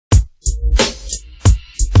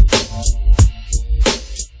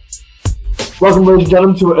Welcome, ladies and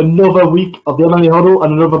gentlemen, to another week of the MMA Huddle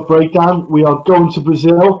and another breakdown. We are going to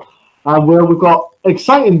Brazil, and we've got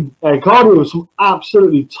exciting cardio with some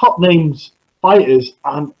absolutely top names fighters.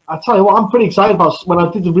 And I tell you what, I'm pretty excited about. When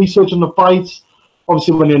I did the research on the fights,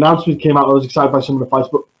 obviously when the announcement came out, I was excited by some of the fights.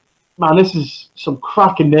 But man, this is some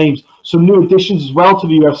cracking names, some new additions as well to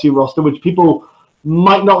the UFC roster, which people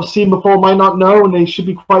might not have seen before, might not know, and they should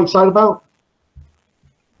be quite excited about.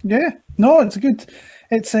 Yeah, no, it's good.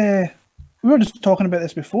 It's we were just talking about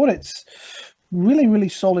this before. It's really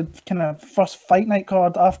solid kind of first fight night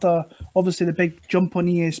card after obviously the big jump on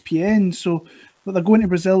ESPN. So they're going to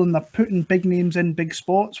Brazil and they're putting big names in big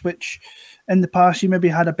spots, which in the past you maybe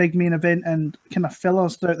had a big main event and kind of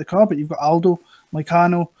fillers throughout the card, but you've got Aldo,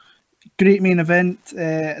 Moicano, great main event,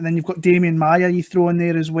 and then you've got Demian, Maia you throw in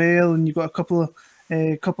there as well, and you've got a couple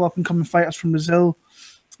up and coming fighters from Brazil.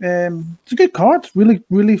 It's a good card,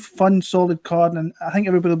 really fun, solid card, and I think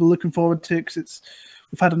everybody will be looking forward to it because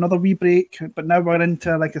we've had another wee break, but now we're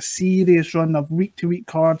into like a serious run of week-to-week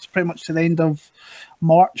cards, pretty much to the end of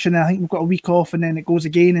March, and I think we've got a week off, and then it goes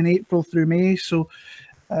again in April through May. So,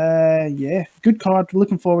 yeah, good card.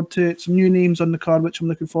 Looking forward to it. Some new names on the card, which I'm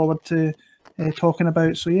looking forward to talking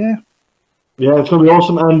about. So, yeah. Yeah, it's going to be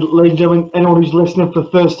awesome. And ladies and gentlemen, anyone who's listening for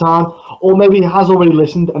the first time, or maybe has already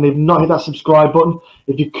listened and they've not hit that subscribe button,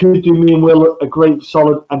 if you could do me and Will a great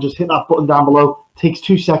solid and just hit that button down below. It takes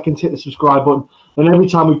 2 seconds, hit the subscribe button. And every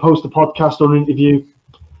time we post a podcast or an interview,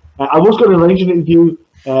 I was going to arrange an interview.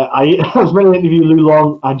 I was meant to interview Lou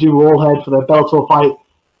Long and Jim Wallhead for their Bellator fight,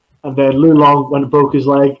 and then Lou Long went and broke his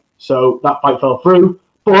leg, so that fight fell through.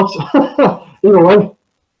 But either way,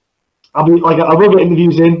 I will get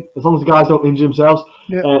interviews in as long as the guys don't injure themselves.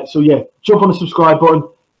 Yeah. So yeah, jump on the subscribe button,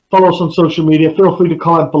 follow us on social media. Feel free to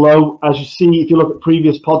comment below. As you see, if you look at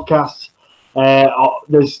previous podcasts,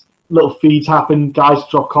 there's little feeds happen. Guys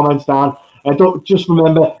drop comments down. Don't just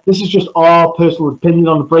remember, this is just our personal opinion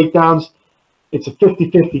on the breakdowns. It's a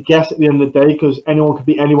 50-50 guess at the end of the day because anyone could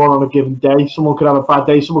be anyone on a given day. Someone could have a bad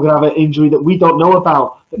day. Someone could have an injury that we don't know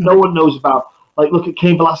about, that no one knows about. Like look at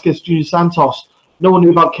Cain Velasquez Jr. Santos. No one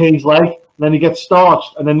knew about Cain's leg, and then he gets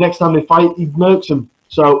starched, and then next time they fight, he murks him.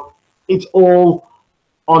 So it's all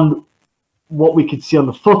on what we could see on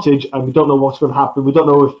the footage, and we don't know what's going to happen. We don't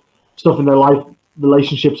know if stuff in their life,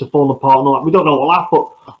 relationships are falling apart and all that. We don't know all that,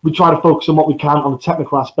 but we try to focus on what we can on the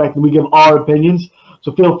technical aspect, and we give our opinions.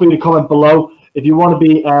 So feel free to comment below. If you want to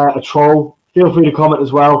be a troll, feel free to comment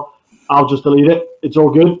as well. I'll just delete it. It's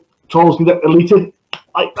all good. Trolls can get deleted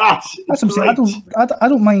like that. That's what I'm saying. I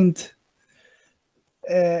don't mind.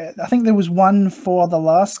 I think there was one for the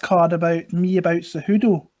last card about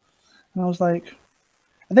Cejudo, and I was like,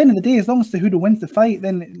 at the end of the day, as long as Cejudo wins the fight,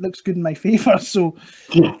 then it looks good in my favour. So,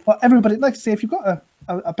 yeah. But everybody, like I say, if you've got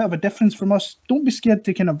a bit of a difference from us, don't be scared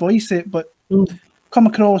to kind of voice it, but don't come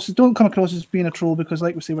across as being a troll, because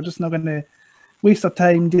like we say, we're just not going to waste our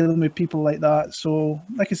time dealing with people like that. So,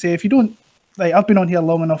 like I say, if you don't, like, I've been on here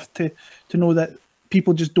long enough to know that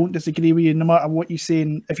people just don't disagree with you no matter what you say.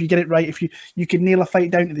 And if you get it right, if you can nail a fight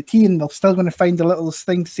down to the T, and they're still going to find the littlest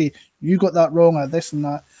thing to say, you got that wrong or this and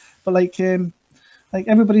that. But like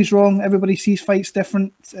everybody's wrong. Everybody sees fights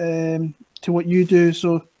different to what you do.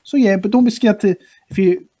 So yeah, but don't be scared to, if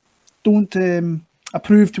you don't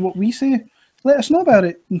approve to what we say, let us know about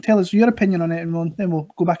it and tell us your opinion on it, and then we'll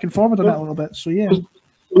go back and forward on it a little bit. So yeah.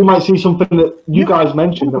 We might see something that you guys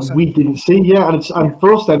mentioned 100%. That we didn't see. Yeah, and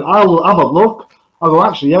for us then, I'll have a look. I'll go,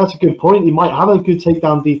 actually, yeah, that's a good point. He might have a good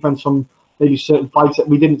takedown defense from maybe certain fights that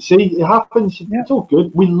we didn't see. It happens. Yeah. It's all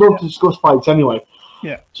good. We love to discuss fights anyway.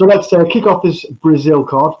 Yeah. So let's kick off this Brazil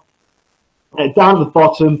card. Down at the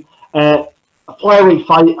bottom, a flyweight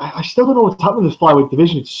fight. I still don't know what's happening in this flyweight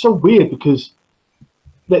division. It's so weird because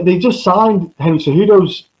they just signed Henry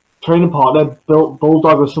Cejudo's training partner,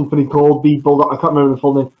 Bulldog or something called B Bulldog. I can't remember the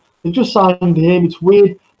full name. They just signed him. It's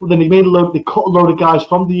weird. But then they cut a load of guys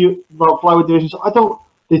from the flyweight division. So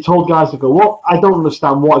they told guys to go up. I don't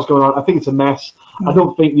understand what is going on. I think it's a mess. I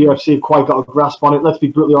don't think the UFC have quite got a grasp on it. Let's be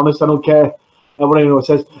brutally honest. I don't care what anyone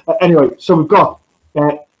says. Anyway, so we've got,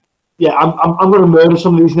 I'm going to murder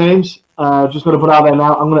some of these names. Just going to put out there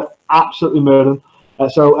now. I'm going to absolutely murder them.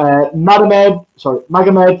 Magomed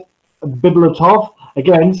Bibulatov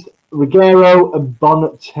against Rogério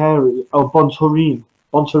Bontorin.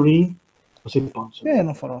 Yeah,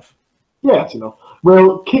 enough for off. Yeah, that's enough.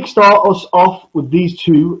 We'll kickstart us off with these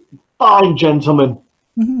two fine gentlemen.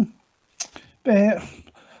 Mm-hmm. Like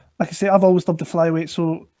I say, I've always loved the flyweight,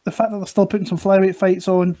 so the fact that they're still putting some flyweight fights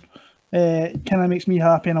on kind of makes me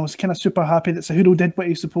happy, and I was kind of super happy that Cejudo did what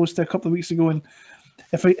he was supposed to a couple of weeks ago. And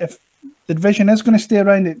if the division is going to stay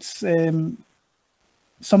around, it's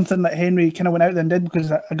something that Henry kind of went out there and did,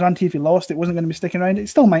 because I guarantee if he lost, it wasn't going to be sticking around. It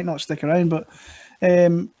still might not stick around, but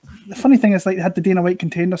the funny thing is, like, they had the Dana White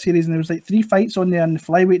Contender Series, and there was like 3 fights on there in the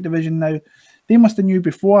flyweight division. Now, they must have knew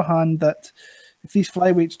beforehand that if these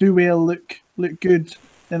flyweights do well, look good,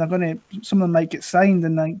 then they're going to, some of them might get signed,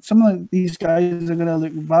 and like some of these guys are going to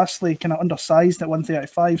look vastly kind of undersized at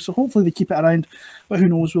 135. So hopefully they keep it around, but who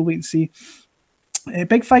knows? We'll wait and see. A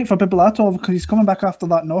big fight for Bibulatov, because he's coming back after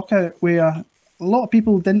that knockout where a lot of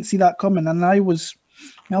people didn't see that coming, and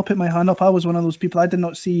I'll put my hand up. I was one of those people. I did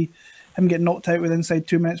not see him get knocked out with inside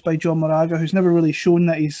 2 minutes by John Moraga, who's never really shown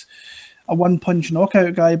that he's a one-punch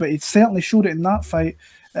knockout guy, but he certainly showed it in that fight.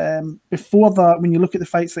 Before that, when you look at the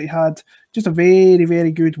fights that he had, just a very,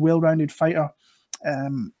 very good, well-rounded fighter.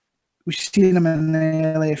 We've seen him in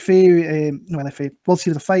the LFA, World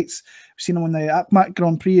Series of Fights. We've seen him in the APMAC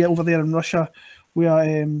Grand Prix over there in Russia,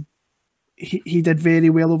 where he did very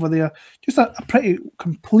well over there. Just a pretty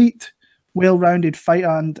complete, well-rounded fighter,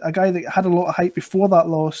 and a guy that had a lot of hype before that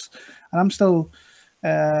loss. And I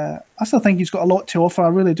still think he's got a lot to offer. I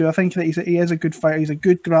really do. I think that he is a good fighter. He's a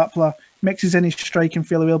good grappler, mixes in his striking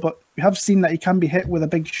fairly well, but we have seen that he can be hit with a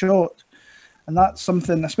big shot. And that's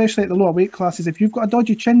something, especially at the lower weight classes, if you've got a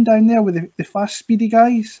dodgy chin down there with the fast, speedy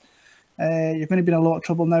guys, you're going to be in a lot of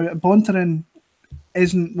trouble. Now, Bontarin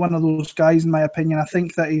isn't one of those guys, in my opinion. I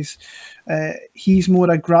think that he's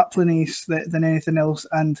more a grappling ace than anything else.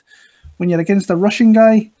 And when you're against a Russian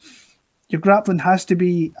guy, your grappling has to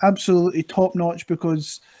be absolutely top notch,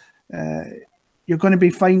 because you're going to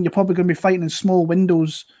be fighting. You're probably going to be fighting in small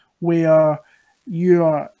windows where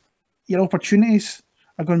your opportunities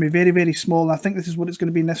are going to be very, very small. And I think this is what it's going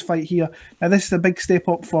to be in this fight here. Now, this is a big step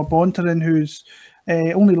up for Bontarin, whose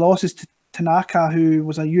only loss is to Tanaka, who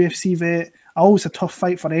was a UFC vet. Always a tough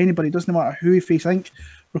fight for anybody. It doesn't matter who he faced. I think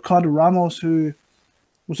Ricardo Ramos, who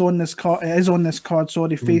is on this card,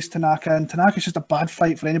 faced Tanaka, and Tanaka's just a bad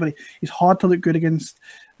fight for anybody. He's hard to look good against,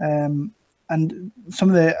 and some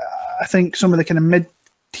of the kind of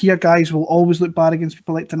mid-tier guys will always look bad against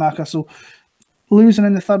people like Tanaka. So losing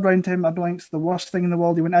in the third round to him, I don't think it's the worst thing in the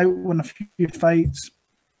world. He went out, won a few fights,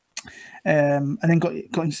 and then got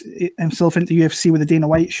himself into UFC with the Dana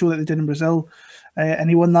White show that they did in Brazil, and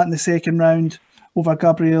he won that in the second round over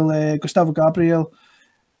Gustavo Gabriel.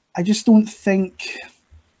 I just don't think.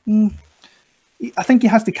 I think he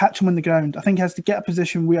has to catch him on the ground. I think he has to get a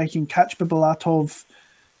position where he can catch Bibulatov,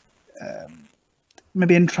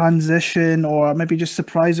 maybe in transition, or maybe just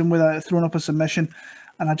surprise him with throwing up a submission.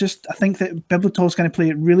 And I think that Bibulatov going to play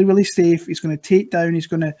it really, really safe. He's going to take down. He's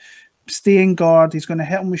going to stay in guard. He's going to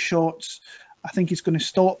hit him with shots. I think he's going to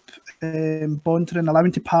stop Bontarin, allow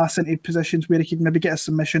him to pass into positions where he could maybe get a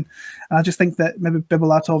submission. And I just think that maybe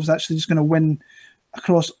Bibulatov is actually just going to win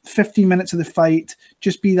across 15 minutes of the fight,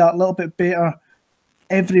 just be that little bit better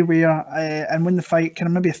everywhere, and win the fight kind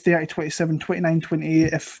of maybe a 30-27,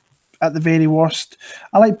 29-28 if at the very worst.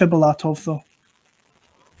 I like Bibulatov though.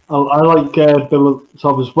 Oh, I like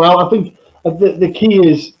Bibulatov as well. I think the key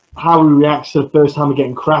is how he reacts to the first time of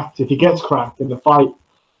getting cracked, if he gets cracked in the fight.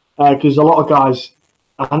 Because a lot of guys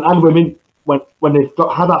and women, when they've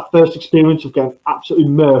had that first experience of getting absolutely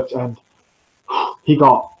murked, and he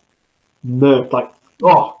got murked, like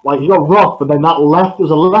he got rocked, but then that left, there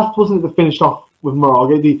was a left, wasn't it, that finished off with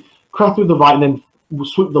Moraga? He cracked with the right and then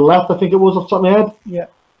swooped the left, I think it was, off the top of my head. Yeah.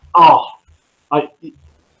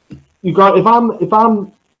 You got, if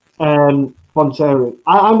I'm Fonseca,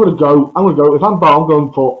 I'm gonna go. If I'm Bar, I'm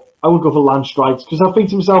going for land strikes, because I think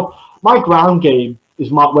to myself, my ground game is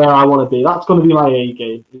where I want to be. That's going to be my A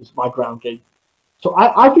game. Is my ground game. So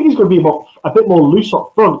I think he's going to be a bit more loose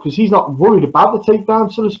up front, because he's not worried about the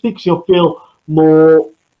takedown, so to speak. So he'll feel more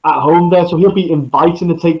at home there. So he'll be inviting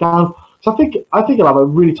the takedown. So I think he'll have a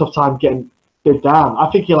really tough time getting bid down. I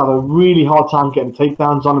think he'll have a really hard time getting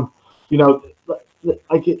takedowns on him. You know,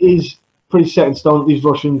 like, it is pretty set in stone that these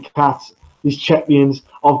Russian cats, these Chechians,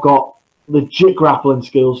 have got legit grappling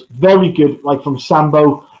skills. Very good, like from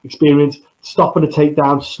Sambo experience, stopping a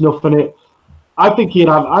takedown, snuffing it. I think the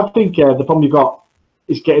problem you've got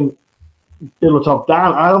is getting Bibulatov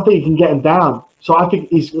down. I don't think he can get him down. So I think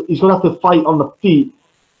he's going to have to fight on the feet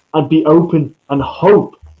and be open and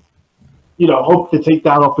hope the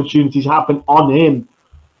takedown opportunities happen on him.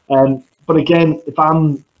 But again, if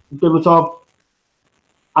I'm Bibulatov,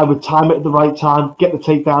 I would time it at the right time, get the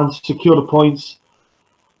takedowns, secure the points,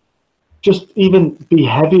 just even be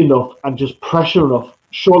heavy enough and just pressure enough,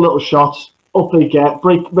 short little shots, up they get,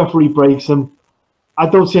 referee breaks them. I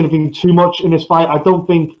don't see anything too much in this fight. I don't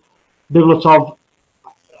think Bibulatov,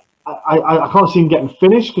 I can't see him getting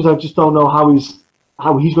finished, because I just don't know how he's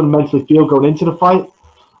going to mentally feel going into the fight.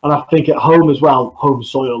 And I think at home as well, home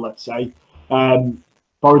soil, let's say,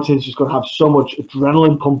 Borutin's just going to have so much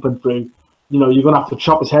adrenaline pumping through. You know, you're going to have to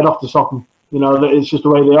chop his head off to stop him. You know, it's just the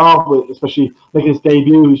way they are, especially making his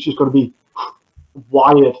debut. He's just going to be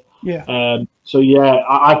wired. Yeah. So, yeah,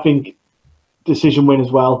 I think decision win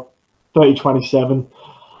as well, 30-27.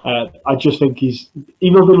 I just think he's,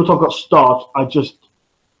 even though people talk about start, I just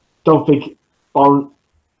don't think Borutin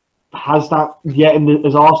has that yet in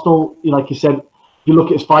his arsenal. Like you said, you look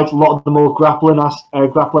at his fights, a lot of them are grappling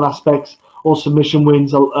aspects, or submission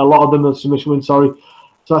wins. A lot of them are submission wins, sorry.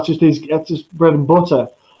 So that's just bread and butter.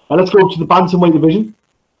 And let's go up to the bantamweight division.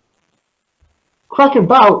 Cracking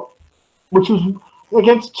bout, which was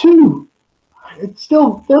against two. It's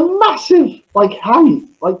still, they're massive, like height,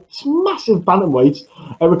 like massive bantamweights.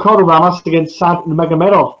 Ricardo Ramos against Sad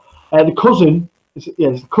Nurmagomedov. The cousin, it's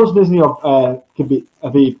the cousin, isn't he, of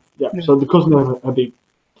Habib? Yeah, so the cousin of Habib,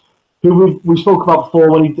 who we spoke about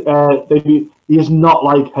before when he is not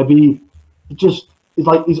like Habib. He's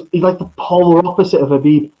like the polar opposite of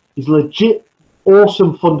Habib. He's legit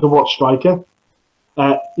awesome, fun to watch striker.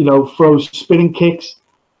 Throws spinning kicks,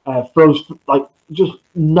 throws like just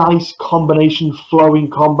nice combination, flowing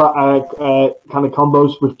combat kind of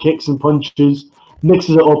combos with kicks and punches.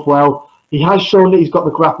 Mixes it up well. He has shown that he's got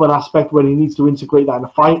the grappling aspect when he needs to integrate that in a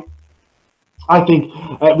fight. I think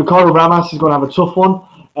Ricardo Ramos is going to have a tough one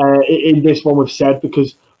in this one with Said,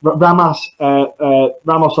 because Ramos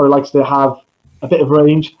likes to have a bit of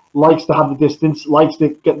range, likes to have the distance, likes to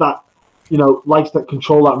get that, likes to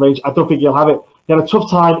control that range. I don't think he'll have it. He had a tough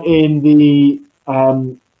time in the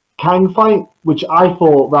Kang fight, which I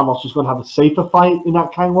thought Ramos was going to have a safer fight in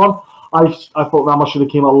that Kang one. I thought Ramos should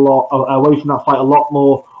have came away from that fight a lot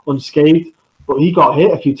more unscathed, but he got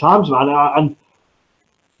hit a few times, man. And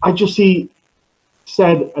I just see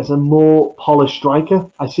Said as a more polished striker.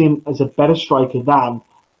 I see him as a better striker than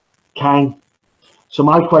Kang. So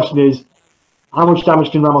my question is, how much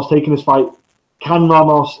damage can Ramos take in this fight? Can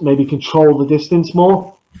Ramos maybe control the distance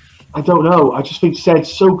more? I don't know. I just think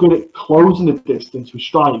Said's so good at closing the distance with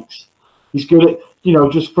strikes. He's good at,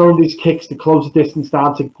 just throwing these kicks to close the distance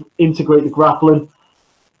down, to integrate the grappling.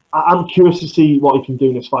 I'm curious to see what he can do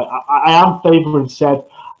in this fight. I am favouring Said.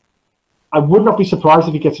 I would not be surprised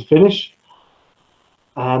if he gets a finish.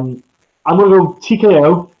 I'm going to go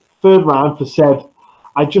TKO, third round for Said.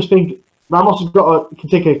 I just think Ramos can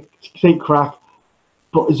take crack,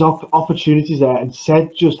 but there's opportunities there, and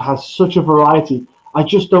Said just has such a variety. I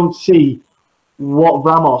just don't see what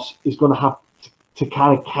Ramos is going to have to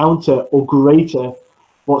kind of counter or greater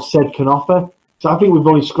what Said can offer. So I think we've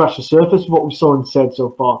only scratched the surface of what we saw in Said so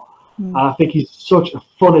far. And I think he's such a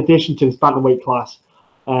fun addition to this bantamweight class.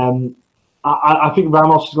 I think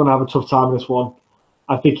Ramos is going to have a tough time in this one.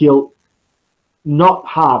 I think he'll not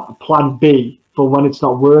have a plan B for when it's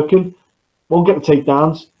not working. Won't get the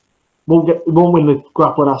takedowns. Won't win the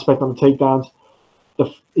grappling aspect on the takedowns.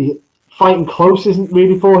 Fighting close isn't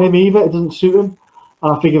really for him either. It doesn't suit him.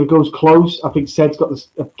 And I think if it goes close, I think Said's got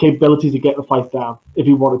the capability to get the fight down if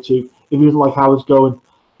he wanted to, if he doesn't like how it's going.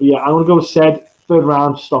 But yeah, I'm going to go with Said, third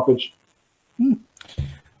round, stoppage.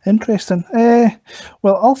 Interesting.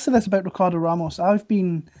 Well, I'll say this about Ricardo Ramos. I've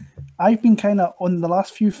been kind of on the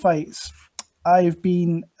last few fights.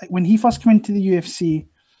 When he first came into the UFC,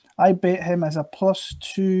 I bet him as a plus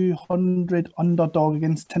 200 underdog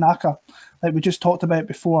against Tanaka, like we just talked about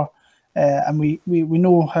before. And we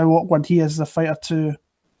know how awkward he is as a fighter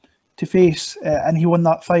to face, and he won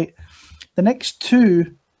that fight. The next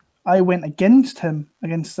two, I went against him,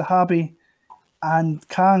 against Zahabi and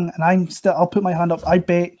Kang, and I'll put my hand up. I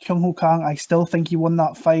bet Kyung-Ho Kang. I still think he won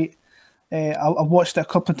that fight. I've watched it a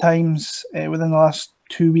couple of times within the last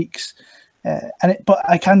 2 weeks, but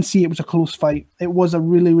I can see it was a close fight. It was a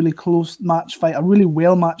really, really close match fight, a really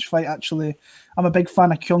well matched fight, actually. I'm a big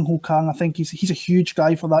fan of Kyung-Ho Kang. I think he's a huge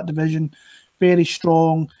guy for that division. Very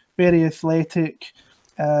strong, very athletic.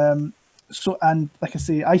 And like I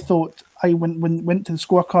say, I thought I went to the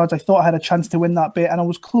scorecards. I thought I had a chance to win that bet, and I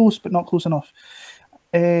was close, but not close enough.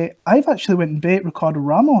 I've actually went and bet Ricardo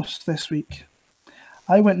Ramos this week.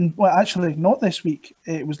 Actually, not this week.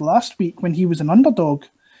 It was last week when he was an underdog.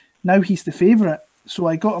 Now he's the favourite. So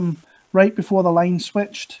I got him right before the line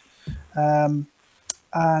switched.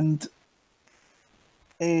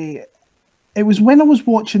 It was when I was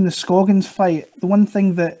watching the Scoggins fight, the one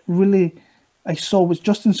thing that really I saw was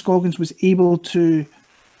Justin Scoggins was able to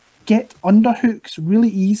get underhooks really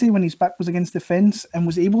easy when his back was against the fence and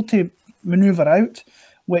was able to maneuver out,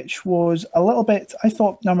 which was a little bit, I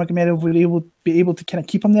thought Nurmagomedov would be able to kind of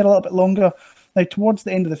keep him there a little bit longer. Now, towards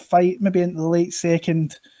the end of the fight, maybe in the late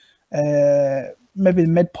second, maybe the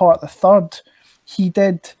mid part of the third, he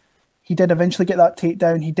did eventually get that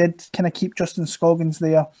takedown. He did kind of keep Justin Scoggins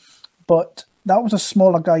there, but that was a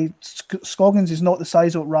smaller guy. Scoggins is not the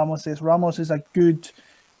size of what Ramos is. Ramos is a good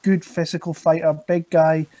physical fighter, big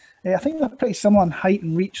guy. I think they're pretty similar in height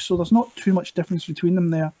and reach, so there's not too much difference between them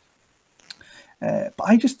there. But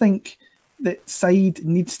I just think that Said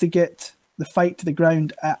needs to get the fight to the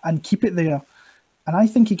ground and keep it there. And I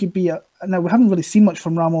think he could be now, we haven't really seen much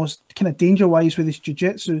from Ramos kind of danger-wise with his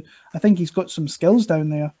jiu-jitsu. I think he's got some skills down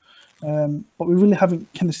there, but we really haven't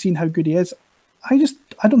kind of seen how good he is. I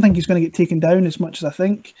don't think he's going to get taken down as much as I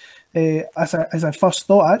think. As I first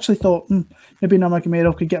thought, I actually thought maybe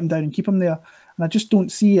Nurmagomedov could get him down and keep him there. And I just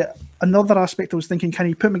don't see it. Another aspect I was thinking, can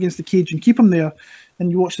you put him against the cage and keep him there? And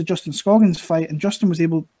you watch the Justin Scoggins fight, and Justin was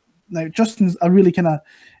able. Now Justin's a really kind of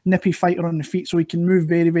nippy fighter on the feet, so he can move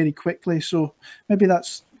very, very quickly. So maybe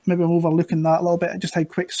I'm overlooking that a little bit, just how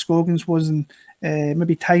quick Scoggins was, and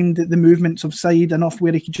maybe timed the movements of Said enough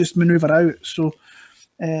where he could just maneuver out. So.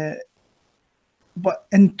 But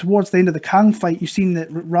towards the end of the Kang fight, you've seen that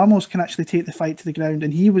Ramos can actually take the fight to the ground,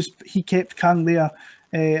 and he kept Kang there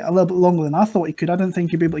a little bit longer than I thought he could. I didn't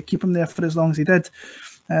think he'd be able to keep him there for as long as he did.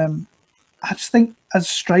 I just think as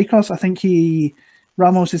strikers, I think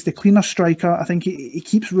Ramos is the cleaner striker. I think he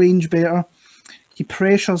keeps range better. He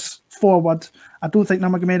pressures forward. I don't think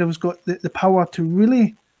Nurmagomedov's got the power to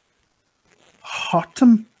really hurt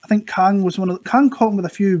him. I think Kang caught him with a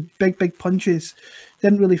few big punches.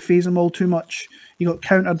 Didn't really phase him all too much. He got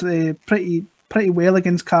countered pretty well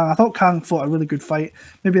against Kang. I thought Kang fought a really good fight.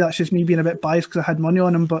 Maybe that's just me being a bit biased because I had money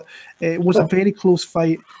on him, but it was a very close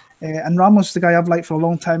fight. And Ramos is the guy I've liked for a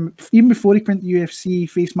long time. Even before he went to UFC, he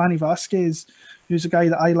faced Manny Vasquez, who's a guy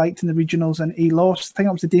that I liked in the regionals, and he lost. I think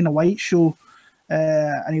it was the Dana White show,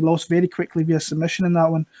 and he lost very quickly via submission in that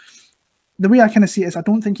one. The way I kind of see it is I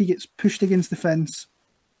don't think he gets pushed against the fence.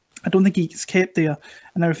 I don't think he gets kept there.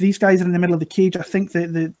 And now if these guys are in the middle of the cage, I think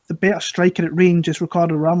the better striker at range is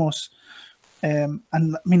Ricardo Ramos. And I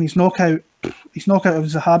mean, his knockout of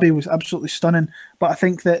Zahabi was absolutely stunning. But I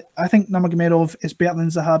think Nurmagomedov is better than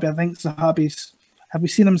Zahabi. I think Zahabi's. Have we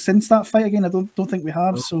seen him since that fight again? I don't think we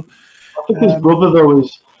have. So I think his brother though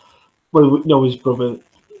his brother.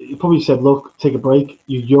 He probably said, "Look, take a break.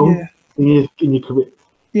 You're young in your career."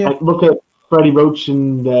 Yeah. Like, look at Freddie Roach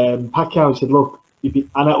and Pacquiao. He said, "Look."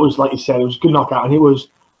 And it was like you said, it was a good knockout, and it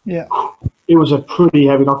was a pretty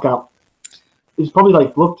heavy knockout. It's probably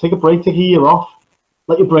like, look, take a break, take a year off,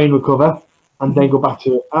 let your brain recover, and then go back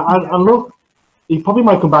to it. And look, he probably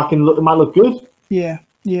might come back and it might look good. Yeah,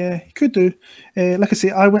 he could do. Like I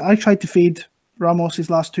say, I tried to fade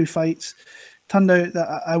Ramos's last two fights. Turned out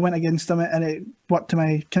that I went against him, and it worked to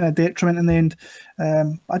my kind of detriment in the end.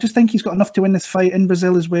 I just think he's got enough to win this fight in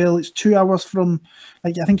Brazil as well. It's 2 hours from,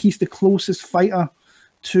 I think he's the closest fighter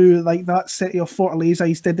to that city of Fortaleza.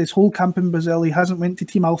 He's did this whole camp in Brazil. He hasn't went to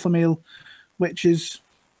Team Alpha Male, which is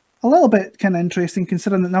a little bit kind of interesting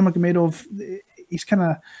considering that Nurmagomedov, he's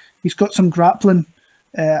got some grappling,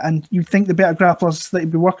 and you'd think the better grapplers that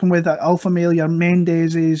he'd be working with at Alpha Male, your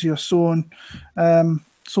Mendez's, your Son.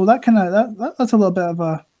 So that's a little bit of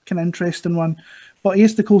a kind of interesting one. But he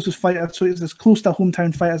is the closest fighter, so he's as close to a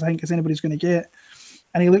hometown fight as I think as anybody's going to get.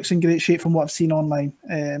 And he looks in great shape from what I've seen online.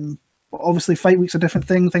 But obviously, fight week's a different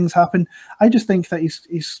thing. Things happen. I just think that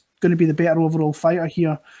he's going to be the better overall fighter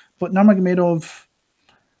here. But Nurmagomedov,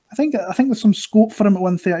 I think there's some scope for him at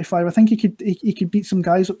 135. I think he could beat some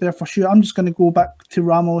guys up there for sure. I'm just going to go back to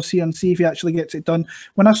Ramos here and see if he actually gets it done.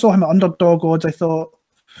 When I saw him at underdog odds, I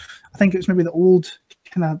think it was maybe the old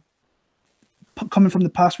kind of coming from the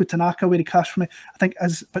past with Tanaka where he cashed for me.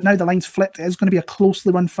 But now the line's flipped. It is going to be a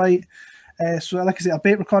closely run fight. So like I say, I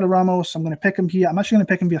bet Ricardo Ramos. I'm going to pick him here. I'm actually going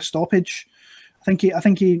to pick him via stoppage. I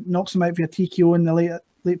think he knocks him out via TKO in the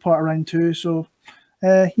late part of round 2. So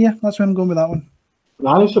that's where I'm going with that one.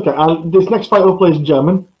 Nice. Okay. And this next fight up, ladies and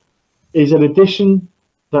gentlemen, is an edition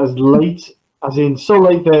that is late, as in so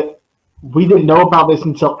late that we didn't know about this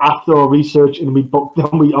until after our research, and we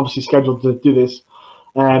obviously scheduled to do this.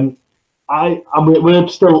 We're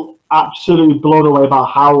still absolutely blown away about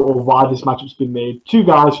how or why this matchup's been made. Two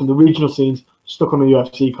guys from the regional scenes stuck on the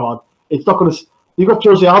UFC card. It's not going to. You've got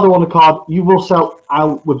Jose Aldo on the card. You will sell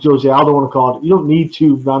out with Jose Aldo on the card. You don't need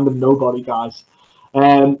two random nobody guys,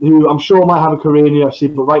 who I'm sure might have a career in the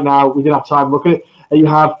UFC, but right now we didn't have time to look at it. You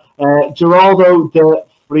have Geraldo de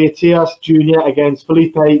Freitas Jr. against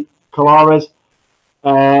Felipe Colares.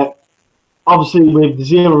 Obviously, with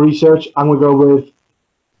zero research, I'm going to go with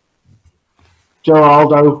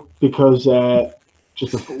Geraldo because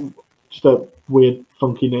just a weird,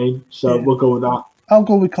 funky name. So we'll go with that. I'll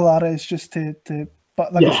go with Colares just to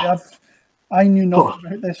but like I said, I knew nothing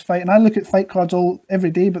about this fight, and I look at fight cards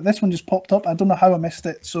every day, but this one just popped up. I don't know how I missed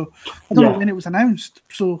it, so I don't know when it was announced.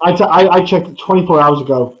 So I checked it 24 hours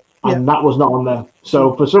ago, and that was not on there.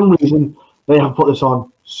 So for some reason, they have put this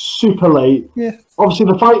on super late. Yeah. Obviously,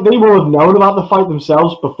 the fight, they will have known about the fight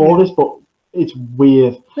themselves before this, but it's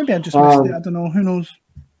weird. Maybe I just missed it. I don't know. Who knows?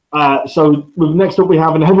 So next up, we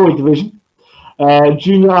have in the heavyweight division,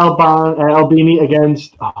 Junior Albini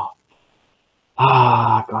against.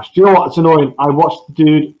 Gosh, do you know what? It's annoying. I watched the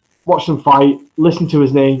dude, watched him fight, listened to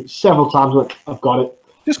his name several times. Like, I've got it.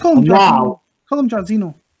 Just call him Jairzinho. Call him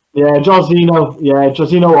Jairzinho. Yeah, Jairzinho. Yeah,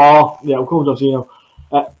 Jairzinho. We'll call him Jairzinho.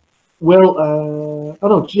 Will.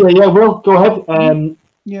 Will, go ahead.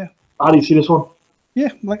 How do you see this one? Yeah,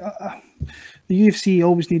 like the UFC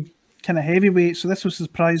always need kind of heavyweight, so this was a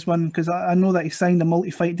surprise one because I know that he signed a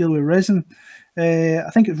multi-fight deal with Rizin. I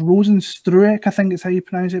think it's Rozenstruik, I think it's how you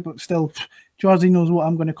pronounce it, but still, Jairzinho knows what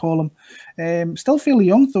I'm going to call him. Still fairly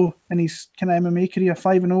young though in his kind of MMA career,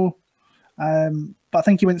 5-0. But I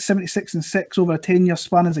think he went 76-6 over a 10-year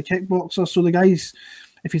span as a kickboxer. So the guy's,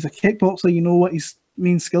 if he's a kickboxer, you know what his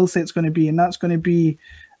main skill set's going to be, and that's going to be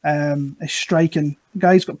his striking. The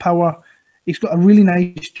guy's got power. He's got a really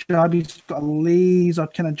nice jab. He's got a laser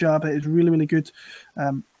kind of jab. It's really, really good.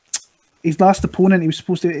 His last opponent, he was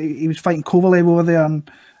fighting Kovalev over there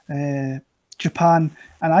in Japan.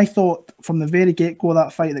 And I thought from the very get-go of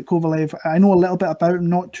that fight that Kovalev, I know a little bit about him,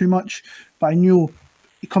 not too much, but I knew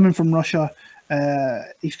coming from Russia,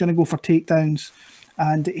 he's going to go for takedowns.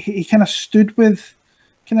 And he kind of stood with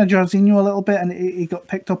kind of Jairzinho a little bit, and he got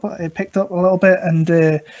picked up a little bit.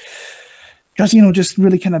 And Jairzinho just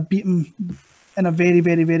really kind of beat him in a very,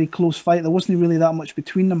 very, very close fight. There wasn't really that much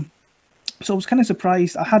between them. So I was kind of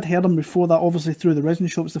surprised. I had heard him before that, obviously through the Rizin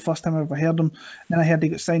show. It was the first time I ever heard him. And then I heard he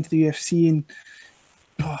got signed to the UFC. And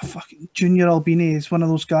fucking Junior Albini is one of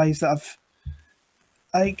those guys that I've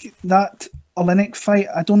like that Olenek fight.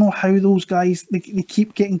 I don't know how those guys they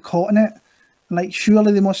keep getting caught in it. Like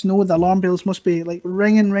surely they must know the alarm bells must be like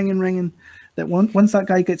ringing. That once that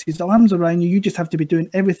guy gets his arms around you, you just have to be doing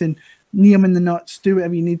everything, knee him in the nuts, do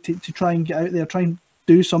whatever you need to try and get out there, try and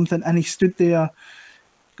do something. And he stood there,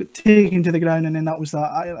 got taken to the ground, and then that was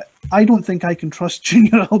that. I don't think I can trust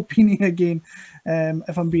Junior Albini again,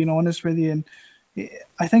 if I'm being honest with you. And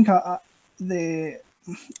I think the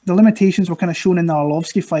limitations were kind of shown in the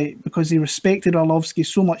Arlovsky fight because he respected Arlovsky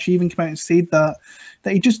so much. He even came out and said that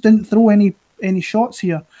he just didn't throw any shots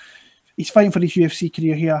here. He's fighting for his UFC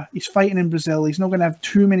career here. He's fighting in Brazil. He's not going to have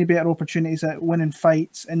too many better opportunities at winning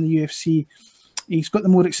fights in the UFC. He's got the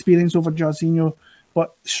more experience over Jairzinho,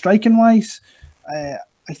 but striking-wise, I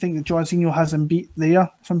think that Jairzinho has him beat there,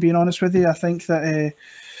 if I'm being honest with you. I think that,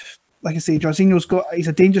 like I say, he's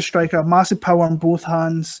a dangerous striker, massive power in both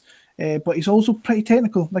hands, but he's also pretty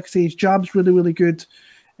technical. Like I say, his jab's really, really good.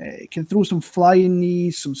 He can throw some flying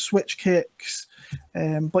knees, some switch kicks,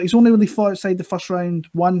 but he's only really fought outside the first round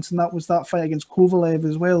once, and that was that fight against Kovalev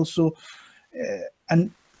as well. So, and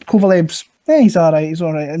Kovalev's, he's all right. He's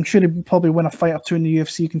all right. I'm sure he'll probably win a fight or two in the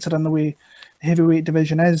UFC, considering the way the heavyweight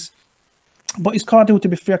division is. But his cardio, to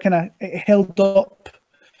be fair, kind of held up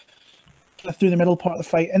through the middle part of the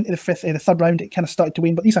fight into the third round. It kind of started to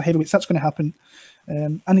wane, but these are heavyweights. That's going to happen.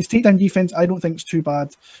 And his takedown defense, I don't think it's too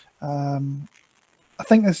bad. I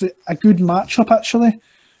think it's a good matchup actually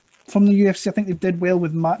from the UFC. I think they did well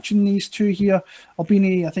with matching these two here.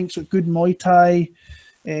 Albini, I think, is got good Muay Thai,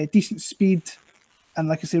 decent speed, and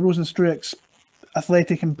like I say, Rozenstruik's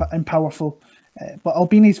athletic and powerful. But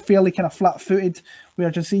Albini's fairly kind of flat-footed, where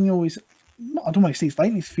Jairzinho is, I don't want to say he's light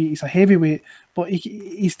on his feet, he's a heavyweight, but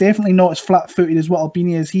he's definitely not as flat-footed as what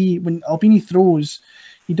Albini is. When Albini throws,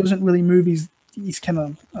 he doesn't really move he's kind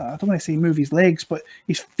of, I don't want to say move his legs, but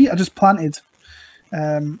his feet are just planted.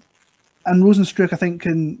 And Rozenstruik, I think,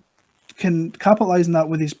 can capitalise on that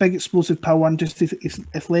with his big explosive power and just his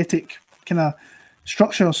athletic kind of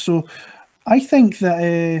structure. So I think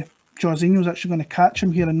that Jairzinho's actually going to catch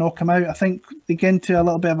him here and knock him out. I think they get into a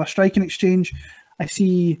little bit of a striking exchange. I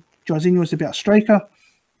see Jairzinho as a better striker.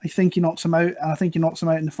 I think he knocks him out, and I think he knocks him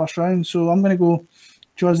out in the first round. So I'm going to go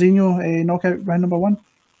Jairzinho knockout round number 1.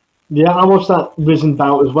 Yeah, I watched that Rizin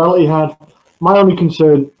bout as well. He had, my only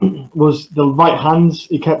concern was the right hands.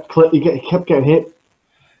 He kept getting hit.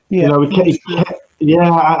 Yeah, and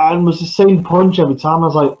it was the same punch every time. I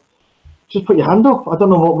was like, just put your hand up. I don't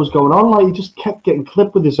know what was going on. Like, he just kept getting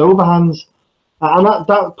clipped with his overhands. And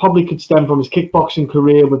that probably could stem from his kickboxing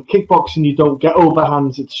career. With kickboxing, you don't get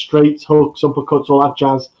overhands. It's straight hooks, uppercuts, all that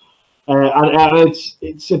jazz. And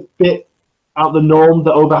it's a bit out the norm,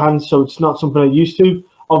 the overhands, so it's not something I'm used to.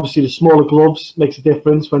 Obviously, the smaller gloves makes a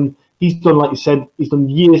difference when he's done, like you said, he's done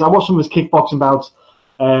years. I watched some of his kickboxing bouts.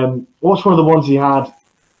 I watched one of the ones he had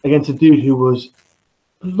against a dude who was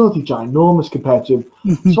bloody ginormous compared to him.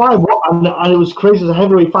 So and it was crazy as a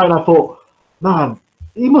heavyweight fight. And I thought, man,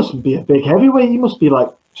 he mustn't be a big heavyweight. He must be like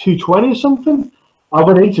 220 or something. I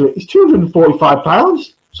went into it. He's 245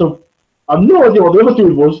 pounds. So I have no idea what the other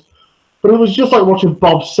dude was. But it was just like watching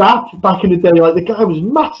Bob Sapp back in the day. Like, the guy was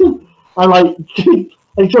massive. And like,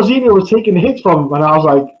 and Jairzinho was taking hits from him. And I was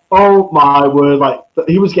like, oh my word. Like,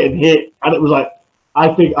 he was getting hit. And it was like,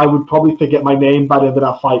 I think I would probably forget my name by the end of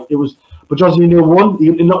that fight. It was, but Jairzinho won. He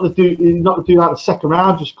knocked the dude out in the second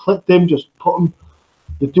round, just clipped him, just put him.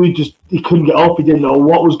 The dude he couldn't get up. He didn't know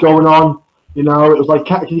what was going on. You know, it was like,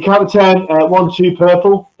 can you count to 10? 1, 2,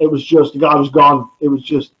 purple. It was just, the guy was gone. It was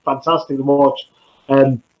just fantastic to watch.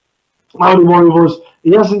 My only worry was,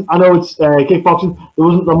 he hasn't, I know it's kickboxing, there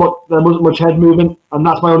wasn't much head movement, and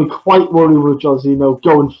that's my only quite worry with Jairzinho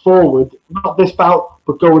going forward. Not this bout,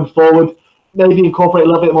 but going forward. Maybe incorporate a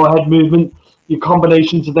little bit more head movement. Your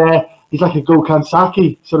combinations are there. He's like a Gokhan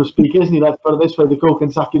Saki, so to speak, isn't he? Let's put it this way, the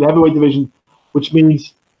Gokhan Saki, the heavyweight division, which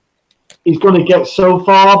means he's going to get so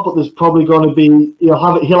far, but there's probably going to be, he'll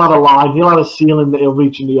have a line, he'll have a ceiling that he'll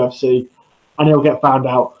reach in the UFC, and he'll get found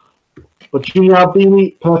out. But Junior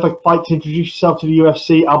Albini, perfect fight to introduce yourself to the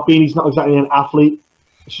UFC. Albini's not exactly an athlete.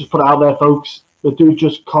 Let's just put it out there, folks. The dude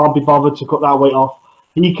just can't be bothered to cut that weight off.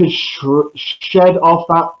 He could shed off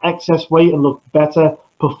that excess weight and look better,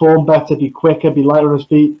 perform better, be quicker, be lighter on his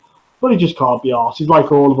feet. But he just can't be arsed. He's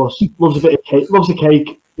like all of us. Loves a bit of cake. Loves a cake.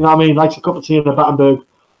 You know what I mean? Likes a cup of tea and a Battenberg.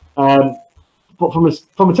 But from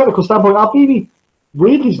a technical standpoint, Albini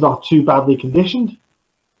weirdly is not too badly conditioned.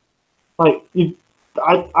 Like,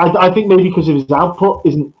 I think maybe because of his output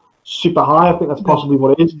isn't super high. I think that's possibly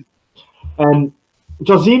what it is. And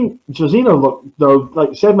Jairzinho, look, though, like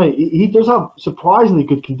you said, mate, he does have surprisingly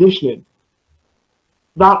good conditioning.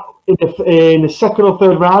 That in the second or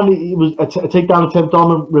third round, he was a takedown attempt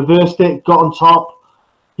on him, reversed it, got on top.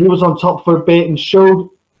 He was on top for a bit and showed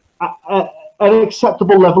an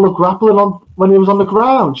acceptable level of grappling on when he was on the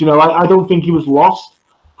ground. You know, I don't think he was lost.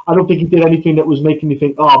 I don't think he did anything that was making me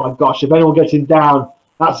think, oh my gosh, if anyone gets him down,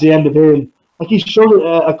 that's the end of him. Like, he showed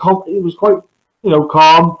it was quite,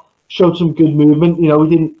 calm, showed some good movement. You know,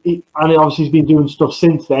 and obviously he's been doing stuff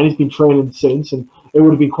since then. He's been training since, and it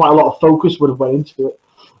would have been quite a lot of focus would have went into it.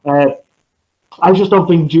 I just don't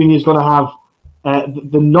think Junior's going to have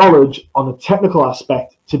the knowledge on the technical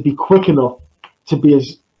aspect to be quick enough to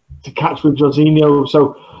catch with Jairzinho.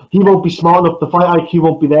 So he won't be smart enough. The fight IQ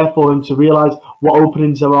won't be there for him to realise what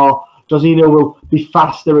openings there are. Jairzinho will be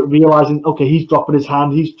faster at realising, okay, he's dropping his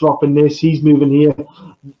hand, he's dropping this, he's moving here.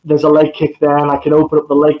 There's a leg kick there, and I can open up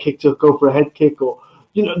the leg kick to go for a head kick. Or,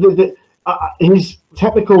 his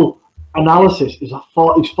technical analysis is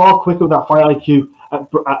far quicker with that fight IQ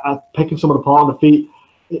at picking someone apart on the feet.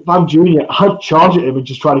 If I'm Junior, I'd charge at him and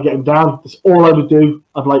just try to get him down. That's all I would do.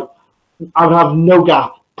 I would have no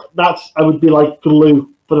gap. I would be like glue.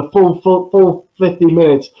 For the full 50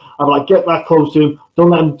 minutes, I'd get that close to him.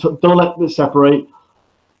 Don't let it separate.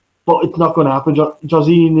 But it's not going to happen.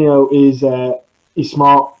 Jairzinho is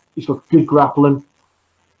smart. He's got good grappling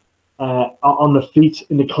on the feet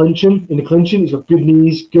in the clinching. He's got good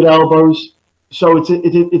knees, good elbows. So it's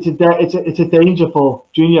a danger for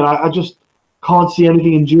Junior. I just can't see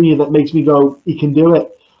anything in Junior that makes me go, he can do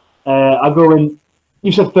it. I go in.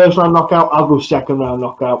 You said first round knockout. I'll go second round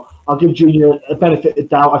knockout. I'll give Junior a benefit of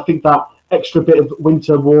doubt. I think that extra bit of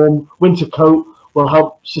winter coat will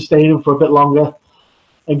help sustain him for a bit longer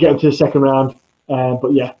and get him to the second round.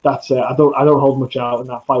 But yeah, that's I don't hold much out in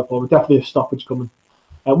that fight for him. Definitely a stoppage coming.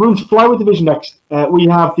 We're into flyweight division next. We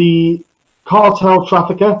have the cartel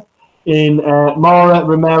trafficker in Mara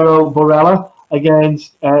Romero Borella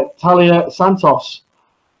against Talia Santos.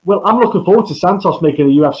 Well, I'm looking forward to Santos making a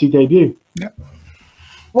UFC debut. Yep.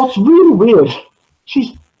 What's really weird,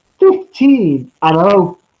 she's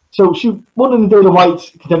 15-0. So she won in the Dana White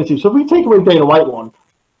contender. So if we take away Dana White one,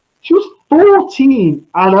 she was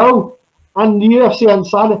 14-0, and the UFC hadn't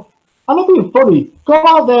signed her. I'm not being funny. Go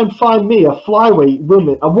out there and find me a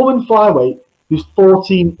woman flyweight who's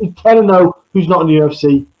 10-0, who's not in the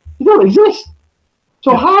UFC. They don't exist.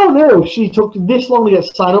 So how on earth she took this long to get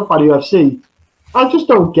signed up by the UFC? I just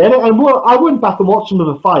don't get it. And I went back and watched some of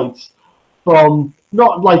the fights from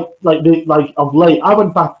not like of late. I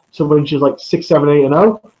went back to when she was like 6, 7, 8-0, and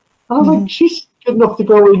I was like, she's good enough to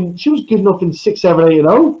go in. She was good enough in 6, 7,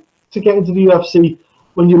 8-0 to get into the UFC.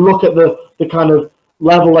 When you look at the kind of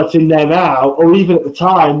level that's in there now, or even at the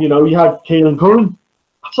time, you had Kaylin Curran.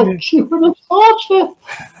 I was like, she would have charged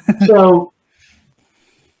her.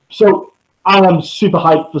 So I am super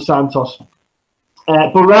hyped for Santos.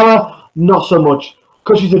 Borella, not so much.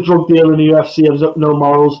 Because she's a drug dealer in the UFC, has no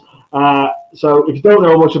morals. So if you don't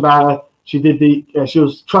know much about her, she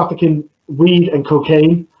was trafficking weed and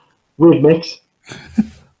cocaine. Weird mix.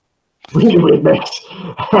 Really weird mix.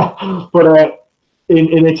 But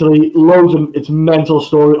in Italy, it's a mental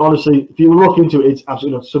story. Honestly, if you look into it, it's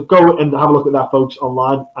absolutely nuts. So go and have a look at that, folks,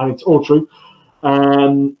 online, and it's all true.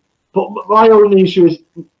 But my only issue is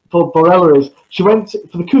for Borella is she went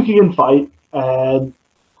for the Kukigan fight,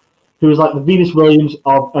 who was like the Venus Williams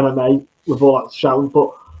of MMA with all that shouting,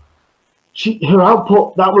 but her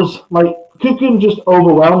output, that was like, Kukigan just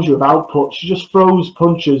overwhelms you with output. She just throws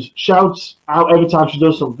punches, shouts out every time she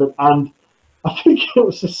does something, and I think it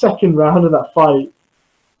was the second round of that fight.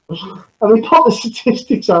 And they put the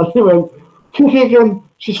statistics out. They went, Kukigan,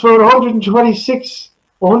 she's thrown 126,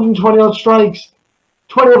 120 odd strikes,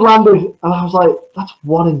 20 have landed. And I was like, that's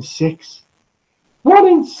 1 in 6. 1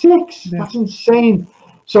 in 6. Yeah. That's insane.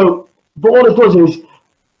 So, but what it does is,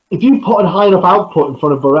 if you put a high enough output in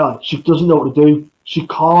front of Borella, she doesn't know what to do. She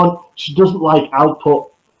doesn't like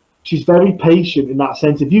output. She's very patient in that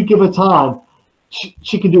sense. If you give her time,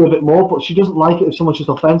 she can do a bit more, but she doesn't like it if someone's just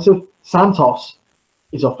offensive. Santos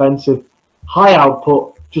is offensive. High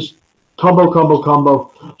output, just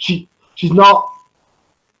combo. She's not.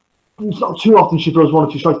 It's not too often she throws 1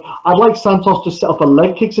 or 2 strikes. I'd like Santos to set up her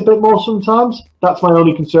leg kicks a bit more sometimes. That's my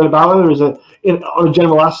only concern about her. On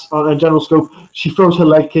a general scope, she throws her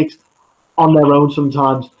leg kicks on their own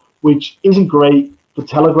sometimes, which isn't great for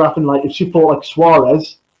telegraphing. Like if she fought like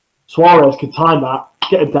Suarez could time that,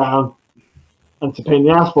 get it down, and it's a pain in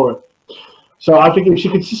the ass for her. So I think if she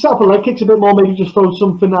could set up her leg kicks a bit more, maybe just throw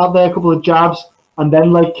something out there, a couple of jabs, and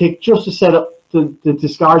then leg kick, just to set up to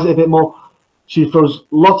disguise it a bit more. She throws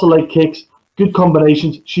lots of leg kicks, good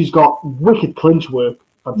combinations. She's got wicked clinch work,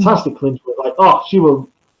 fantastic clinch work. Like,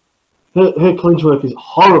 her clinch work is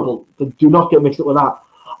horrible. Do not get mixed up with that.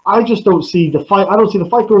 I just don't see the fight. I don't see the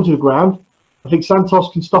fight going to the ground. I think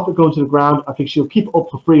Santos can stop it going to the ground. I think she'll keep it up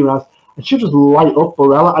for 3 rounds, and she'll just light up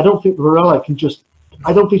Borella. I don't think Borella can just.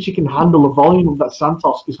 I don't think she can handle the volume that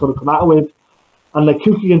Santos is going to come out with. And the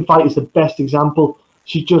Kukigan fight is the best example.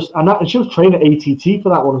 She was trained at ATT for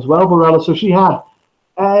that one as well, Borella. So she had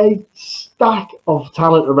a stack of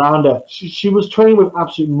talent around her. She was trained with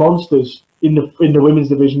absolute monsters in the women's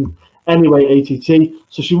division anyway, ATT.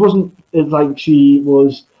 So she wasn't like she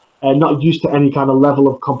was not used to any kind of level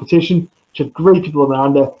of competition. She had great people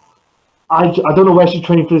around her. I don't know where she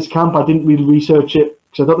trained for this camp. I didn't really research it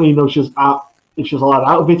because I don't really know if she was allowed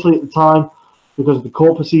out of Italy at the time because of the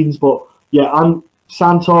court proceedings. But yeah, I'm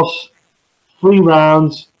Santos. 3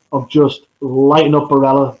 rounds of just lighting up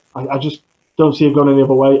Borella. I just don't see it going any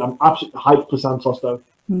other way. I'm absolutely hyped for Santos, though.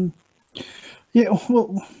 Yeah,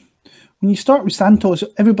 well, when you start with Santos,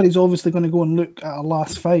 everybody's obviously going to go and look at her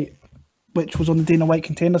last fight, which was on the Dana White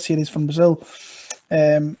Contender Series from Brazil.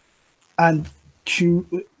 And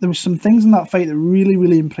there was some things in that fight that really,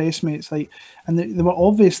 really impressed me. It's like, and there were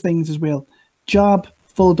obvious things as well. Jab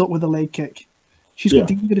followed up with a leg kick. She's got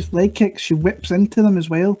dangerous leg kicks. She whips into them as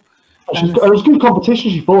well. It was good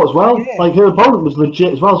competition she fought as well. Yeah. Like her opponent was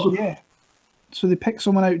legit as well. So. Yeah. So they picked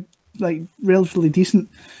someone out like relatively decent.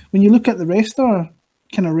 When you look at the rest of her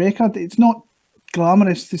kind of record, it's not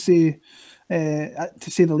glamorous to say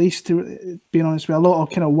the least. To being honest, with a lot of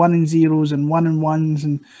kind of 1 and 0s and 1 and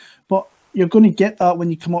 1s, but you're going to get that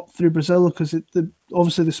when you come up through Brazil because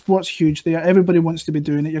obviously the sport's huge there. Everybody wants to be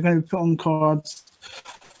doing it. You're going to be put on cards.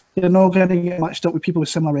 You're not going to get matched up with people with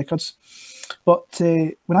similar records. But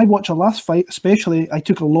when I watch her last fight, especially, I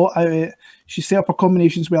took a lot out of it. She set up her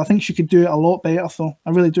combinations well. I think she could do it a lot better, though. I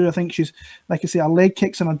really do. I think she's, like I say, her leg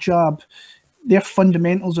kicks and her jab, they're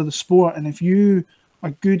fundamentals of the sport. And if you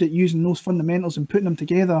are good at using those fundamentals and putting them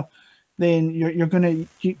together, then you're going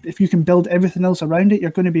to, if you can build everything else around it,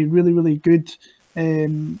 you're going to be really, really good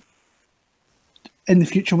in the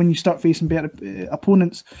future when you start facing better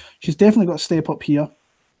opponents. She's definitely got a step up here.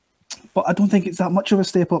 But I don't think it's that much of a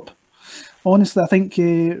step up. Honestly, I think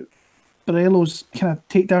Borello's kind of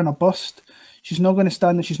take down a bust. She's not going to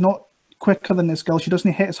stand there. She's not quicker than this girl. She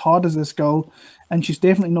doesn't hit as hard as this girl. And she's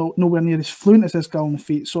definitely nowhere near as fluent as this girl on the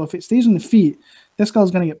feet. So if it stays on the feet, this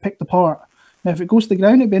girl's going to get picked apart. Now, if it goes to the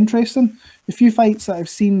ground, it'd be interesting. The few fights that I've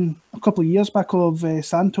seen a couple of years back of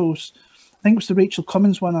Santos, I think it was the Rachel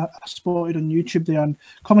Cummins one I spotted on YouTube there. And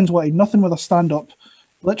Cummins wanted nothing with a stand-up.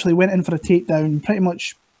 Literally went in for a takedown, pretty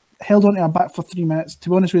much held onto her back for 3 minutes.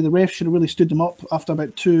 To be honest with you, the ref should have really stood them up after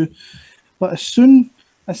about 2. But as soon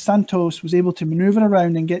as Santos was able to manoeuvre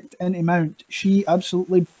around and get into mount, she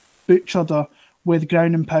absolutely butchered her with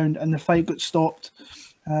ground and pound, and the fight got stopped.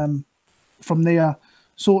 from there.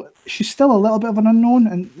 So she's still a little bit of an unknown,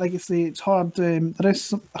 and like I say, it's hard. There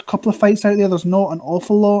is a couple of fights out there. There's not an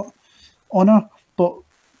awful lot on her, but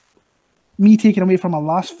me taking away from her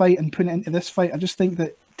last fight and putting it into this fight, I just think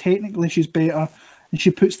that technically she's better and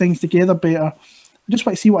she puts things together better. I just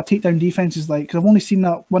want to see what a takedown defense is like, because I've only seen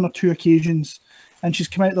that 1 or 2 occasions, and she's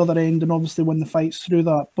come out the other end and obviously won the fights through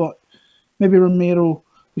that. But maybe Romero,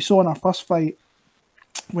 we saw in our first fight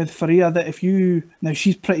with Faria that now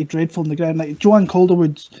she's pretty dreadful on the ground. Like Joanne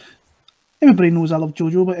Calderwood's, everybody knows I love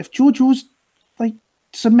JoJo, but if JoJo's like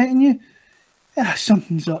submitting you,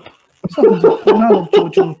 something's up. Something's up. And I love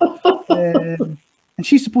JoJo. And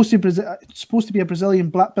she's supposed to be a Brazilian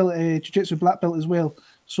black belt, jiu-jitsu black belt as well.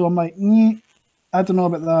 So I'm like, I don't know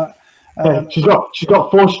about that. She's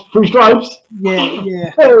got 3 stripes.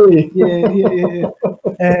 Yeah. Hey. Yeah.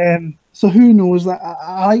 So who knows?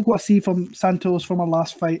 I like what I see from Santos from her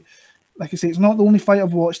last fight. Like I say, it's not the only fight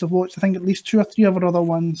I've watched. I think at least 2 or 3 of her other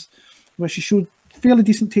ones where she showed fairly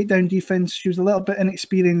decent takedown defense. She was a little bit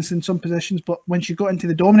inexperienced in some positions, but when she got into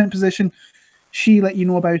the dominant position, she let you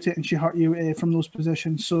know about it and she hurt you from those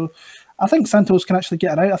positions. So I think Santos can actually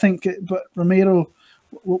get her out. But Romero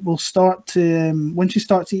will start to when she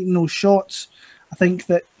starts eating those shots, I think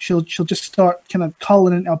that she'll just start kind of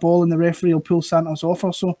culling into a ball, and the referee will pull Santos off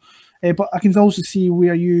her. So, but I can also see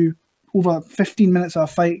where you over 15 minutes of a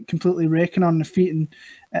fight completely wrecking her on the feet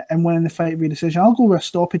and winning the fight via decision. I'll go with a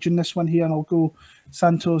stoppage in this one here, and I'll go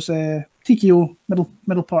Santos TKO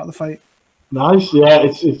middle part of the fight. Nice, yeah.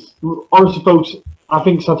 It's honestly, folks, I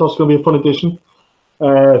think Santos is going to be a fun addition.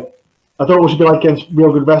 I don't know what she'll be like against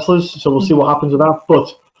real good wrestlers, so we'll see what happens with that.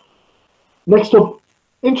 But next up,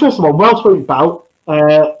 interesting one, welterweight bout.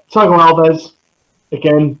 Thiago Alves,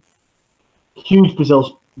 again, huge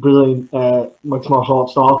Brazilian mixed martial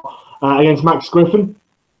arts star, against Max Griffin.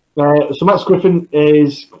 So Max Griffin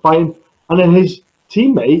is fighting, and then his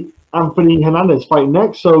teammate, Anthony Hernandez, fighting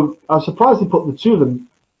next. So I was surprised they put the 2 of them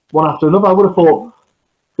one after another. I would have thought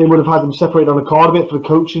they would have had them separated on the card a bit for the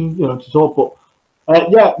coaching, to talk. But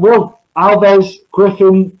Alves,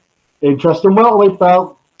 Griffin, interesting welterweight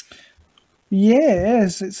bout. Yeah, it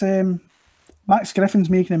is. It's Max Griffin's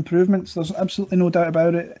making improvements. There's absolutely no doubt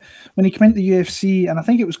about it. When he came into the UFC, and I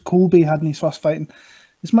think it was Colby had in his first fight. And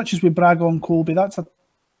as much as we brag on Colby, that's a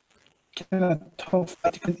kind of tough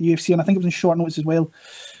fight to come into the UFC, and I think it was in short notice as well.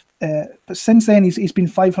 But since then, he's been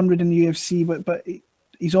 500 in the UFC, but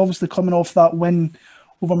he's obviously coming off that win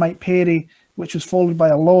over Mike Perry, which was followed by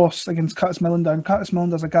a loss against Curtis Millender. And Curtis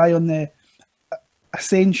Millender's a guy on the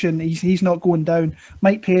ascension. He's not going down.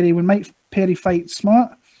 When Mike Perry fights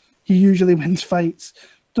smart, he usually wins fights.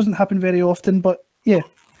 Doesn't happen very often, but yeah.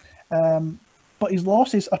 But his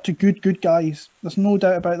losses are to good guys. There's no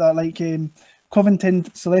doubt about that. Like Covington,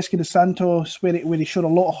 Zaleski dos Santos, where he showed a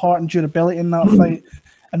lot of heart and durability in that fight.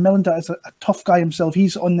 And Millender is a tough guy himself.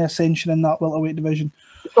 He's on the ascension in that welterweight division.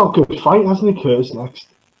 It's not a good fight, hasn't he? Curtis next.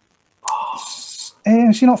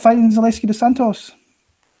 Is he not fighting Zaleski dos Santos?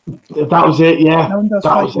 That was it, yeah. Millender's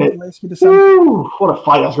that was it. Zaleski dos Santos. Ooh, what a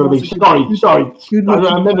fight that's going to be. Sorry.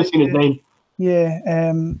 I've never seen his name.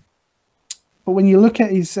 Yeah. But when you look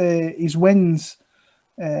at his wins,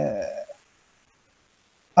 I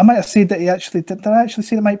might have said that he actually did I actually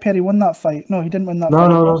say that Mike Perry won that fight? No, he didn't win that fight.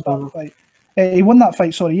 No. Fight. He won that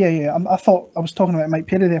fight, sorry. Yeah. I thought I was talking about Mike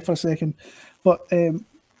Perry there for a second. But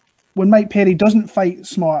when Mike Perry doesn't fight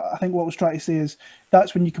smart, I think what I was trying to say is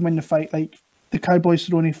that's when you can win the fight. Like the Cowboy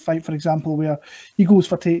Cerrone fight, for example, where he goes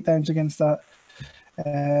for takedowns against that.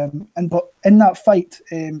 But in that fight,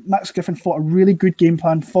 Max Griffin fought a really good game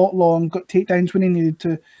plan, fought long, got takedowns when he needed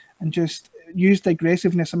to, and just used the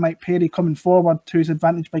aggressiveness of Mike Perry coming forward to his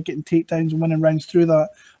advantage by getting takedowns and winning rounds through that.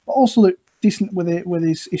 But also looked decent with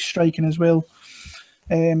his striking as well.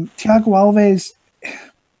 Thiago Alves,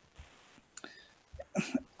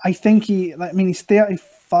 I think he's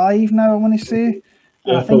 35 now, I want to say.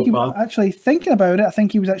 Yeah, I think he was actually thinking about it. I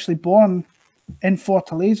think he was actually born in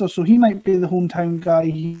Fortaleza, so he might be the hometown guy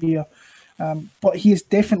here. But he is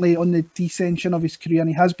definitely on the descension of his career, and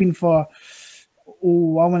he has been for, I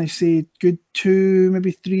want to say, good 2, maybe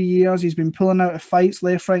 3 years. He's been pulling out of fights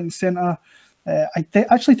left, right, and centre. I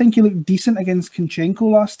actually think he looked decent against Kunchenko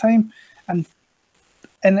last time, and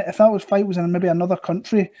if that fight was in maybe another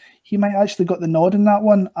country, he might actually got the nod in that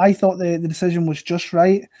one. I thought the decision was just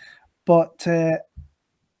right, but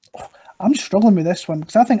I'm struggling with this one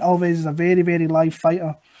because I think Alves is a very, very live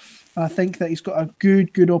fighter. And I think that he's got a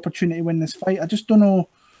good opportunity to win this fight. I just don't know.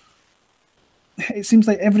 It seems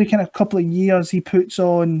like every kind of couple of years he puts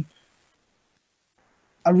on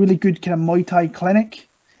a really good kind of Muay Thai clinic,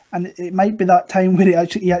 And it might be that time where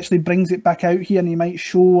he actually brings it back out here, and he might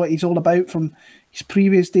show what he's all about from his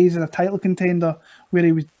previous days as a title contender, where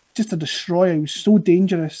he was just a destroyer. He was so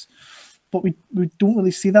dangerous. But we don't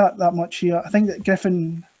really see that much here. I think that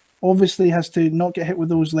Griffin obviously has to not get hit with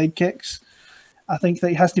those leg kicks. I think that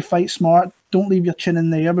he has to fight smart. Don't leave your chin in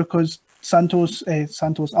the air, because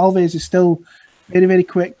Alves is still very, very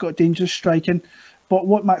quick, got dangerous striking. But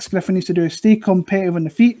what Max Griffin needs to do is stay competitive on the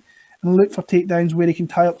feet and look for takedowns where he can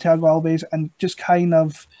tie up Thiago Alves and just kind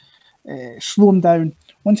of slow him down.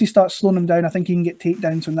 Once he starts slowing him down, I think he can get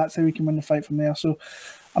takedowns, and that's how he can win the fight from there. So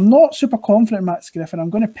I'm not super confident in Max Griffin. I'm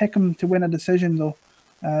going to pick him to win a decision, though.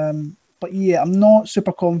 But yeah, I'm not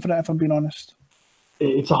super confident, if I'm being honest.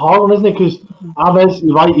 It's a hard one, isn't it? Because Alves,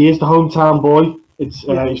 you're right, he is the hometown boy. He's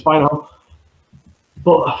fighting home.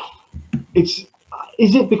 But is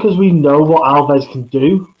it because we know what Alves can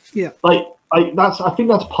do? Yeah. I think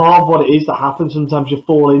that's part of what it is that happens. Sometimes you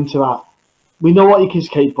fall into that. We know what he's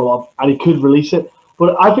capable of, and he could release it.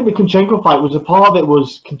 But I think the Kunchenko fight was a part of it.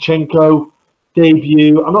 Was Kunchenko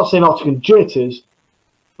debut? I'm not saying Octagon jitters,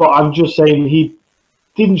 but I'm just saying he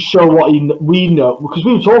didn't show what we know, because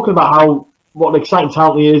we were talking about what an exciting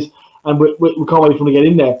talent he is, and we can't wait for him to get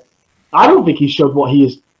in there. I don't think he showed what he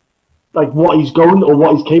is, like what he's going or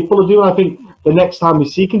what he's capable of doing. I think the next time we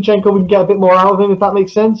see Kunchenko, we can get a bit more out of him, if that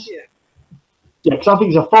makes sense. Yeah, because I think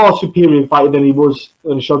he's a far superior fighter than he was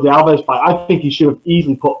when he showed the Alves fight. I think he should have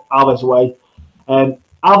easily put Alves away.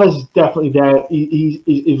 Alves is definitely there.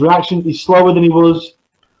 His reaction, he's slower than he was.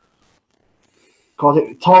 Can't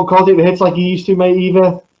take the hits like he used to, mate,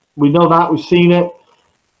 either. We know that. We've seen it.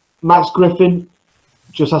 Max Griffin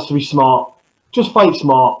just has to be smart. Just fight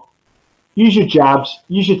smart. Use your jabs,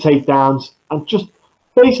 use your takedowns, and just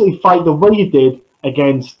basically fight the way you did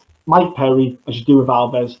against Mike Perry as you do with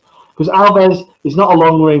Alves. Because Alves is not a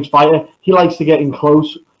long-range fighter. He likes to get in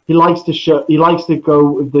close. He likes to he likes to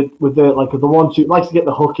go with the 1-2. He likes to get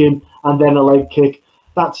the hook in and then a leg kick.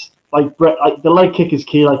 That's the leg kick is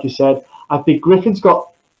key, like you said. I think Griffin's not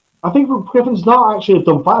actually a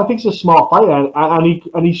dumb fighter. I think he's a smart fighter,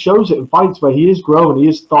 and he shows it in fights where he is growing. He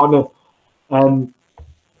is starting to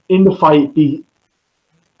in the fight be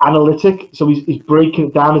analytic. So he's breaking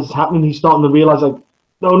it down as it's happening. He's starting to realize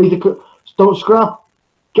don't scrap.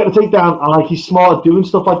 Get a takedown, and he's smart at doing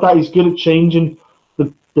stuff like that. He's good at changing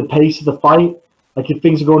the pace of the fight. Like if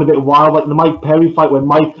things are going a bit wild, like the Mike Perry fight when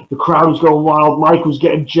the crowd was going wild, Mike was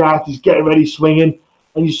getting jacked, he's getting ready, swinging,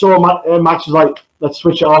 and you saw Max was like, let's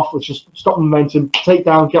switch it off, let's just stop momentum, take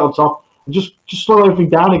down, get on top, and just slow everything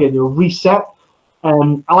down again. You'll reset. I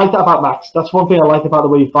like that about Max. That's one thing I like about the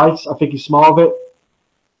way he fights. I think he's smart of it.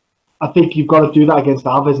 I think you've got to do that against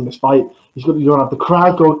Alves in this fight. You're going to have the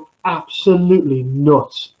crowd going absolutely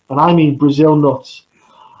nuts, and I mean Brazil nuts.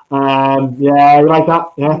 Yeah, you like that?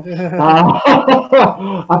 Yeah.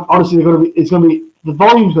 Honestly, the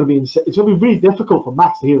volume's going to be insane. It's going to be really difficult for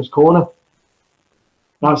Max to hear his corner.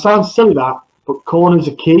 Now it sounds silly but corners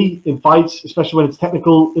are key in fights, especially when it's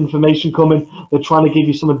technical information coming. They're trying to give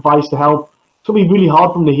you some advice to help. It's going to be really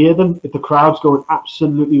hard for them to hear them if the crowd's going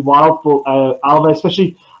absolutely wild for Alves,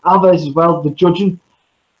 especially Alves as well. The judging.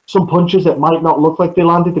 Some punches that might not look like they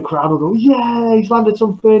landed, the crowd will go, yeah, he's landed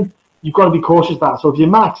something. You've got to be cautious of that. So if you're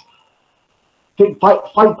Max, fight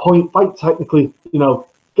technically, get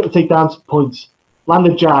the takedowns, points. Land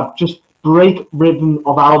a jab, just break rhythm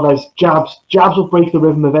of Alves. Jabs will break the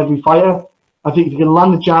rhythm of every fighter. I think if you can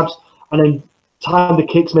land the jabs and then time the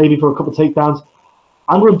kicks maybe for a couple of takedowns,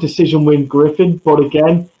 I'm going to decision win Griffin. But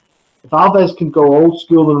again, if Alves can go old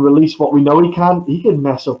school and release what we know he can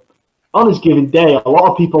mess up. On his given day, a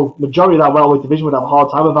lot of people, majority of that welterweight division would have a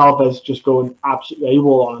hard time with Alves just going absolutely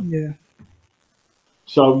AWOL on him. Yeah.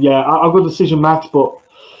 So, yeah, I'll go decision Max, but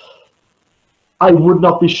I would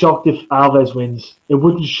not be shocked if Alves wins. It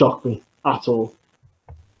wouldn't shock me at all.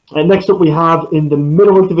 And next up we have in the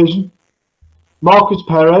middleweight division, Markus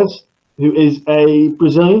Perez, who is a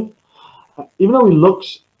Brazilian. Even though he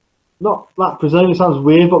looks not that Brazilian, it sounds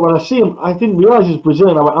weird, but when I see him, I didn't realise he's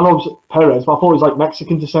Brazilian. I know it's Perez, but I thought he was like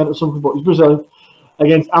Mexican descent or something, but he's Brazilian.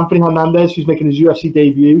 Against Anthony Hernandez, who's making his UFC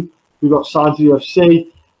debut, who got signed to the UFC.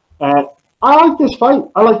 I like this fight.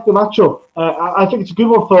 I like the matchup. I think it's a good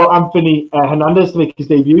one for Anthony Hernandez to make his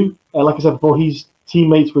debut. Like I said before, he's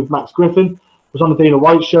teammates with Max Griffin. Was on the Dana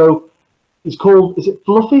White show. He's called, is it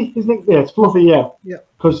Fluffy? His nickname? Yeah, it's Fluffy, yeah. Yeah.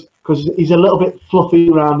 Because he's a little bit fluffy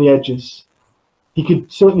around the edges. He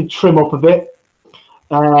could certainly trim up a bit.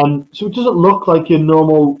 So it doesn't look like your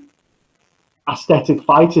normal aesthetic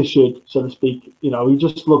fighter should, so to speak. He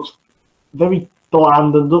just looks very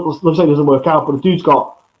bland and looks like he doesn't work out. But the dude's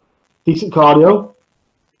got decent cardio,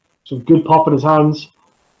 some good pop in his hands.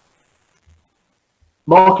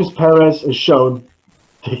 Markus Perez has shown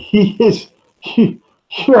that he is. You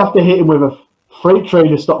have to hit him with a freight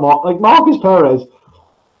train to stop Markus Perez.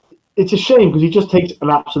 It's a shame because he just takes an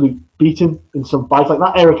absolute beating in some fights. Like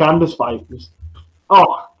that Eric Anders fight was.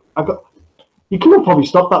 You could have probably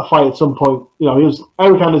stopped that fight at some point. You know,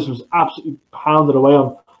 Eric Anders was absolutely pounded away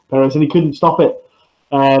on Perez, and he couldn't stop it.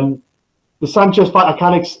 The Sanchez fight, I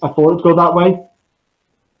thought it would go that way.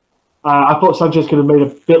 I thought Sanchez could have made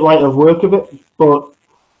a bit lighter work of it, but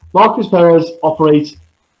Markus Perez operates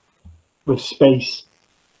with space.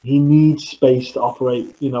 He needs space to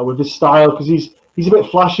operate, you know, with his style, because he's a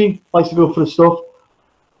bit flashy, likes to go for the stuff.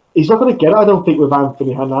 He's not going to get it, I don't think, with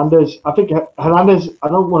Anthony Hernandez. I think Hernandez, I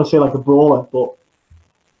don't want to say like a brawler, but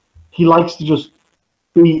he likes to just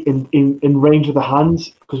be in range of the hands,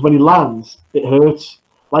 because when he lands, it hurts.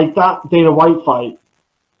 Like that Dana White fight,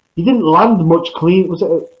 he didn't land much clean. Was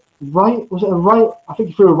it a right? I think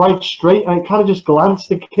he threw a right straight, and it kind of just glanced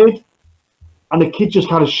the kid. And the kid just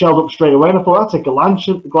kind of shelled up straight away. And I thought, that's a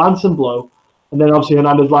glancing blow. And then obviously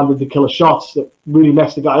Hernandez landed the killer shots that really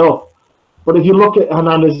messed the guy up. But if you look at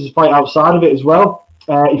Hernandez's fight outside of it as well,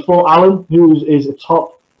 he fought Allen, who is a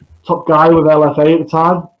top guy with LFA at the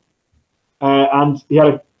time. And he had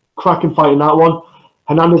a cracking fight in that one.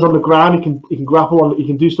 Hernandez on the ground, he can grapple, he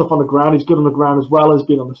can do stuff on the ground. He's good on the ground as well as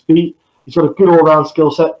being on his feet. He's got a good all-round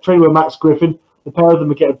skill set. Training with Max Griffin. The pair of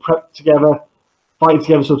them are getting prepped together, fighting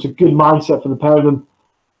together, so it's a good mindset for the pair of them.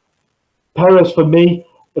 Perez, for me,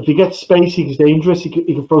 if he gets space, he's dangerous. He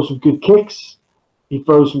can throw some good kicks. He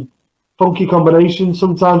throws some funky combinations.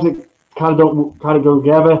 Sometimes it kind of go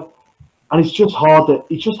together, and it's just hard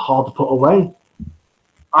to put away.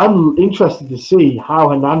 I'm interested to see how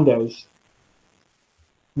Hernandez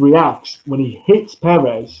reacts when he hits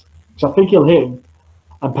Perez, because I think he'll hit him,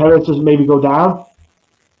 and Perez doesn't maybe go down.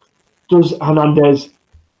 Does Hernandez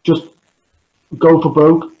just go for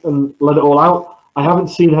broke and let it all out? I haven't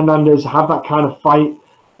seen Hernandez have that kind of fight.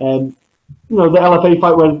 You know, the LFA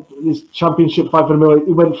fight, when his championship fight for the middle,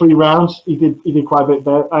 he went 3 rounds. He did quite a bit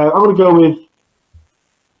there. I'm going to go with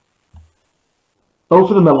both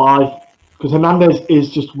of them alive, because Hernandez is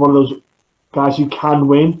just one of those guys who can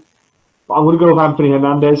win. But I'm going to go with Anthony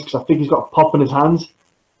Hernandez, because I think he's got a pop in his hands.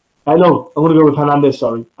 No, I'm going to go with Hernandez,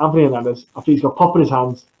 sorry. Anthony Hernandez. I think he's got a pop in his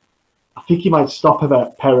hands. I think he might stop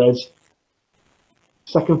Perez.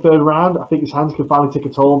 Second, third round, I think his hands can finally take a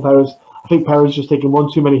toll on Perez. I think Perez is just taking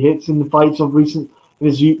one too many hits in the fights in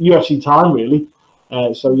his UFC time, really.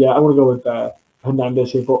 So, yeah, I'm going to go with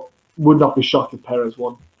Hernandez here, but would not be shocked if Perez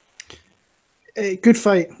won. Good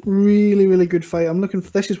fight. Really, really good fight.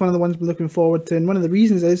 This is one of the ones I'm looking forward to, and one of the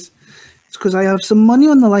reasons is it's because I have some money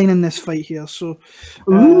on the line in this fight here. So,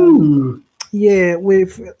 yeah,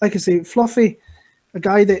 with, like I say, Fluffy, a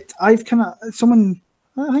guy that I think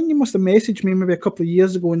you must have messaged me maybe a couple of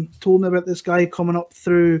years ago and told me about this guy coming up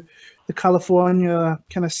through the California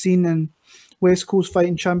kind of scene and West Coast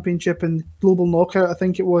Fighting Championship and Global Knockout, I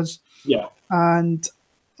think it was. Yeah. And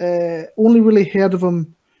only really heard of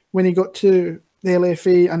him when he got to the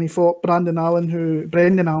LFA and he fought Brendan Allen,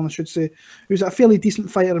 I should say, who's a fairly decent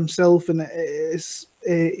fighter himself, and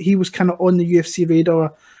he was kind of on the UFC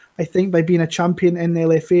radar, I think, by being a champion in the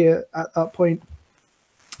LFA at that point.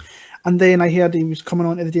 And then I heard he was coming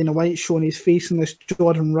on to the Dana White show and he's facing this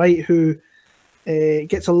Jordan Wright, who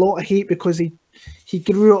gets a lot of hate because he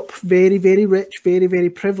grew up very, very rich, very, very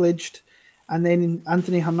privileged. And then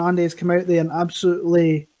Anthony Hernandez came out there and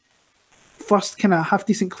absolutely first kind of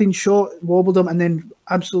half-decent clean shot, wobbled him, and then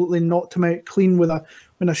absolutely knocked him out clean with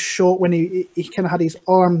a shot when he kind of had his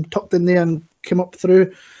arm tucked in there and came up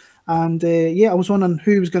through. And I was wondering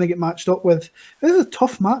who he was going to get matched up with. This is a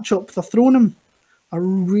tough matchup. They're throwing him a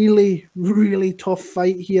really, really tough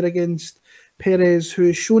fight here against Perez, who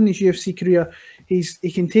has shown his UFC career. He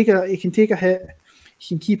can take a hit. He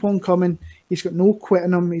can keep on coming. He's got no quit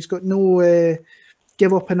in him. He's got no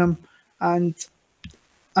give up in him. And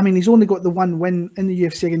I mean, he's only got the one win in the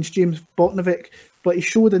UFC against James Botnovic, but he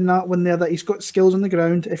showed in that one there that he's got skills on the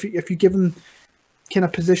ground. If you give him kind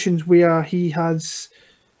of positions where he has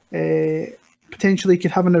potentially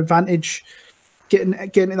could have an advantage, getting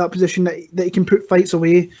in that position that he can put fights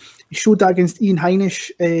away. He showed that against Ian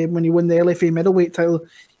Heinisch when he won the LFA middleweight title.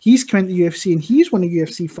 He's come into the UFC and he's won a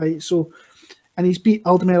UFC fight. So, and he's beat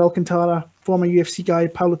Aldemir Alcantara, former UFC guy.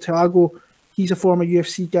 Paulo Thiago, he's a former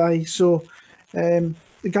UFC guy. So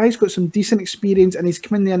the guy's got some decent experience and he's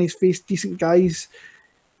come in there and he's faced decent guys.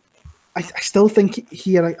 I still think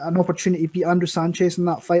he had an opportunity to beat Andrew Sanchez in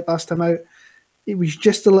that fight last time out. It was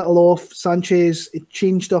just a little off. Sanchez, it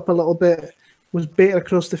changed up a little bit, was better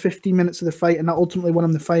across the 15 minutes of the fight, and that ultimately won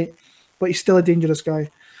him the fight. But he's still a dangerous guy.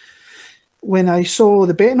 when I saw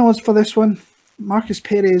the betting odds for this one, Markus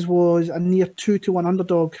Perez was a near 2-1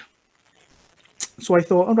 underdog. So I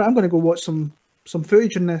thought, all right, I'm going to go watch some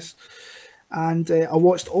footage in this. And I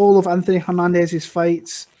watched all of Anthony Hernandez's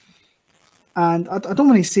fights. And I don't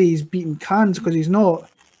want to say he's beaten cans because he's not.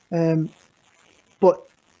 But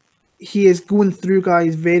he is going through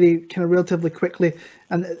guys very kind of relatively quickly.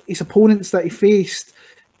 And his opponents that he faced,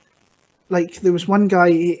 like there was one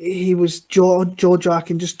guy, he was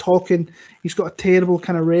jaw-jacking, just talking. He's got a terrible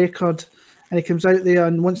kind of record. And he comes out there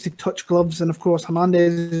and wants to touch gloves. And of course,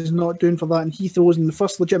 Hernandez is not doing for that. And he throws in the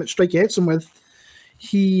first legitimate strike he hits him with.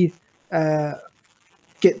 He he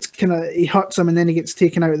hurts him and then he gets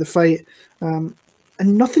taken out of the fight. And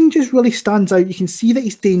nothing just really stands out. You can see that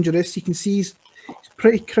he's dangerous. You can see he's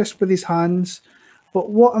pretty crisp with his hands. But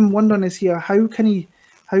what I'm wondering is here, how can he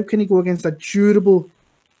go against a durable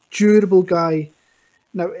guy?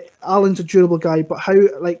 Now, Allen's a durable guy, but how,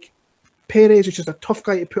 like, Perez is just a tough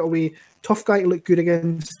guy to put away, tough guy to look good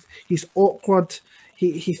against. He's awkward.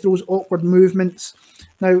 He throws awkward movements.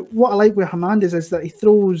 Now, what I like with Hernandez is that he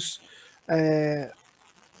throws...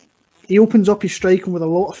 he opens up his striking with a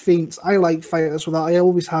lot of feints. I like fighters with that. I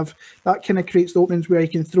always have. That kind of creates the openings where he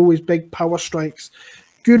can throw his big power strikes.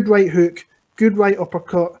 Good right hook, good right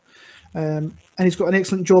uppercut. And he's got an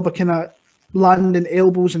excellent job of kind of landing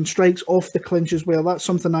elbows and strikes off the clinch as well. That's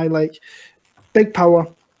something I like. Big power.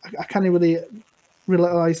 I can't really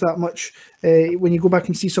realise that much. When you go back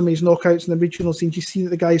and see some of his knockouts in the regional scenes, you see that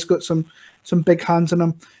the guy's got some big hands on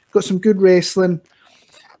him. Got some good wrestling.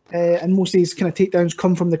 And most of these kind of takedowns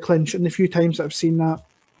come from the clinch, and the few times that I've seen that.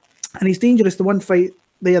 And he's dangerous. The one fight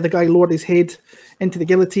there, the guy lowered his head into the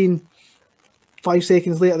guillotine. 5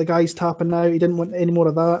 seconds later, the guy's tapping out. He didn't want any more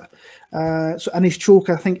of that. And his choke,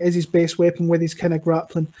 I think, is his best weapon with his kind of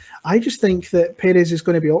grappling. I just think that Perez is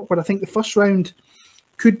going to be awkward. I think the first round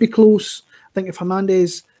could be close. I think if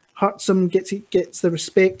Hernandez hurts him, gets the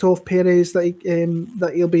respect of Perez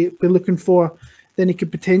that he'll be looking for, then he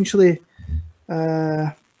could potentially...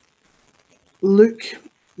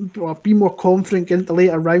 be more confident getting into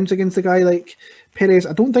later rounds against a guy like Perez.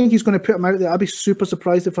 I don't think he's going to put him out there. I'd be super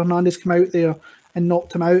surprised if Hernandez came out there and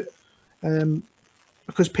knocked him out,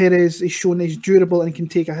 because Perez is shown he's durable and can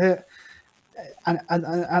take a hit. And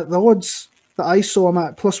at the odds that I saw him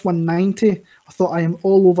at plus 190, I thought, I am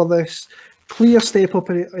all over this. Clear step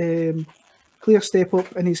up in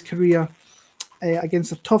his career.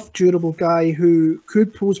 Against a tough, durable guy who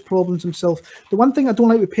could pose problems himself. The one thing I don't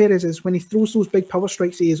like with Perez is when he throws those big power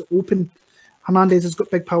strikes, he is open. Hernandez has got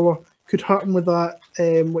big power, could hurt him with that,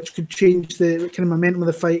 which could change the kind of momentum of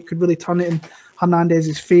the fight, could really turn it in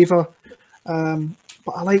Hernandez's favour.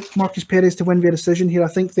 But I like Markus Perez to win via decision here. I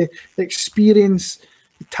think the experience,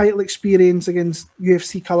 the title experience against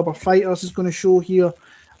UFC caliber fighters is going to show here.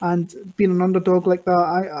 And being an underdog like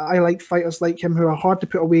that, I like fighters like him who are hard to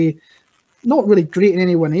put away. Not really great in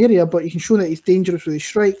any one area, but you can show that he's dangerous with his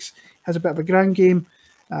strikes, has a bit of a ground game,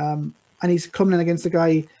 and he's coming in against a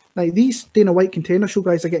guy like these Dana White Contender Show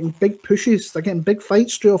guys are getting big pushes, they're getting big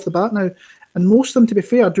fights straight off the bat now, and most of them, to be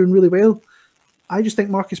fair, are doing really well. I just think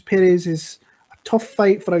Markus Perez is a tough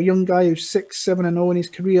fight for a young guy who's 6-7-0 in his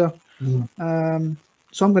career. So I'm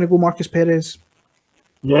going to go Markus Perez.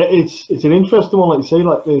 Yeah, it's an interesting one, like you say,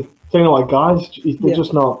 like the Dana White guys, they're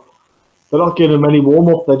just not. They're not giving them any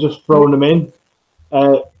warm-up, they're just throwing them in,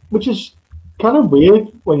 which is kind of weird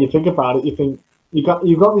when you think about it. You think, you got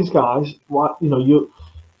these guys,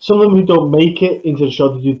 some of them who don't make it into the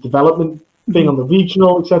show to do development thing on the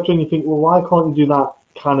regional, etc., and you think, well, why can't you do that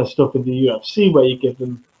kind of stuff in the UFC where you give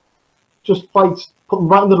them just fights, put them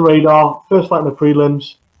right under the radar, first fight in the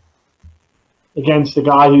prelims, against a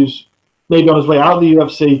guy who's maybe on his way out of the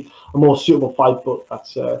UFC, a more suitable fight, but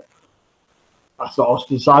that's not us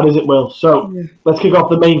to decide, as it will. So let's kick off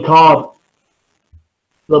the main card. A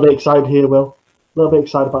little bit excited here, Will. A little bit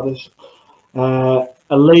excited about this.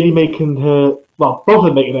 A lady making her, well, both of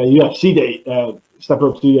them making her UFC date, stepping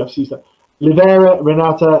up to the UFC stuff. Oliveira,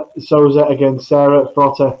 Renata, Souza against Sarah,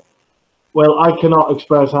 Frota. Well, I cannot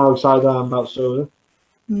express how excited I am about Souza.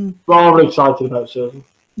 Rather excited about Souza.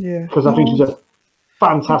 Yeah. Because I think she's a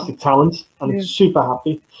fantastic talent, and I'm super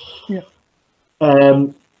happy. Yeah.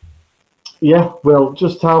 Well,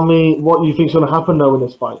 just tell me what you think is going to happen now in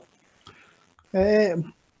this fight.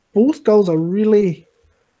 Both girls are really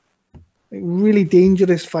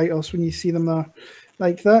dangerous fighters when you see them there.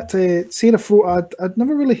 Like that, Sarah Frota, I'd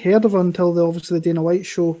never really heard of her until obviously the Dana White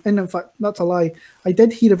show. And in fact, that's a lie. I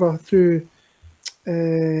did hear of her through,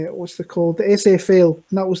 what's it called? The SFL.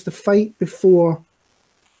 And that was the fight before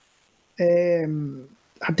a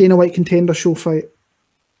Dana White Contender Show fight.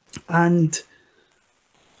 And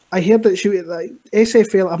I heard that she like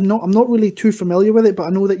SFL. I'm not really too familiar with it, but I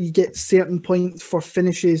know that you get certain points for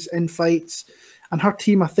finishes in fights, and her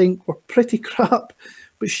team I think were pretty crap,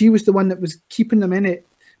 but she was the one that was keeping them in it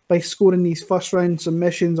by scoring these first round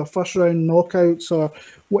submissions or first round knockouts or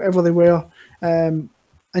whatever they were, and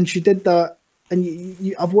she did that.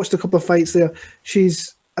 And I've watched a couple of fights there.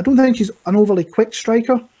 I don't think she's an overly quick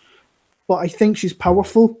striker, but I think she's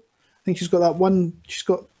powerful. I think she's got that one. She's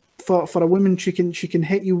got for a woman, she can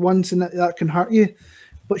hit you once and that can hurt you.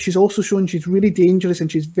 But she's also shown she's really dangerous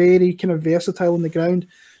and she's very kind of versatile on the ground.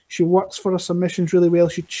 She works for her submissions really well.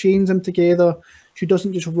 She chains them together. She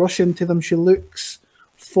doesn't just rush into them. She looks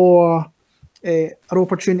for her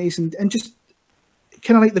opportunities and just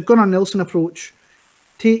kind of like the Gunnar Nelson approach.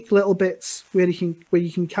 Take little bits where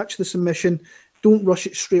you can catch the submission. Don't rush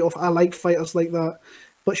it straight off. I like fighters like that.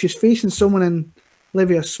 But she's facing someone in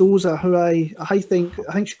Livia Souza, who I think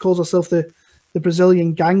she calls herself the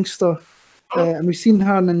Brazilian gangster. And we've seen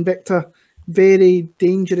her in Invicta, very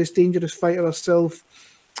dangerous fighter herself.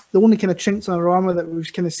 The only kind of chinks on her armour that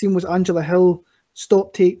we've kind of seen was Angela Hill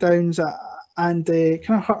stop takedowns and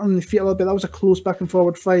kind of hurt her on the feet a little bit. That was a close back and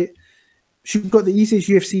forward fight. She got the easiest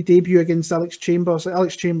UFC debut against Alex Chambers.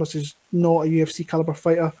 Alex Chambers is not a UFC caliber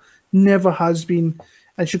fighter, never has been,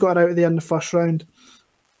 and she got her out of there in the first round.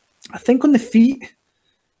 I think on the feet,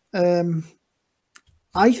 I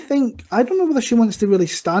don't know whether she wants to really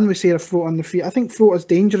stand with Sarah Frota on the feet. I think Frota's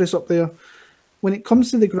dangerous up there. When it comes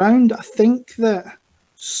to the ground, I think that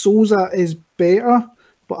Souza is better,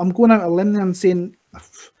 but I'm going out on a limb there and saying,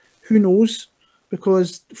 who knows?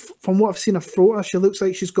 Because from what I've seen of Frota, she looks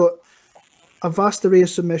like she's got a vast array of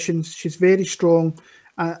submissions. She's very strong.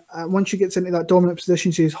 Once she gets into that dominant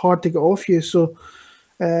position, she's hard to get off you. So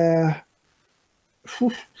I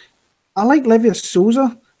like Livia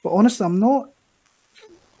Souza, but honestly, I'm not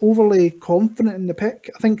overly confident in the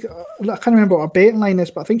pick. I think, I can't remember what our betting line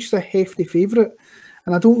is, but I think she's a hefty favourite.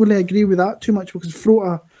 And I don't really agree with that too much because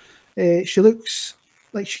Frota, she looks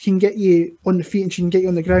like she can get you on the feet and she can get you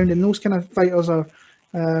on the ground. And those kind of fighters are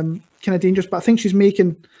kind of dangerous. But I think she's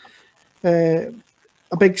making a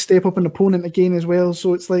big step up an opponent again as well.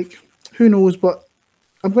 So it's like, who knows? But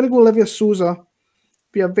I'm going to go Livia Souza.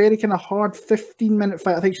 Be a very kind of hard 15-minute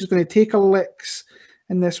fight. I think she's going to take her licks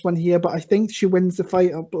in this one here, but I think she wins the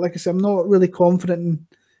fight. But like I said, I'm not really confident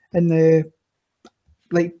in the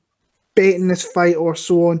like betting this fight or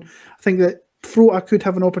so on. I think that Frota could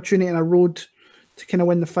have an opportunity in a road to kind of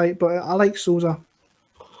win the fight, but I like Souza.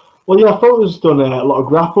 Well, yeah, Frota's done a lot of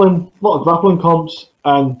grappling comps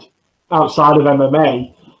and outside of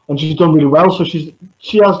MMA, and she's done really well. So she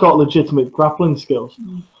has got legitimate grappling skills.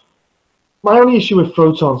 My only issue with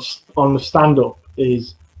Frota on the stand-up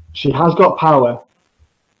is she has got power,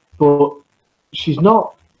 but she's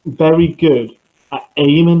not very good at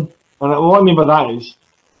aiming. And what I mean by that is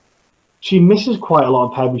she misses quite a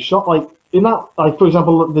lot of heavy shots. Like in that, like for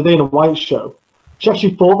example, the Dana White show, she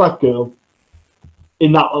actually fought that girl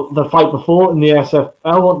in the fight before in the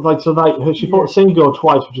SFL. Like so, like she fought the same girl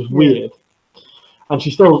twice, which is weird, and she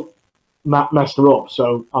still messed her up.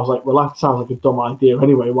 So I was like, well, that sounds like a dumb idea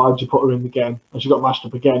anyway. Why did you put her in again? And she got mashed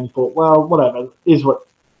up again. You thought, well, whatever, is what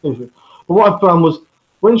is it. But what I found was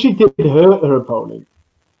when she did hurt her opponent,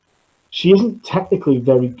 she isn't technically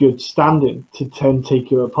very good standing to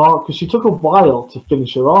take her apart because she took a while to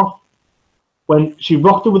finish her off. When she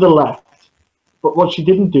rocked her with a left, but what she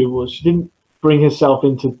didn't do was she didn't bring herself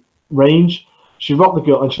into range. She rocked the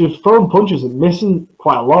girl and she was throwing punches and missing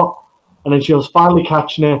quite a lot. And then she was finally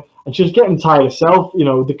catching her. And she was getting tired herself. You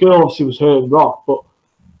know, the girl obviously was hurt and rocked, but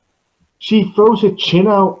she throws her chin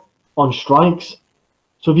out on strikes.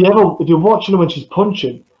 So if you're watching her when she's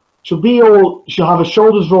punching, she'll have her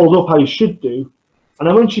shoulders rolled up how you should do. And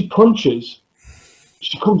then when she punches,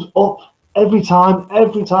 she comes up every time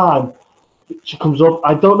she comes up.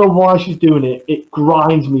 I don't know why she's doing it. It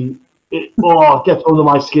grinds me. It gets under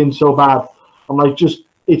my skin so bad. I'm like,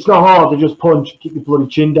 it's not hard to just punch, keep your bloody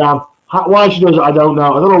chin down. Why she does it, I don't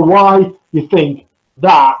know. I don't know why you think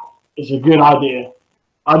that is a good idea.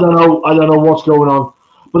 I don't know what's going on.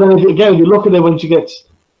 But then if you look at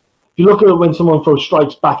her when someone throws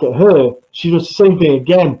strikes back at her, she does the same thing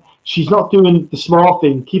again. She's not doing the smart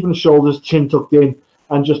thing, keeping the shoulders, chin tucked in,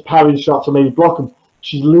 and just parrying shots or maybe block them.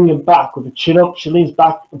 She's leaning back with the chin up. She leans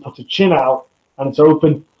back and puts her chin out, and it's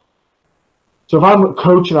open. So if I'm a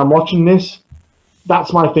coach and I'm watching this,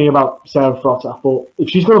 that's my thing about Sarah Frota. I thought if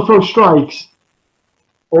she's going to throw strikes,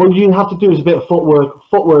 all you have to do is a bit of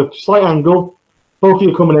footwork, slight angle. Both of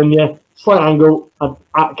you coming in, slight angle and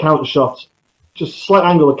counter shots. Just slight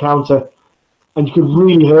angle of counter, and you could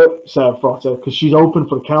really hurt Sarah Frota because she's open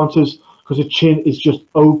for the counters. because the chin is just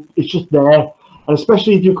there. And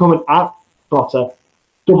especially if you're coming at Frota,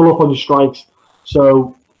 double up on your strikes.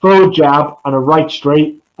 So throw a jab and a right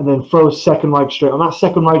straight, and then throw a second right straight. On that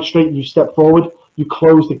second right straight, you step forward, you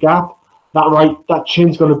close the gap. That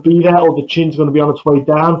chin's going to be there, or the chin's going to be on its way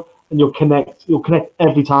down, and you'll connect. You'll connect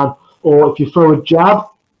every time. Or if you throw a jab,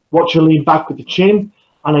 watch you lean back with the chin,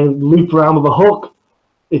 and then loop around with a hook.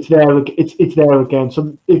 It's there. It's there again.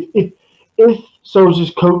 So if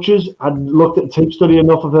Souza's coaches had looked at tape study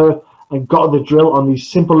enough of her and got the drill on these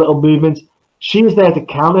simple little movements, she is there to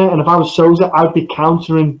counter. And if I was Souza, I'd be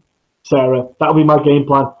countering Sarah. That would be my game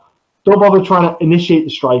plan. Don't bother trying to initiate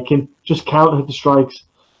the striking. Just counter the strikes,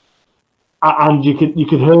 and you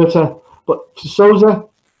could hurt her. But for Souza,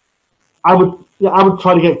 I would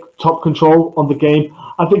try to get top control on the game.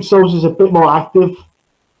 I think Souza's a bit more active.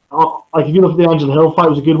 Like if you look at the Angela Hill fight, it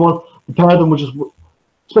was a good one. The pair of them were just,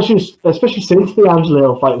 especially since the Angela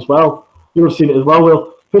Hill fight as well. You'll have seen it as well,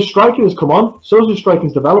 Will. Her striking has come on. Souza's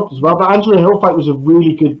striking's developed as well. But Angela Hill fight was a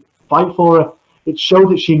really good fight for her. It showed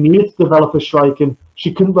that she needed to develop her striking.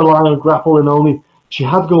 She couldn't rely on grappling only. She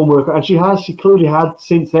had to go and work, and she clearly had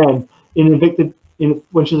since then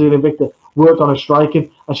when she was in Invicta, worked on her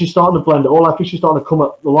striking, and she's starting to blend it all. I think she's starting to come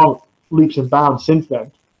up along leaps and bounds since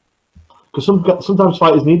then. Because sometimes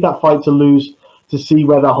fighters need that fight to lose to see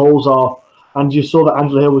where their holes are, and you saw that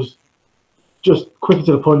Angela Hill was just quicker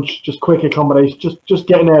to the punch, just quicker combination, just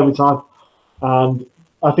getting there every time. And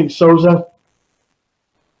I think Souza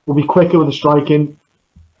will be quicker with the striking,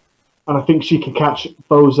 and I think she can catch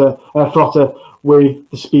Frota with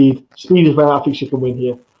the speed. Speed is where I think she can win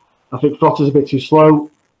here. I think Frota's a bit too slow.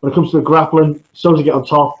 When it comes to the grappling, Souza get on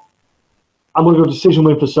top. I'm going to go decision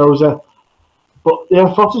win for Souza. But yeah,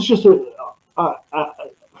 Frota's just a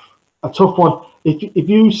tough one. If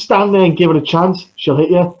you stand there and give it a chance, she'll hit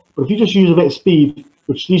you. But if you just use a bit of speed,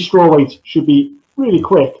 which these strawweights should be really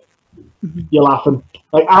quick, you're laughing.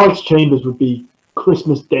 Like Alex Chambers would be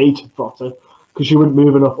Christmas Day to Frota because she wouldn't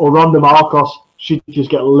move enough. Or Ronda Marcos, she'd just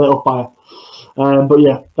get lit up by her. But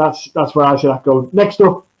yeah, that's where I see that going. Next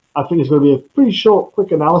up, I think it's going to be a pretty short,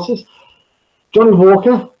 quick analysis. Johnny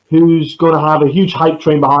Walker, who's going to have a huge hype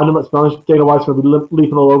train behind him. Let's be honest, Dana White's going to be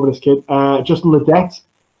leaping all over this kid. Justin Ledet.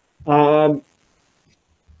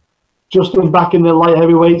 Justin back in the light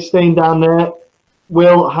heavyweight, staying down there.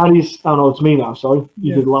 Will, how do you... Oh, no, it's me now, sorry.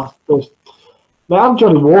 You did last first. Now, I'm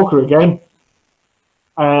Johnny Walker again.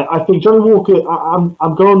 I think Johnny Walker...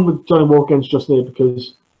 I'm going with Johnny Walker against Justin here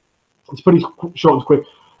because it's pretty short and quick.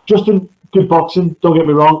 Justin, good boxing. Don't get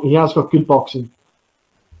me wrong. He has got good boxing.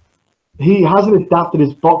 He hasn't adapted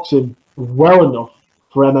his boxing well enough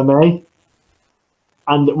for MMA.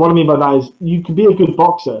 And what I mean by that is you can be a good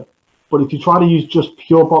boxer, but if you try to use just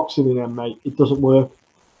pure boxing in MMA, it doesn't work.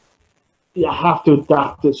 You have to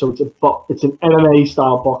adapt it so it's an MMA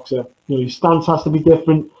style boxer. You know, your stance has to be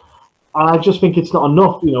different. I just think it's not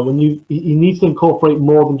enough. You know, when he needs to incorporate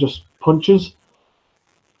more than just punches.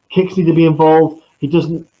 Kicks need to be involved. He's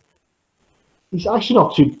actually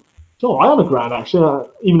not too... It's all right on the ground, actually.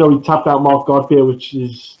 Even though he tapped out Mark Godbeer, which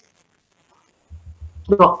is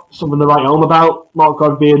not something to write home about. Mark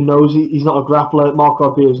Godbeer knows he's not a grappler. Mark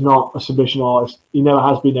Godbeer is not a submission artist. He never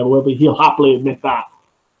has been, never will be. He'll happily admit that.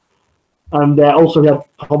 And also he had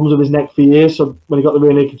problems with his neck for years, so when he got the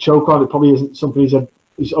rear naked choke on, it probably isn't something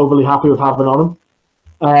he's overly happy with having on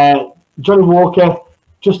him. Johnny Walker,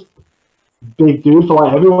 just big dude for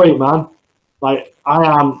light heavyweight, man. Like,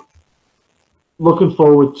 I am looking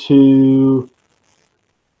forward to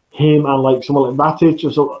him and like someone like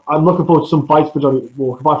Matic. So I'm looking forward to some fights for Johnny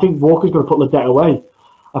Walker. But I think Walker's going to put Ledet away.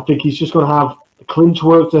 I think he's just going to have the clinch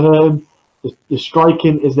work to him. The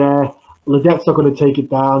striking is there. Ledet's not going to take it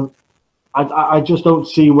down. I just don't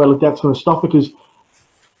see where Ledet's going to stop because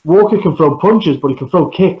Walker can throw punches, but he can throw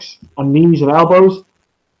kicks and knees and elbows.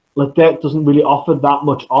 Ledet doesn't really offer that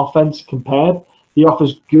much offense compared. He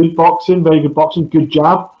offers good boxing, very good boxing, good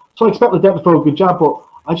jab. So I expect Ledet to throw a good jab, but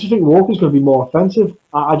I just think Walker's going to be more offensive.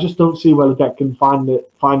 I just don't see where Ledet can find the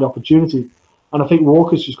opportunity. And I think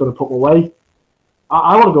Walker's just going to put him away.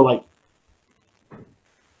 I want to go like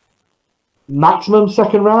maximum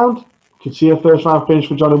second round. Could see a first round finish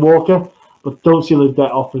for Johnny Walker, but don't see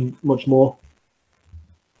Ledet offering much more.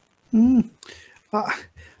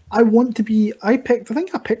 I want to be... I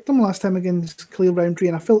think I picked him last time against Khalil Roundtree,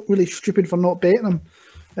 and I felt really stupid for not betting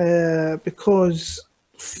him because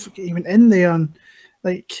he went in there and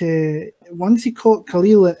once he caught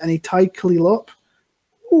Khalil and he tied Khalil up,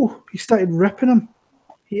 he started ripping him.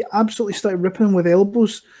 He absolutely started ripping him with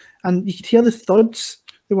elbows, and you could hear the thuds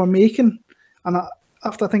they were making. And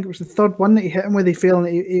after I think it was the third one that he hit him with, he fell and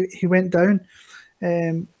he went down.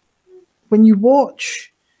 when you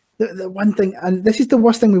watch the one thing, and this is the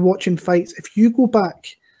worst thing we watch in fights, if you go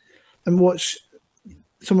back and watch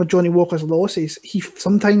some of Johnny Walker's losses,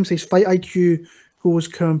 sometimes his fight IQ goes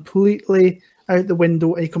completely out the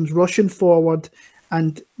window. He comes rushing forward,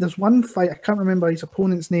 and there's one fight, I can't remember his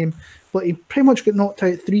opponent's name, but he pretty much got knocked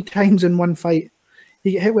out 3 times in one fight.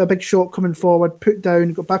 He got hit with a big shot coming forward, put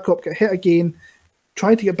down, got back up, got hit again,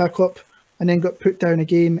 tried to get back up, and then got put down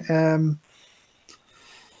again.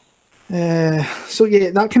 So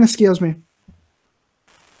yeah, that kind of scares me.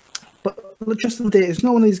 But just Ledet, it's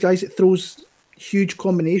not one of these guys that throws huge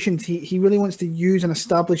combinations. He really wants to use and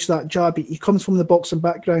establish that jab. He comes from the boxing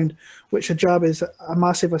background, which a jab is a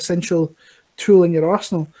massive essential tool in your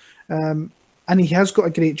arsenal. And he has got a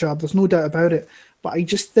great jab, there's no doubt about it. But I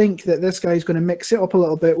just think that this guy's going to mix it up a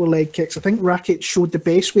little bit with leg kicks. I think Rakic showed the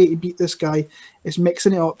best way to beat this guy is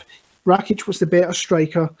mixing it up. Rakic was the better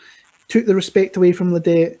striker, took the respect away from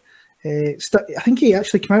Ledet. I think he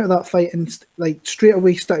actually came out of that fight and like straight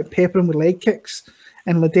away started peppering with leg kicks.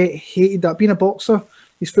 And Ledet hated that. Being a boxer,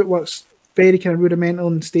 his footwork's very kind of rudimental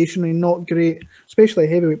and stationary, not great, especially a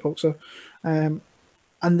heavyweight boxer. And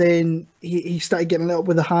then he started getting lit up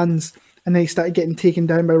with the hands, and then he started getting taken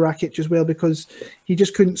down by Rakic as well because he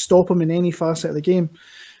just couldn't stop him in any facet of the game.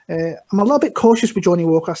 I'm a little bit cautious with Johnny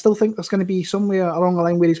Walker. I still think there's going to be somewhere along the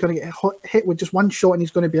line where he's going to get hit with just one shot and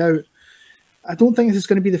he's going to be out. I don't think this is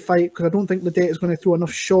going to be the fight because I don't think Ledet is going to throw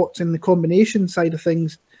enough shots in the combination side of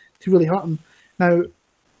things to really hurt him. Now,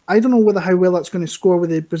 I don't know how well that's going to score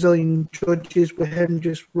with the Brazilian judges, with him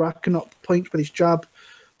just racking up points with his jab.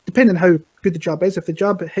 Depending on how good the jab is, if the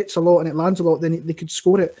jab hits a lot and it lands a lot, then they could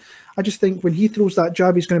score it. I just think when he throws that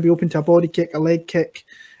jab, he's going to be open to a body kick, a leg kick,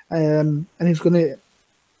 and he's going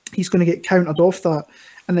to get countered off that.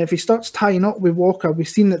 And if he starts tying up with Walker, we've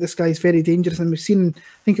seen that this guy is very dangerous. And we've seen,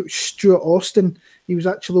 I think it was Stuart Austin, he was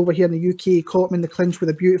actually over here in the UK, he caught him in the clinch with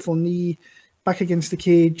a beautiful knee, back against the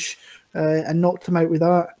cage, and knocked him out with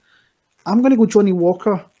that. I'm going to go Johnny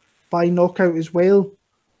Walker by knockout as well.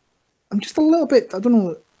 I'm just a little bit, I don't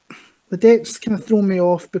know, the Ledet's kind of thrown me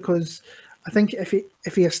off because I think if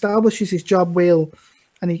he establishes his jab well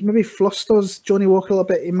and he maybe flusters Johnny Walker a little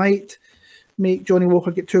bit, he might make Johnny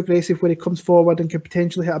Walker get too aggressive where he comes forward and could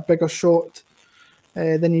potentially hit a bigger shot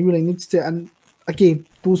than he really needs to. And again,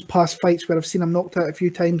 those past fights where I've seen him knocked out a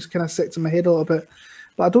few times kind of sits in my head a little bit.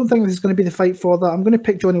 But I don't think this is going to be the fight for that. I'm going to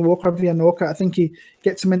pick Johnny Walker via knockout. I think he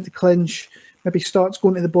gets him into clinch, maybe starts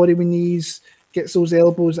going to the body with knees, gets those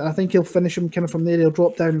elbows, and I think he'll finish him kind of from there. He'll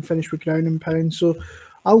drop down and finish with ground and pound. So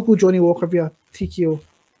I'll go Johnny Walker via TKO.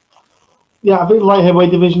 Yeah, I think the light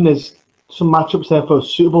heavyweight division is some matchups there for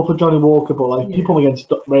suitable for Johnny Walker, but like people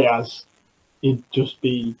against Reyes, he'd just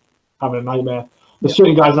be having a nightmare. There's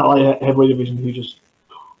certain guys in that light heavyweight division who just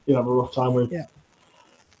have a rough time with. Yeah.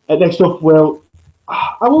 Next up, well,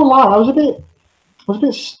 I won't lie, I was a bit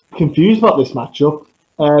confused about this matchup,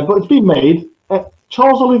 but it's been made.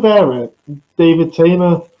 Charles Oliveira, David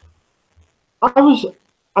Teymur. And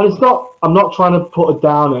it's not. I'm not trying to put a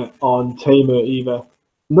downer on Teymur either.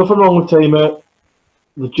 Nothing wrong with Teymur.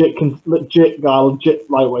 Legit guy, legit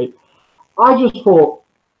lightweight. I just thought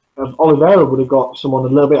Oliveira would have got someone a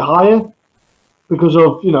little bit higher because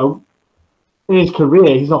of in his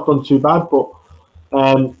career he's not done too bad, but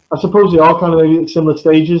I suppose they are kind of at similar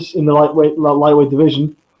stages in the lightweight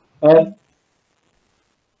division.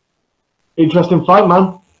 Interesting fight,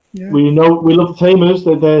 man. Yeah. We love the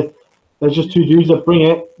Teymurs. They're just two dudes that bring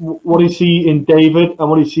it. What do you see in David and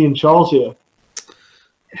what do you see in Charles here?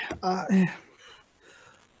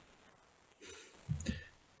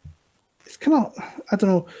 It's kind of, I don't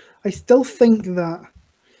know. I still think that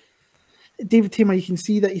David Teymur, you can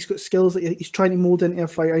see that he's got skills that he's trying to mold into a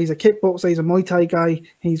fighter. He's a kickboxer, he's a Muay Thai guy, and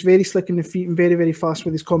he's very slick in the feet and very, very fast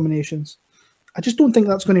with his combinations. I just don't think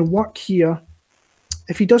that's going to work here.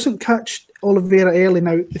 If he doesn't catch Oliveira early,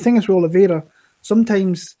 now the thing is with Oliveira,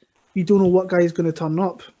 sometimes you don't know what guy is going to turn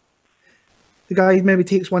up. The guy maybe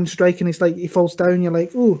takes one strike and he falls down. You're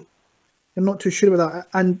like, oh, you're not too sure about that.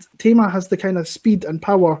 And Teymur has the kind of speed and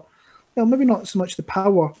power. Well, maybe not so much the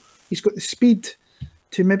power. He's got the speed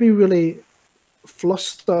to maybe really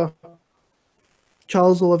fluster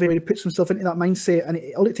Charles Oliveira. He puts himself into that mindset, and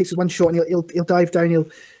all it takes is one shot, and he'll dive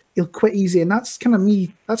down. He'll quit easy, and that's kind of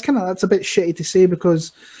me. That's a bit shitty to say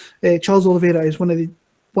because Charles Oliveira is one of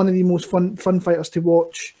the most fun fighters to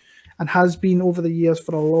watch, and has been over the years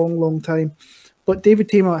for a long, long time. But David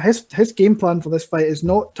Teymur, his game plan for this fight is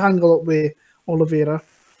not tangle up with Oliveira,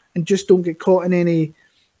 and just don't get caught in any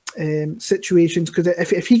situations. Because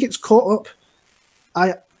if he gets caught up,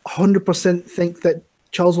 I 100% think that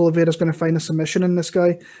Charles Oliveira is going to find a submission in this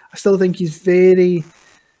guy. I still think he's very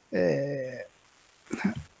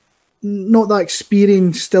not that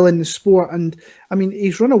experience still in the sport. And I mean,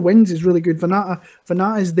 his run of wins is really good.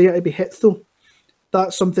 Renata is there to be hit though.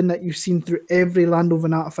 That's something that you've seen through every Lando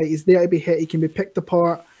Renata fight. He's there to be hit. He can be picked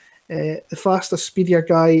apart. The faster, speedier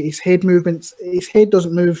guy. His head movements. His head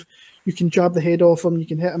doesn't move. You can jab the head off him. You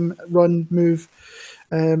can hit him, run, move.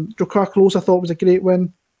 Drakkar Klose, I thought, was a great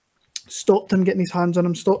win. Stopped him getting his hands on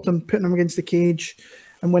him. Stopped him putting him against the cage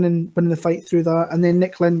and winning the fight through that. And then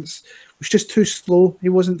Nick Lentz was just too slow. He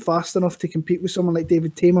wasn't fast enough to compete with someone like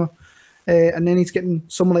David Teymur. And then he's getting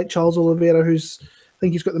someone like Charles Oliveira, who's, I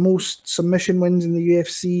think he's got the most submission wins in the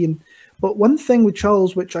UFC. But one thing with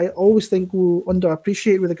Charles, which I always think we'll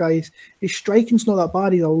underappreciate with the guys, his striking's not that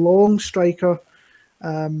bad. He's a long striker.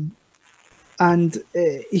 And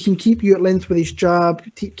he can keep you at length with his jab,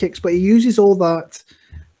 deep kicks, but he uses all that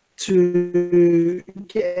to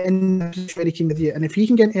get in a position where he can with you. And if he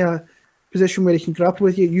can get into a position where he can grapple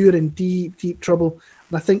with you, you're in deep, deep trouble.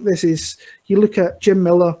 And I think this is, you look at Jim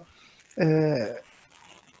Miller, I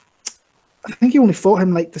think he only fought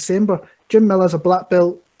him like December. Jim Miller's a black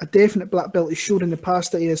belt, a definite black belt. He's showed in the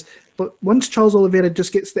past that he is. But once Charles Oliveira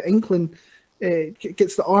just gets the inkling,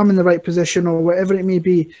 gets the arm in the right position or whatever it may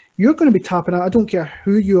be, you're going to be tapping out. I don't care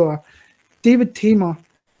who you are. David Teymur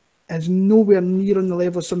is nowhere near on the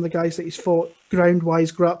level of some of the guys that he's fought ground-wise,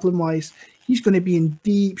 grappling-wise. He's going to be in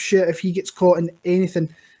deep shit if he gets caught in anything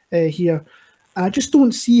here. And I just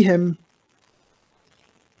don't see him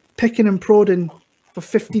picking and prodding for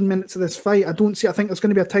 15 minutes of this fight. I think there's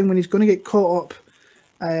going to be a time when he's going to get caught up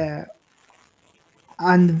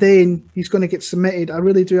and then he's going to get submitted. I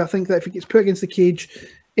really do. I think that if he gets put against the cage,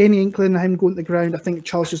 any inkling of him going to the ground, I think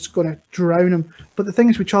Charles is just going to drown him. But the thing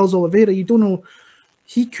is with Charles Oliveira, you don't know,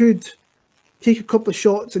 he could take a couple of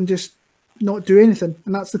shots and just not do anything.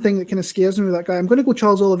 And that's the thing that kind of scares me with that guy. I'm going to go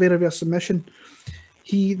Charles Oliveira via submission.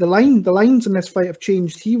 The lines in this fight have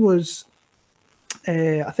changed. He was,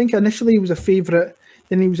 I think initially he was a favourite,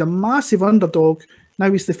 then he was a massive underdog.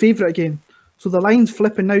 Now he's the favourite again. So the line's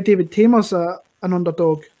flipping. Now David Teymur's an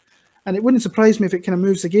underdog. And it wouldn't surprise me if it kind of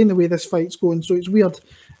moves again the way this fight's going. So it's weird.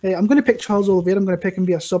 I'm going to pick Charles Oliveira. I'm going to pick him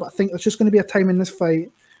via sub. I think there's just going to be a time in this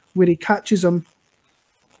fight where he catches him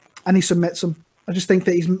and he submits him. I just think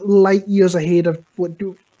that he's light years ahead of what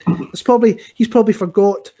do. He's probably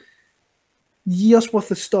forgot years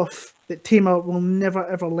worth of stuff that Teymur will never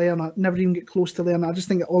ever learn. Never even get close to learn. I just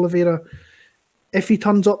think that Oliveira, if he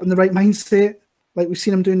turns up in the right mindset, like we've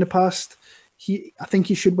seen him do in the past, I think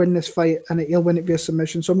he should win this fight, and he'll win it via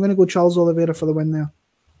submission. So I'm going to go Charles Oliveira for the win there.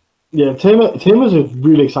 Yeah, Teymur's a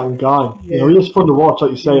really exciting guy. Yeah. He is fun to watch,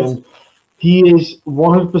 like you say, and he is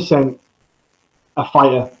 100% a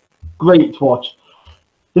fighter. Great to watch.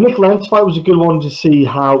 The Nick Lentz fight was a good one to see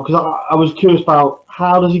how, because I was curious about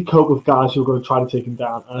how does he cope with guys who are going to try to take him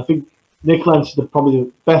down. And I think Nick Lentz is probably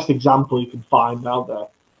the best example you can find out there.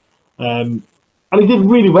 And he did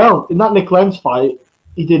really well in that Nick Lentz fight.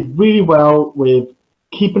 He did really well with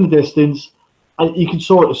keeping the distance, and you could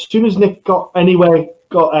saw it as soon as Nick got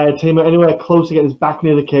Teymur anywhere close to getting his back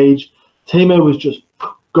near the cage. Teymur was just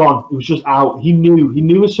gone. He was just out. He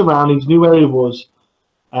knew his surroundings, knew where he was.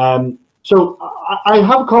 So I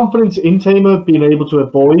have confidence in Teymur being able to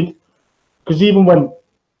avoid, because even when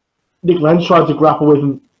Nick Lentz tried to grapple with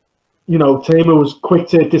him, Teymur was quick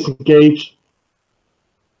to disengage,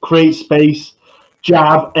 create space,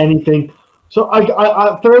 jab, anything. So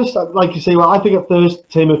I at first, like you say, I think at first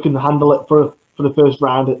Teymur can handle it for the first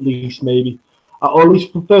round at least, maybe. Or at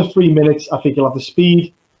least for the first 3 minutes, I think he'll have the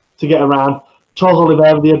speed to get around. Charles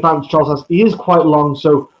Oliveira, the advantage Charles has, he is quite long.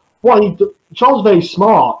 So Charles is very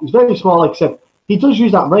smart. He's very smart, like I said. He does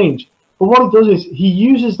use that range. But what he does is he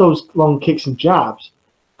uses those long kicks and jabs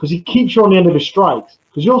because he keeps you on the end of his strikes,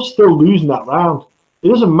 because you're still losing that round. It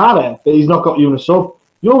doesn't matter that he's not got you in a sub.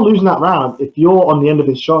 You're losing that round if you're on the end of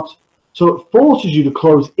his shots. So it forces you to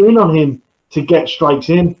close in on him to get strikes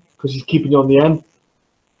in, because he's keeping you on the end.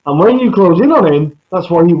 And when you close in on him, that's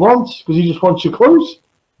what he wants, because he just wants you close.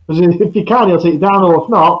 Because if he can, he'll take you down, or if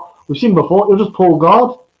not, we've seen before, he'll just pull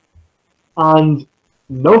guard. And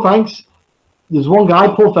no thanks. There's one guy,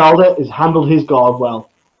 Paul Felder, has handled his guard well.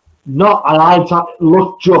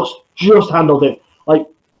 Just handled it. Like,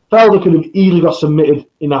 Felder could have easily got submitted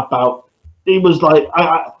in that bout. It was like,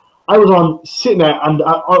 I was on sitting there, and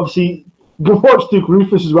I obviously watched Duke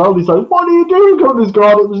Rufus as well. He's like, what are you doing, going this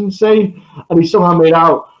guard? It was insane. And he somehow made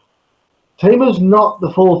out. Teymur's not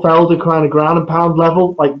the full Felder kind of ground and pound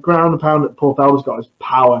level. Like, ground and pound that Paul Felder's got is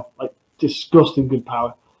power. Like, disgusting good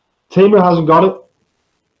power. Teymur hasn't got it.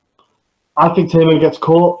 I think Teymur gets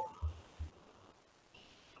caught.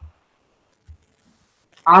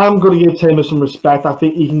 I'm going to give Teymur some respect. I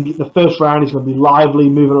think he can get the first round. He's going to be lively,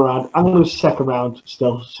 moving around. I'm going to second round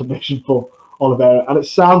still submission for Oliveira. And it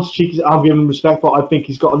sounds cheeky. I'm giving him respect, but I think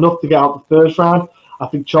he's got enough to get out the first round. I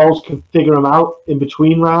think Charles can figure him out in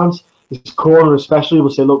between rounds. His corner especially will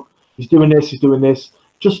say, look, he's doing this, he's doing this.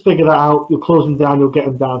 Just figure that out. You'll close him down. You'll get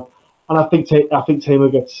him down. And I think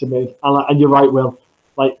Teymur gets submitted. And you're right, Will.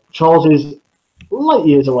 Like Charles is light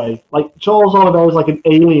years away. Like Charles Oliveira is like an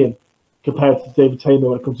alien compared to David Teymur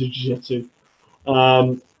when it comes to jiu-jitsu.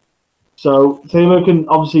 So Teymur can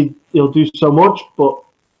obviously he'll do so much, but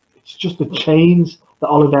it's just the chains that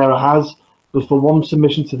Oliveira has. Goes from one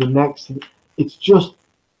submission to the next. It's just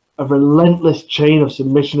a relentless chain of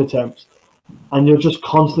submission attempts, and you're just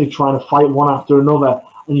constantly trying to fight one after another,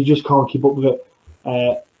 and you just can't keep up with it.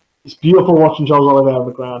 It's beautiful watching Charles Oliveira on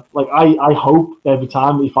the ground. Like I hope every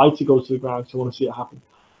time he fights, he goes to the ground. So I want to see it happen.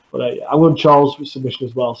 But I'm going Charles with submission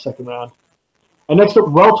as well, second round. And next up,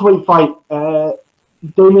 welterweight fight.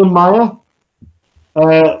 Demian Maia.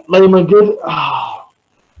 Lyman good.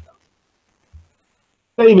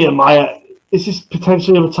 Demian Maia. Is this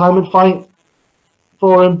potentially a retirement fight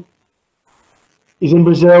for him? He's in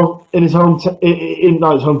Brazil, in his home, not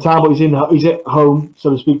his hometown, but he's at home,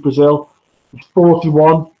 so to speak, Brazil. He's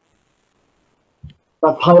 41.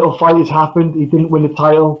 That title fight has happened. He didn't win the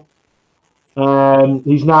title.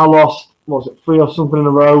 He's now lost, 3 or something in a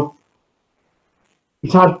row.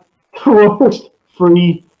 He's had the worst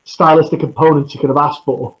 3 stylistic opponents you could have asked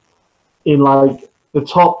for in like the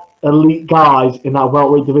top elite guys in that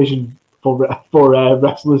welterweight division for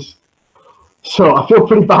wrestlers. So I feel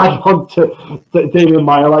pretty bad on to Demian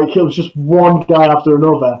Maia. Like it was just one guy after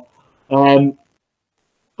another.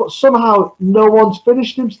 But somehow no one's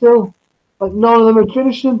finished him still. Like none of them have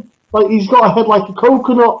finished him. Like he's got a head like a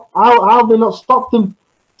coconut. How have they not stopped him?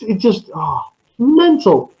 It's just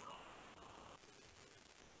mental.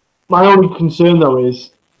 My only concern though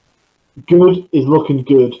is Good is looking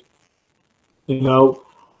good. You know,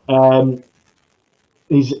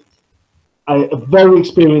 he's a very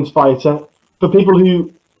experienced fighter. For people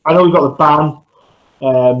who I know he got the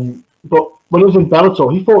ban, but when he was in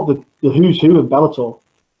Bellator, he fought the who's who in Bellator.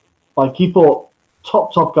 Like he fought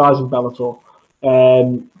top guys in Bellator.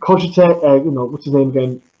 Kojite, what's his name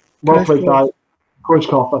again? Welterweight guy,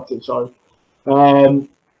 Krujkov, that's it. Sorry.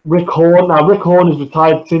 Rick Horn. Now Rick Horn is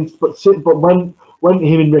retired since, but when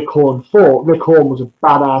him and Rick Horn fought, Rick Horn was a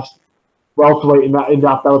badass welterweight in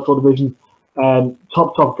that Bellator division.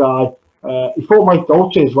 Top guy. He fought Mike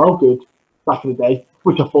Dolce as well, good back in the day,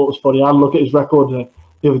 which I thought was funny. I look at his record.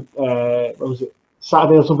 What was it?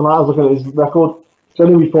 Saturday or something like that. I was looking at his record. So I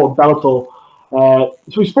knew he fought Bellator.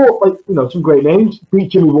 So he's fought some great names. Beat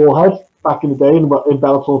Jimmy Warhead back in the day in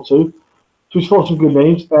Bellator too. So he's fought some good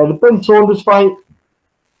names. The Ben Saunders fight.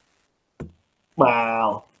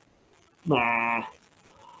 Well, nah.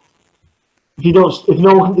 If you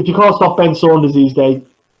can't stop Ben Saunders these days,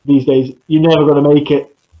 you're never going to make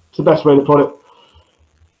it. It's the best way to put it.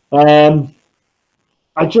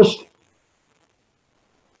 I'm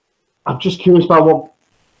just curious about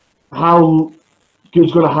how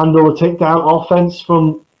Good's going to handle the takedown offense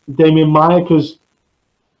from Demian Maia, because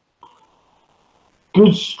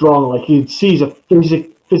Good's strong. Like you see, he's a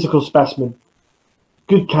physical specimen.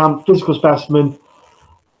 Good camp, physical specimen.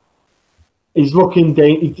 He's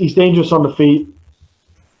he's dangerous on the feet.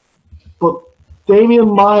 But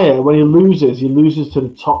Demian Maia, when he loses to the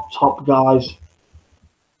top guys.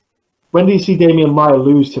 When do you see Demian Maia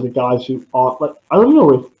lose to the guys who are like? I don't know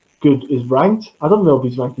if Good is ranked. I don't know if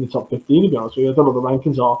he's ranked in the top 15. To be honest with you, I don't know what the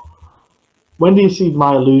rankings are. When do you see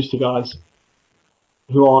Maia lose to guys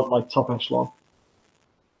who aren't like top echelon?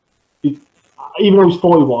 Even though he's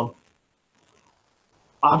 41,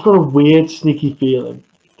 I've got a weird, sneaky feeling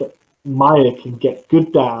that Maia can get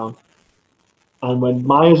Good down, and when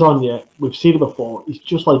Maia's on you, we've seen it before. He's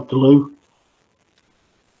just like glue.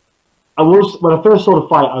 When I first saw the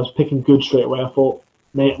fight, I was picking Good straight away. I thought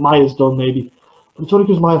Maia's done maybe, but it's only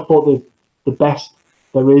because Maia fought the best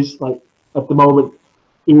there is. Like at the moment,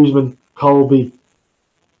 Usman, Colby,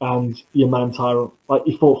 and your man Tyrell. Like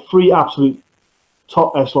he fought 3 absolute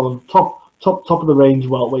top echelon, top of the range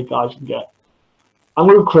welterweight guys you can get. I'm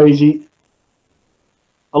going crazy.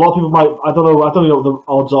 A lot of people might. I don't know what the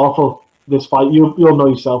odds are for this fight. You'll know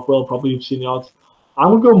yourself. Will probably you've seen the odds. I'm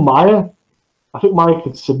going to go Maia. I think Maia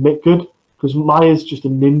could submit Good because Maia's just a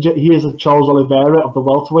ninja. He is a Charles Oliveira of the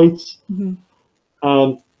welterweights. Mm-hmm.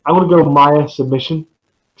 I'm going to go Maia submission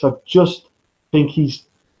because I just think he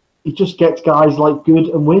just gets guys like Good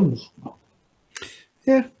and wins.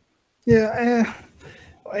 Yeah.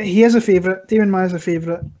 He is a favourite. Demian Maia's a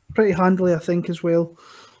favourite. Pretty handily, I think, as well.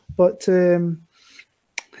 But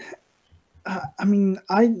I mean,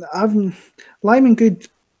 I've Lyman Good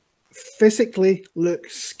physically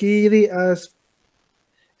looks scary as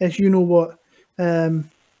you know what. But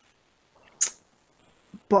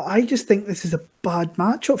I just think this is a bad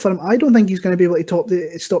matchup for him. I don't think he's going to be able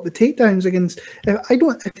to stop the takedowns against.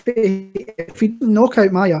 If he knock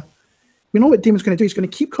out Maia, we know what Damian's going to do. He's going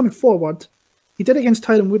to keep coming forward. He did it against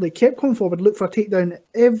Tyron Woodley. Kept coming forward, look for a takedown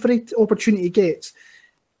every opportunity he gets.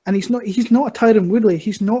 And he's not a Tyron Woodley.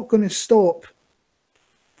 He's not going to stop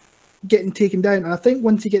getting taken down. And I think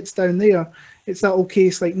once he gets down there, it's that old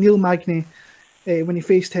case like Neil Magny when he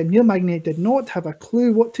faced him. Neil Magny did not have a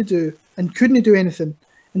clue what to do and couldn't do anything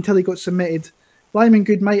until he got submitted. Lyman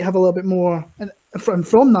Good might have a little bit more. And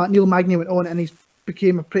from that, Neil Magny went on and he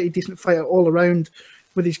became a pretty decent fighter all around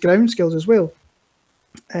with his ground skills as well.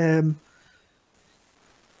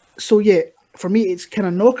 So yeah, for me, it's kind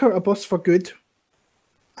of knock out a bus for Good.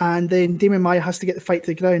 And then Demian Maia has to get the fight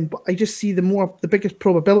to the ground. But I just see the biggest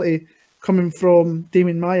probability coming from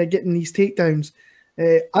Demian Maia getting these takedowns.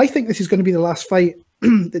 I think this is going to be the last fight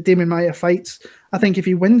that Demian Maia fights. I think if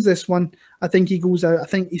he wins this one, I think he goes out. I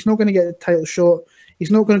think he's not going to get a title shot. He's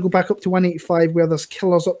not going to go back up to 185 where there's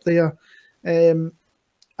killers up there.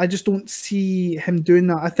 I just don't see him doing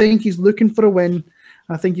that. I think he's looking for a win.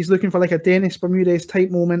 I think he's looking for like a Dennis Bermudez type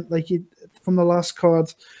moment like from the last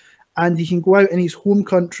card. And he can go out in his home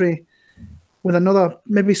country with another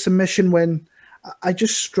maybe submission win. I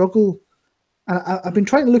just struggle. I've been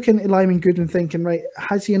trying to look into Lyman Good and thinking, right,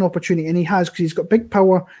 has he an opportunity? And he has, because he's got big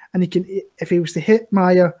power, and he can. If he was to hit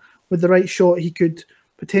Maia with the right shot, he could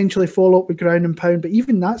potentially follow up with ground and pound. But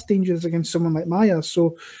even that's dangerous against someone like Maia.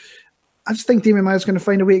 So I just think Demian Maia's going to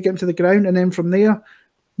find a way to get him to the ground, and then from there,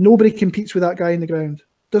 nobody competes with that guy in the ground.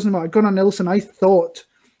 Doesn't matter. Gunnar Nelson, I thought,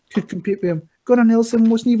 could compete with him. Gunnar Nelson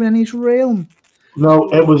wasn't even in his realm. No,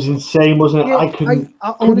 it was insane, wasn't it? Yeah, I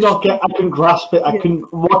couldn't grasp it. I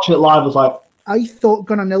couldn't watch it live. I was like, I thought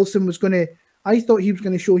Gunnar Nelson was going to. I thought he was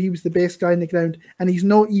going to show he was the best guy in the ground, and he's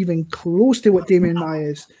not even close to what Demian Maia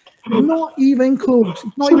is. Not even close.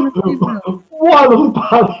 He's not even. One of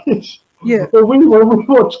the baddest. Yeah. When we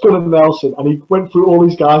watched Gunnar Nelson and he went through all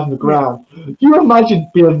these guys on the ground, you imagine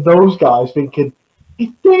being those guys thinking,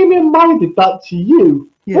 if Demian Maia did that to you,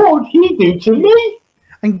 what would he do to me?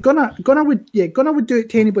 And Gunnar would do it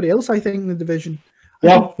to anybody else, I think, in the division.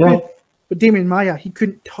 Yeah. But Demian Maia, he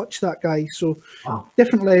couldn't touch that guy. So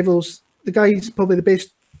different levels. The guy's probably the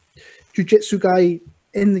best jiu-jitsu guy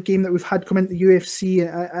in the game that we've had come into the UFC.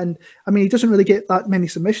 And I mean, he doesn't really get that many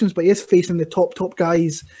submissions, but he is facing the top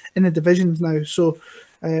guys in the divisions now. So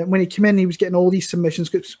when he came in, he was getting all these submissions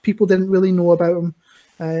because people didn't really know about him.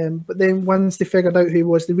 But then once they figured out who he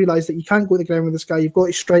was, they realised that you can't go to the ground with this guy. You've got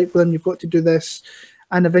to strike with him. You've got to do this.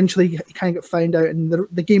 And eventually he kind of got found out. And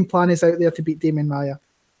the game plan is out there to beat Demian Maia.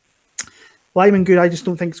 Lyman Good, I just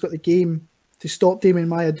don't think he's got the game to stop Demian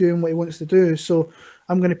Maia doing what he wants to do. So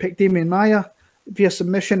I'm going to pick Demian Maia via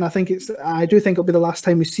submission. I do think it'll be the last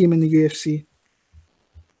time we see him in the UFC.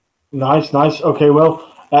 Nice. Okay,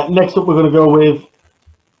 well, next up we're going to go with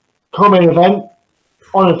co-main event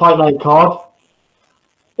on a Fight Night card.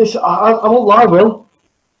 I won't lie, Will.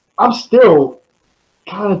 I'm still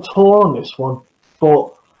kind of torn on this one,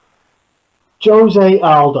 but Jose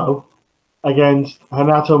Aldo against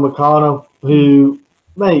Renato Moicano, who,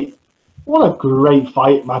 mate, what a great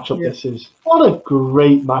fight matchup this is. What a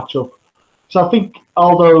great matchup. So I think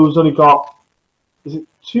Aldo's only got, is it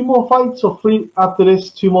 2 more fights or 3 after this?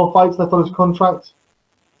 2 more fights left on his contract.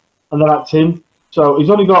 And then that's him. So he's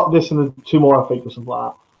only got this and then 2 more, I think, or something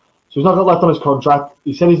like that. So he's not got left on his contract.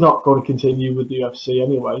 He said he's not going to continue with the UFC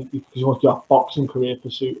anyway because he wants to do a boxing career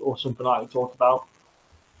pursuit or something like he talked about.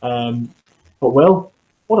 But Will,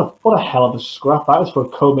 what a hell of a scrap that is for a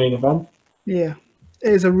co-main event. Yeah,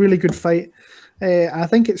 it is a really good fight. I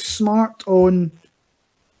think it's smart on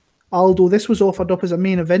Aldo. This was offered up as a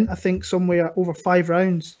main event, I think, somewhere over 5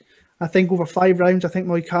 rounds. I think over 5 rounds, I think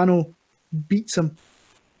Moicano beats him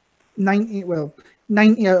 90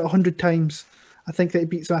 out of 100 times. I think that he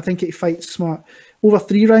beats him. I think he fights smart. Over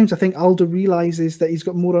 3 rounds, I think Aldo realises that he's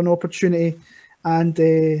got more of an opportunity. And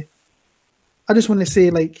I just want to say,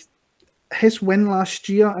 like, his win last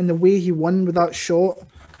year and the way he won with that shot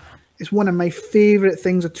is one of my favourite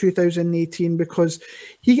things of 2018 because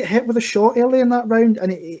he got hit with a shot early in that round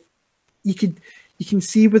and you can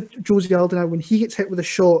see with Jose Aldo now when he gets hit with a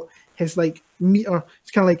shot, his like meter,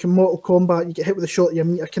 it's kind of like in Mortal Kombat, you get hit with a shot, your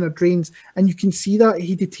meter kind of drains, and you can see that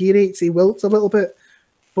he deteriorates, he wilts a little bit,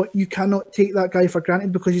 but you cannot take that guy for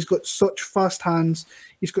granted because he's got such fast hands,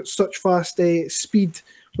 he's got such fast speed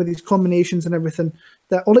with his combinations and everything,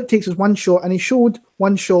 that all it takes is one shot, and he showed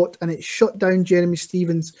one shot and it shut down Jeremy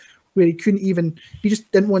Stevens where he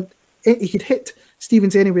just didn't want. He could hit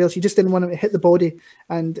Stevens anywhere else. He just didn't want him to hit the body,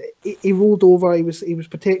 and he rolled over. He was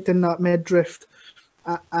protecting that mid drift,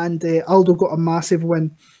 and Aldo got a massive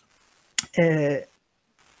win.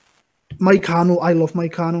 Moicano, I love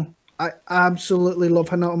Moicano. I absolutely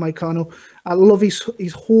love Renato Moicano. I love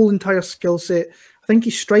his whole entire skill set. I think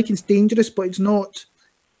his striking's dangerous, but it's not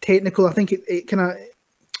technical. I think it kind of,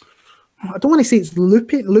 I don't want to say it's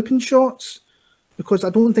looping shots, because I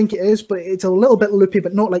don't think it is, but it's a little bit loopy,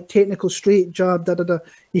 but not like technical straight jab.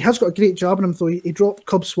 He has got a great jab in him, though. He dropped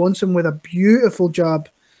Cub Swanson with a beautiful jab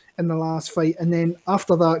in the last fight, and then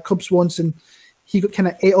after that, Cub Swanson, he got kind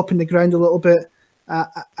of ate up in the ground a little bit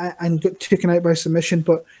and got taken out by submission.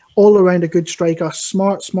 But all around a good striker,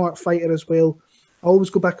 smart fighter as well. I always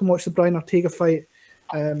go back and watch the Brian Ortega fight,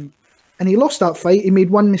 and he lost that fight. He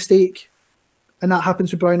made one mistake, and that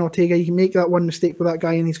happens with Brian Ortega. You can make that one mistake with that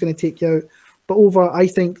guy, and he's going to take you out. But I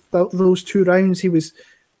think those 2 rounds, he was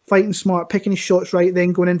fighting smart, picking his shots right,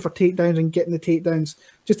 then going in for takedowns and getting the takedowns.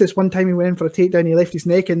 Just this one time he went in for a takedown, he left his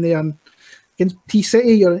neck in there, and against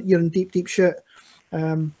T-City, you're in deep shit.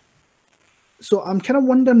 So I'm kind of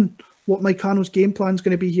wondering what Moicano's game plan is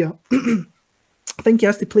going to be here. I think he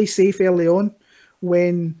has to play safe early on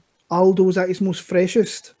when Aldo's at his most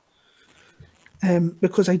freshest,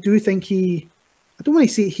 because I do think I don't want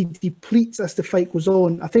to say he depletes as the fight goes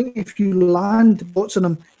on. I think if you land bots on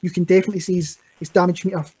him, you can definitely see his damage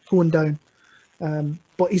meter going down.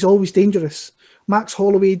 But he's always dangerous. Max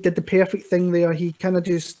Holloway did the perfect thing there. He kind of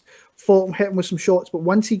just fought him, hit him with some shots. But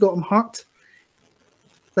once he got him hurt,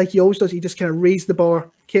 like he always does, he just kind of raised the bar,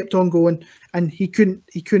 kept on going, and he couldn't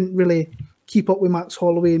really keep up with Max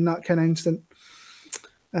Holloway in that kind of instant.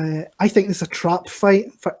 I think it's a trap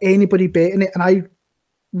fight for anybody betting it, and I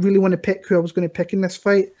really want to pick who I was going to pick in this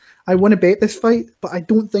fight. I want to bet this fight, but I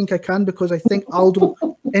don't think I can, because I think Aldo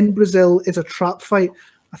in Brazil is a trap fight.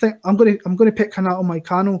 I think I'm going to pick Renato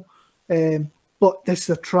Moicano, but this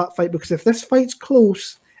is a trap fight, because if this fight's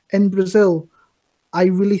close in Brazil, I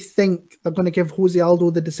really think they're going to give Jose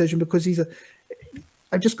Aldo the decision, because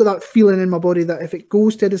I've just got that feeling in my body that if it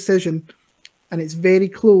goes to a decision and it's very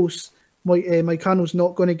close, Moicano's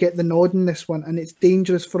not going to get the nod in this one, and it's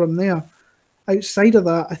dangerous for him there. Outside of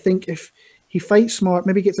that, I think if he fights smart,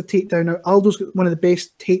 maybe gets a takedown. Now, Aldo's got one of the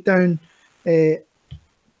best takedown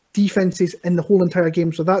defenses in the whole entire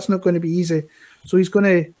game, so that's not going to be easy. So he's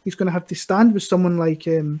going to have to stand with someone like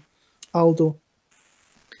Aldo.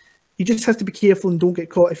 He just has to be careful and don't get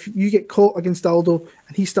caught. If you get caught against Aldo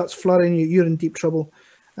and he starts flurrying you, you're in deep trouble.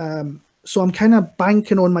 So I'm kind of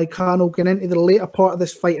banking on Moicano going into the later part of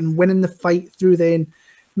this fight and winning the fight through then.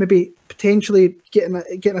 Maybe potentially getting a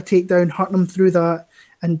takedown, hurting him through that,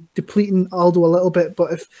 and depleting Aldo a little bit.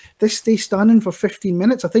 But if this stays standing for 15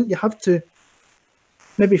 minutes, I think you have to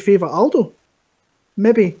maybe favour Aldo.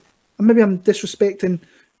 Maybe I'm disrespecting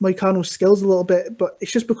Moicano's skills a little bit, but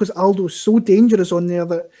it's just because Aldo is so dangerous on there,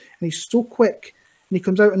 and he's so quick, and he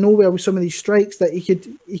comes out of nowhere with some of these strikes that he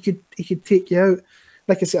could take you out.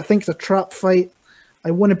 Like I said, I think it's a trap fight.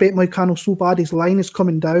 I want to bet Moicano so bad. His line is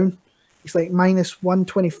coming down. He's like minus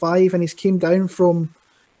 125, and he's came down from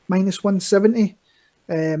minus 170.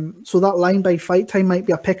 So that line by fight time might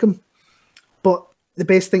be a pick'em. But the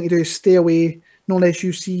best thing to do is stay away, not unless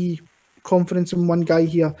you see confidence in one guy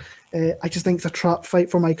here. I just think it's a trap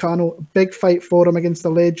fight for Moicano. A big fight for him against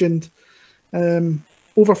the legend.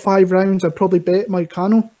 Over 5 rounds, I'd probably bet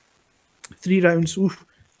Moicano. 3 rounds, oof,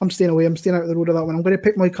 I'm staying away. I'm staying out of the road of that one. I'm going to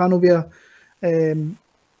pick Moicano via...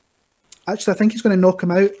 actually, I think he's going to knock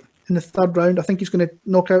him out in the 3rd round. I think he's going to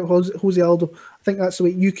knock out Jose Aldo. I think that's the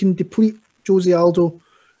way you can deplete Jose Aldo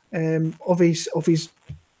of his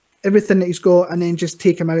everything that he's got, and then just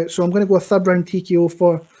take him out. So I'm going to go a 3rd round TKO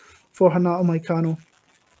for Renato Moicano.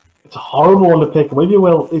 It's a horrible one to pick with you,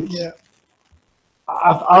 Will. Yeah.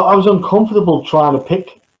 I was uncomfortable trying to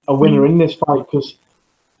pick a winner in this fight, because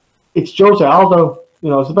it's Jose Aldo. You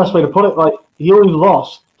know, it's the best way to put it. Like, he only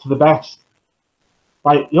lost to the best.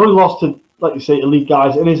 Like, he only lost to, like you say, elite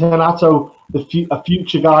guys. And is Renato a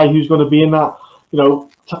future guy who's going to be in that? You know,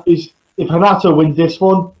 if Renato wins this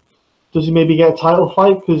one, does he maybe get a title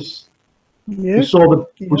fight? Because we saw the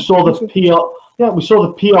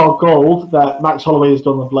PR gold that Max Holloway has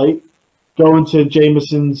done of late, going to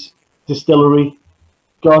Jameson's distillery,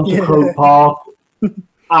 going to Croke Park.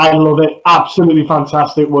 I love it. Absolutely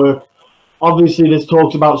fantastic work. Obviously, there's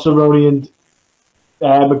talks about Cerrone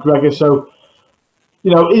and McGregor. So, you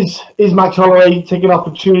know, is Max Holloway taking an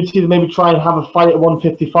opportunity to maybe try and have a fight at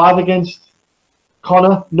 155 against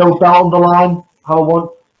Conor? No belt on the line.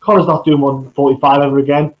 Connor's not doing 145 ever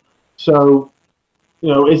again. So,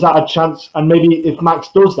 is that a chance? And maybe if Max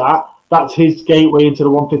does that, that's his gateway into the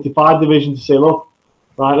 155 division to say, look,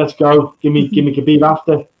 right, let's go. Give me Khabib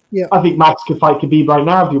after. Yeah. I think Max could fight Khabib right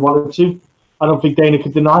now if he wanted to. I don't think Dana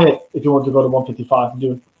could deny it if he wanted to go to 155 and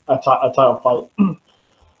do a title fight.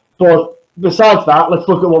 But besides that, let's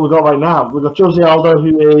look at what we've got right now. We've got Jose Aldo,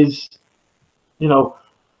 who is, he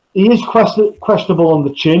is questionable on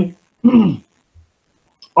the chin.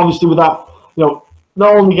 Obviously, with that, not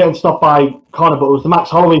only getting stopped by Conor, but it was the Max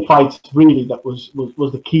Holloway fight really that was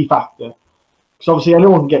the key factor. Because obviously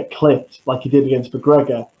anyone can get clipped like he did against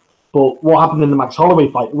McGregor. But what happened in the Max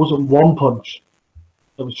Holloway fight, it wasn't one punch.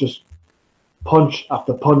 It was just punch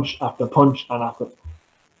after punch after punch and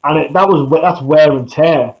that's wear and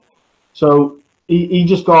tear. So he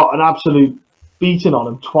just got an absolute beating on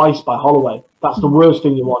him twice by Holloway. That's the worst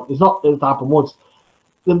thing you want. It's not to happen once.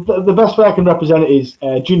 The best way I can represent it is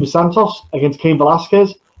Junior Santos against Cain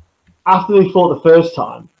Velasquez. After they fought the first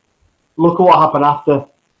time, look at what happened after.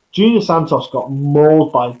 Junior Santos got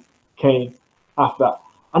mauled by Cain after that.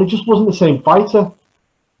 And it just wasn't the same fighter.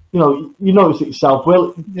 You noticed it yourself.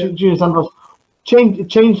 Well, yeah. Junior Santos changed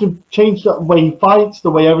the way he fights,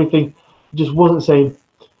 the way everything just wasn't the same.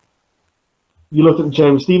 You looked at the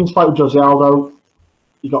Jeremy Stevens fight with Jose Aldo.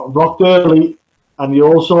 He got rocked early, and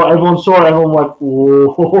everyone saw it, everyone went,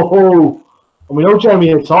 whoa. And we know Jeremy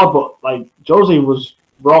hits hard, but Jose was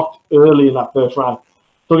rocked early in that first round.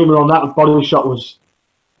 Don't get me wrong, that body shot was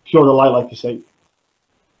pure delight, like you say.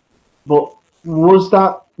 But was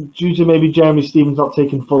that due to maybe Jeremy Stevens not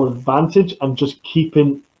taking full advantage and just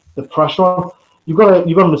keeping the pressure on? You've got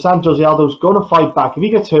to understand, Jose Aldo's going to fight back. If he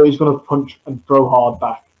gets hurt, he's going to punch and throw hard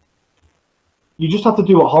back. You just have to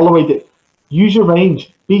do what Holloway did. Use your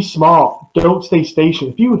range. Be smart. Don't stay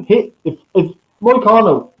stationary. If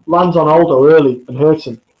Moicano lands on Aldo early and hurts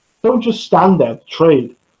him, don't just stand there,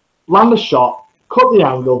 trade. Land a shot, cut the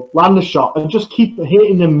angle, land the shot, and just keep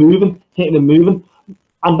hitting and moving,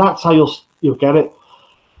 and that's how you'll get it.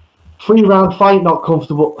 3-round fight, not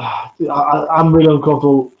comfortable. I'm really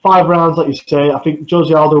uncomfortable. 5 rounds, like you say. I think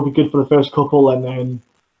Jose Aldo will be good for the first couple, and then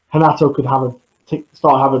Renato could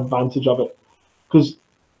start having advantage of it. Because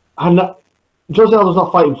Jose Aldo's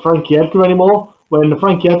not fighting Frankie Edgar anymore. When in the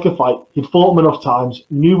Frankie Edgar fight, he'd fought him enough times,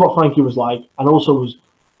 knew what Frankie was like, and also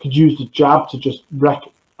could use the jab to just wreck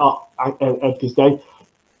up Edgar's day.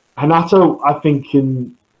 Renato, I think,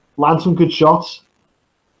 can land some good shots.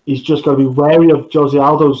 He's just got to be wary of Jose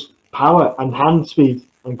Aldo's power and hand speed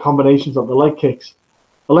and combinations of the leg kicks.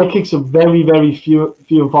 The leg kicks are very, very few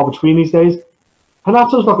and far between these days.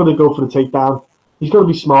 Renato's not going to go for the takedown. He's got to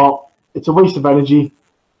be smart. It's a waste of energy.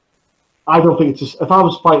 I don't think it's just... If I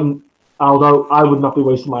was fighting Aldo, I would not be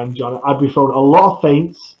wasting my energy on it. I'd be throwing a lot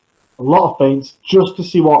of feints, just to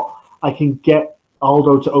see what I can get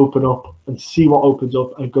Aldo to open up and see what opens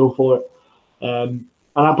up and go for it.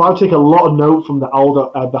 But I take a lot of note from the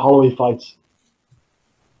Holloway fights.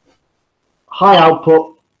 High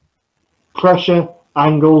output, pressure,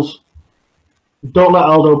 angles. Don't let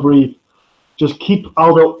Aldo breathe. Just keep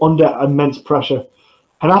Aldo under immense pressure.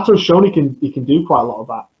 Renato's shown he can do quite a lot of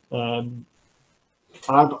that. I'm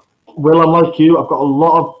like you. I've got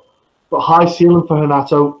a high ceiling for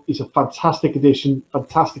Renato. He's a fantastic addition,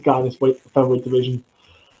 fantastic guy in this featherweight division.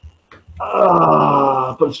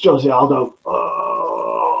 But it's Jose Aldo.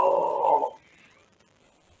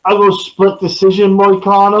 I go split decision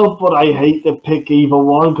Moicano, but I hate to pick either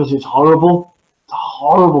one because it's horrible. It's a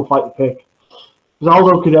horrible fight to pick. Because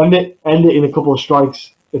Aldo could end it in a couple of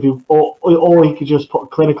strikes if or he could just put a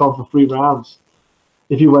clinic on for 3 rounds.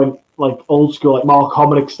 If he went like old school, like Mark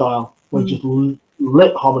Hominick style, when he just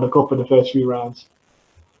lit Hominick up in the first 3 rounds.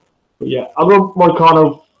 But yeah, I go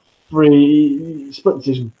Moicano 3 split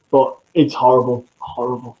decision, but it's horrible.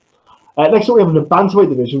 Next up we have in the bantamweight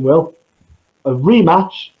division, a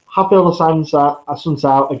rematch, Raphael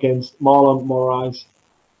Assuncao against Marlon Moraes.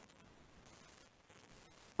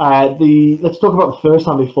 Let's talk about the first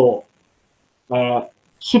time they fought.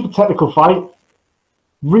 Super technical fight,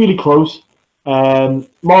 really close. Marlon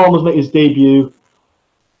was making his debut.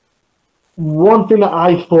 One thing that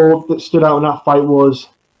I thought that stood out in that fight was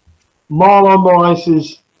Marlon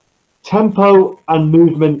Moraes' tempo and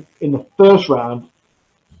movement in the first round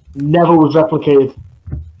never was replicated.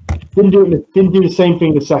 Didn't do the same thing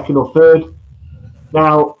in the second or third.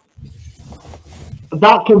 Now,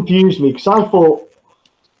 that confused me because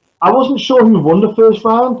I wasn't sure who won the first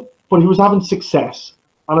round, but he was having success.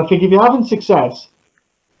 And I think if you're having success,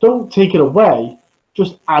 don't take it away,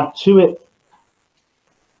 just add to it.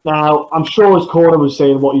 Now, I'm sure his corner was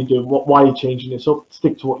saying, what are you doing? Why are you changing this up?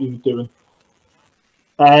 Stick to what you were doing.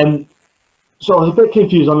 So I was a bit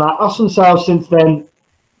confused on that. Assuncao, since then,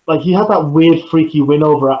 like he had that weird freaky win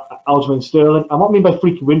over Aljamain Sterling. And what I mean by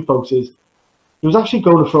freaky win, folks, is he was actually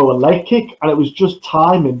going to throw a leg kick, and it was just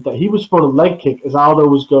timing that he was throwing a leg kick as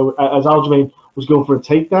Aljamain was going for a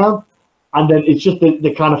takedown, and then it's just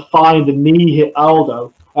the kind of find the knee hit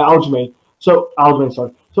Aljamain. So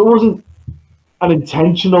it wasn't an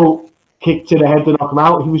intentional kick to the head to knock him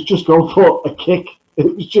out. He was just going for a kick.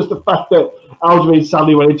 It was just the fact that Aljamain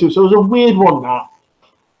sadly went into it. So it was a weird one, that.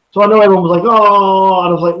 So I know everyone was like, oh, and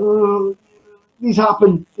I was like, oh, these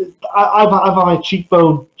happen. I've had my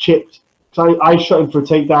cheekbone chipped. So I shot him for a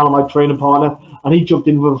takedown on my training partner, and he jumped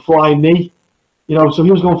in with a flying knee. You know, so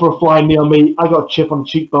he was going for a flying knee on me. I got a chip on the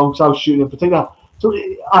cheekbone because I was shooting him for a takedown. So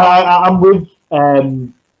I'm with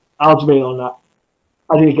Aljamain on that.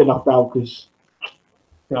 I didn't get knocked out because,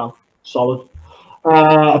 you know, solid.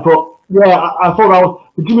 But yeah, I thought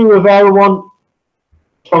the Jimmy Rivera one,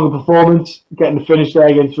 stronger performance, getting the finish there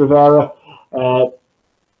against Rivera. The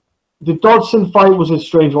Dodson fight was a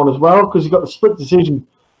strange one as well because he got the split decision,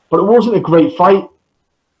 but it wasn't a great fight.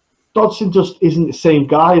 Dodson just isn't the same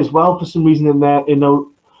guy as well for some reason in there. You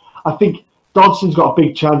know, I think Dodson's got a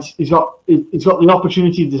big chance. He's got the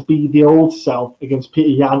opportunity to be the old self against Peter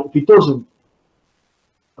Yan. If he doesn't,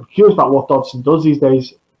 I'm curious about what Dodson does these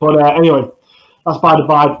days. But anyway, that's by the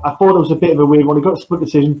by. I thought it was a bit of a weird one. He got a split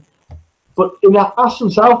decision. But in that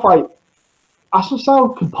Assuncao fight,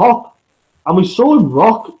 Assuncao can pop. And we saw him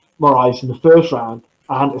rock Moraes in the first round,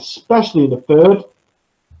 and especially in the third.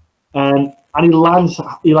 And he lands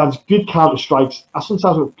good counter strikes.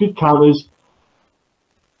 Assuncao's got good counters.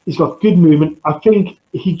 He's got good movement. I think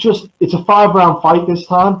it's a 5-round fight this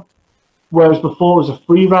time, whereas before it was a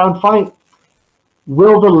 3-round fight.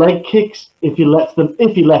 Will the leg kicks, if he lets them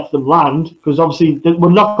land, because obviously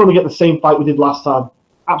we're not going to get the same fight we did last time.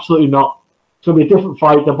 Absolutely not. It's going to be a different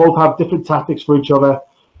fight. They both have different tactics for each other.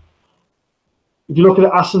 If you look at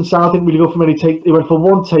it, Assuncao didn't really go for many He went for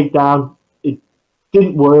one takedown. It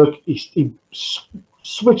didn't work. He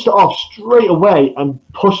switched it off straight away and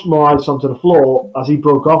pushed Moraes onto the floor as he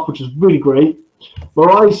broke off, which was really great.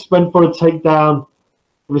 Moraes went for a takedown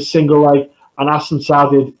with a single leg, and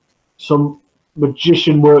Assuncao did some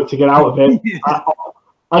magician work to get out of it.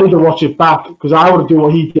 I need to watch it back because I want to do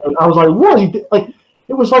what he did. I was like, what? He did, like,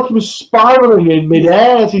 it was like he was spiraling in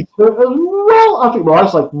midair as he turned. Well, I think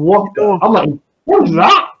Moraes like, what? I'm like, what is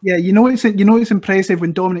that? Yeah, it's impressive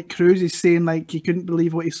when Dominic Cruz is saying like he couldn't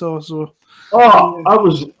believe what he saw. So,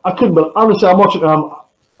 I couldn't. But honestly, I'm watching.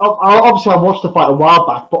 Obviously, I watched the fight a while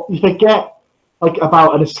back, but you forget like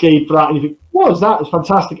about an escape for that, and you think, what is that? It's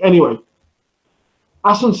fantastic. Anyway,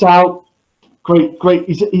 Assuncao, great.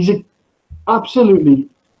 He's a absolutely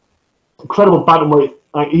incredible bantamweight.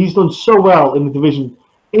 He's done so well in the division.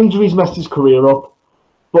 Injuries messed his career up,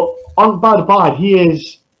 but by the by, he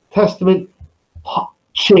is testament.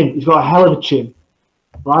 Chin. He's got a hell of a chin,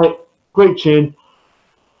 right? Great chin,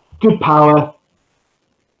 good power,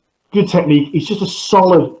 good technique. He's just a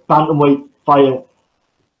solid bantamweight fighter.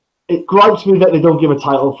 It gripes me that they don't give a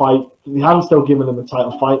title fight. They haven't still given him a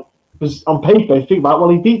title fight because on paper, you think about it, well,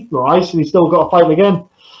 he beat Moraes and he's still got to fight him again.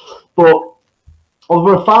 But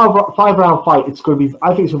over a 5-round fight, it's going to be.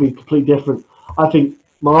 I think it's going to be completely different. I think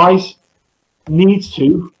Moraes needs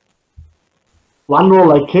to land more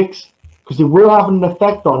leg kicks, because they will have an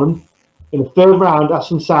effect on him in the 3rd round.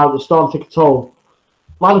 Assuncao will start to take a toll.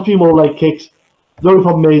 Land a few more leg kicks. The only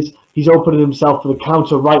problem is he's opening himself for the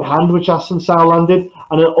counter right hand, which Assuncao landed.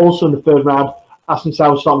 And then also in the 3rd round,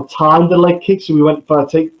 Assuncao was starting to time the leg kicks, so we went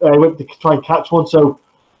to try and catch one. So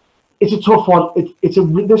it's a tough one.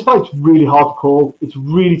 This fight's really hard to call. It's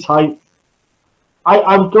really tight.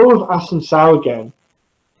 I would go with Assuncao again.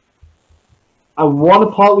 I want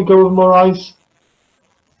to partly go with Moraes,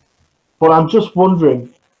 but I'm just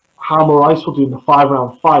wondering how Moraes will do in the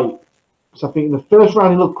 5-round fight. Because I think in the 1st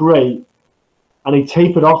round he looked great, and he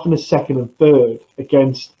tapered off in the 2nd and 3rd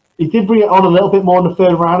against. He did bring it on a little bit more in the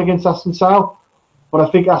 3rd round against Assuncao, but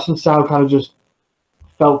I think Assuncao kind of just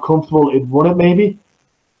felt comfortable in won it maybe.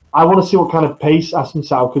 I want to see what kind of pace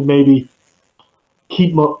Assuncao could maybe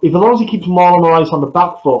keep. As long as he keeps Marlon Moraes on the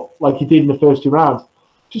back foot like he did in the first 2 rounds,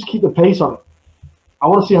 just keep the pace on it. I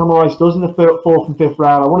want to see how Moraes does in the 4th and 5th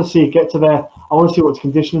round. I want to see it get to there. I want to see what his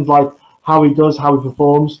conditioning's like, how he does, how he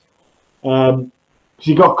performs. Because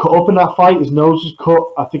he got cut up in that fight. His nose was cut.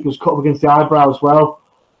 I think it was cut up against the eyebrow as well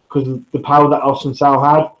because of the power that Assuncao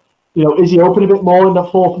had. You know, is he open a bit more in the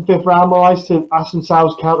 4th and 5th round, Moraes, to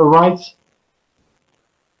Assuncao's counter rights?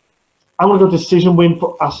 I'm going to go decision win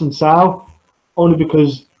for Assuncao, only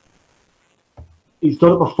because he's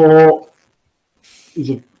done it before.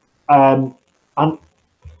 And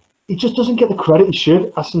he just doesn't get the credit he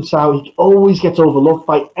should. Assuncao, he always gets overlooked.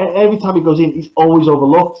 Every time he goes in, he's always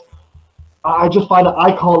overlooked. I just find that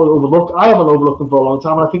I can't overlook. I haven't overlooked him for a long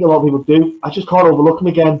time, and I think a lot of people do. I just can't overlook him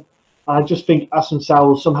again. I just think Assuncao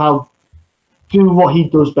will somehow do what he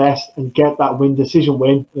does best and get that decision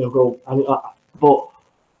win. But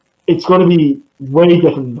it's going to be way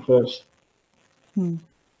different than the first.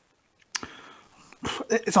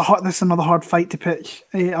 This is another hard fight to pick.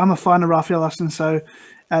 I'm a fan of Raphael Assuncao,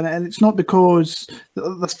 and it's not because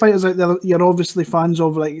there's fighters out there you're obviously fans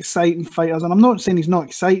of, like exciting fighters, and I'm not saying he's not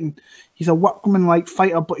exciting. He's a workman-like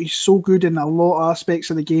fighter, but he's so good in a lot of aspects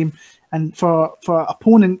of the game. And for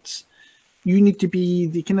opponents, you need to be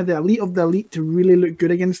the elite of the elite to really look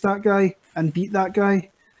good against that guy and beat that guy.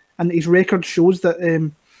 And his record shows that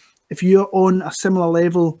if you're on a similar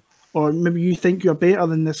level, or maybe you think you're better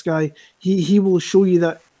than this guy, he will show you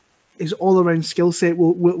that his all-around skill set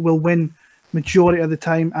will win majority of the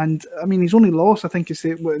time. And I mean, he's only lost, I think, his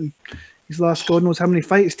last God knows how many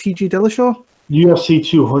fights. TJ Dillashaw, UFC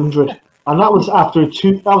 200, and that was after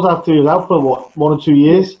he was out for what, 1 or 2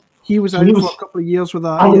 years. He was out for a couple of years with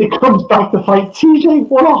that. And he comes back to fight TJ.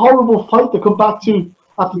 What a horrible fight to come back to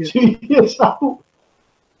after 2 years out.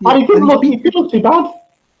 Yeah. And he didn't look too bad.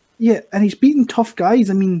 Yeah, and he's beaten tough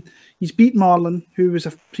guys. I mean, he's beat Marlon, who was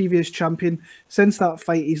a previous champion. Since that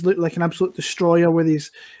fight, he's looked like an absolute destroyer with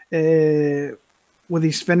his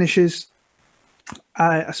finishes.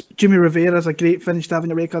 Jimmy Rivera's a great finish to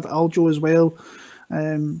having a record. Aldo as well.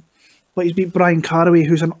 But he's beat Brian Caraway,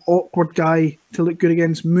 who's an awkward guy to look good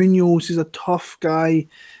against. Munoz is a tough guy.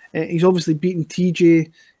 He's obviously beaten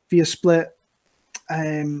TJ via split.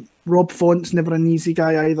 Rob Font's never an easy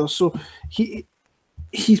guy either. So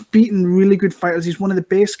he's beaten really good fighters. He's one of the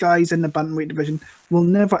best guys in the bantamweight division. Will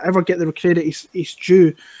never ever get the credit he's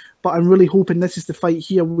due. But I'm really hoping this is the fight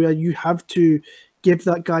here where you have to give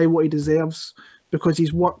that guy what he deserves, because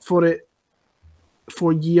he's worked for it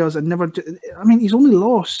for years and never. I mean, he's only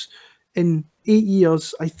lost in 8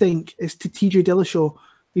 years, I think, is to TJ Dillashaw.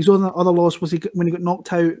 His other loss was when he got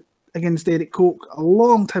knocked out against Derek Coke a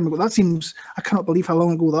long time ago. That seems, I cannot believe how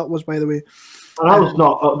long ago that was, by the way. And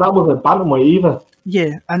that wasn't a bantamweight either.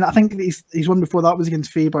 Yeah, and I think his one before that was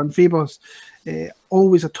against Faber, and Faber's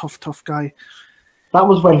always a tough guy. That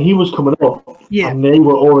was when he was coming up, and they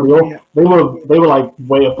were already up. Yeah. They were like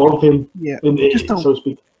way above him, so to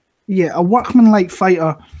speak. Yeah, a workman-like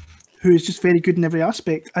fighter who is just very good in every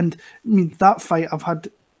aspect. And I mean, that fight, I've had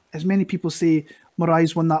as many people say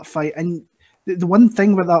Moraes won that fight, and the one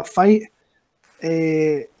thing with that fight,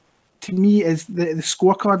 to me, is the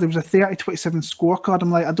scorecard. There was a 30-27 scorecard.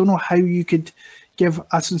 I'm like, I don't know how you could give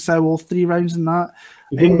Assuncao all 3 rounds in that.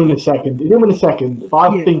 He didn't win a second. But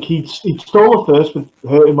I think he stole the first with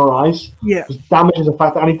hurting Moraes. Yeah. It was damaging the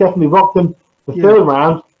fact that, and he definitely rocked him. The third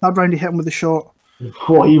round. That round he hit him with a shot.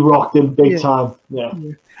 Before he rocked him big time. Yeah.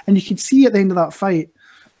 And you could see at the end of that fight,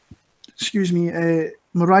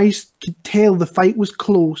 Moraes could tell the fight was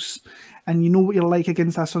close, and you know what you're like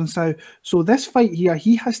against Assuncao. So this fight here,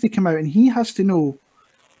 he has to come out and he has to know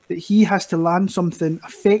that he has to land something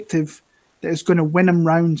effective that is going to win him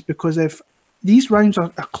rounds, because if these rounds are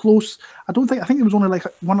close, I think there was only like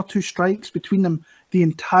 1 or 2 strikes between them the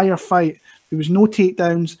entire fight. There was no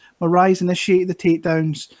takedowns. Moraes initiated the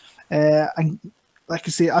takedowns, and like I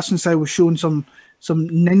say, Assuncao was showing some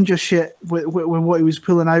ninja shit with what he was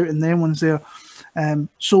pulling out in them ones there.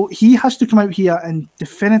 So he has to come out here and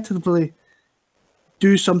definitively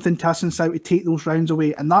do something to Assuncao to take those rounds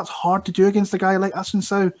away. And that's hard to do against a guy like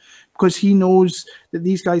Assuncao, because he knows that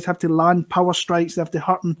these guys have to land power strikes, they have to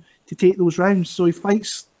hurt him to take those rounds. So he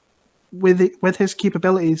fights with his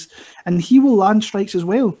capabilities, and he will land strikes as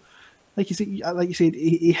well. Like you said,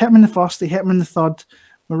 he hit him in the first, he hit him in the third.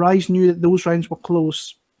 Moraes knew that those rounds were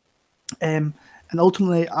close. And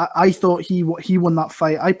ultimately, I thought he won that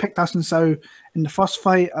fight. I picked Assuncao in the first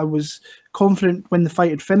fight. I was confident when the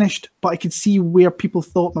fight had finished, but I could see where people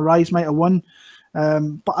thought Moraes might have won.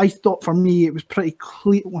 But I thought, for me, it was pretty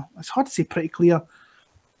clear. Well, it's hard to say pretty clear.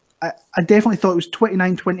 I definitely thought it was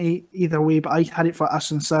 29-28 either way, but I had it for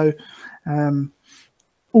Assuncao.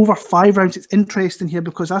 Over 5 rounds, it's interesting here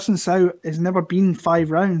because Assuncao has never been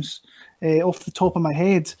 5 rounds off the top of my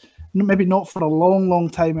head. Maybe not for a long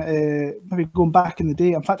time, maybe going back in the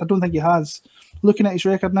day. In fact, I don't think he has. Looking at his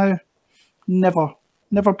record now, never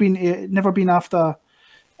been after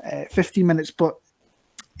 15 minutes, but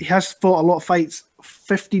he has fought a lot of fights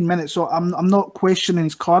 15 minutes, so I'm not questioning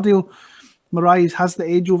his cardio. Moraes has the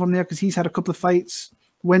edge over him there because he's had a couple of fights,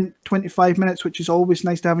 went 25 minutes, which is always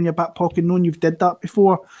nice to have in your back pocket, knowing you've did that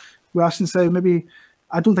before. With Assuncao, maybe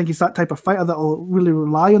I don't think he's that type of fighter that'll really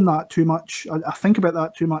rely on that too much. I think about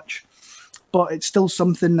that too much. But it's still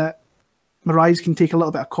something that Moraes can take a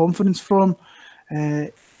little bit of confidence from.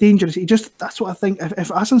 Dangerous. That's what I think. If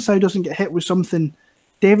Assuncao doesn't get hit with something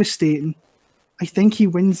devastating, I think he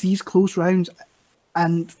wins these close rounds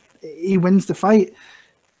and he wins the fight.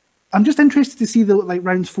 I'm just interested to see the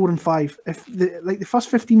rounds 4 and 5. If the first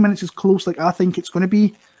 15 minutes is close, like I think it's going to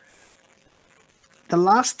be, the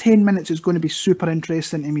last 10 minutes is going to be super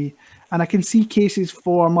interesting to me. And I can see cases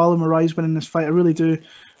for Marlon Moraes winning this fight. I really do.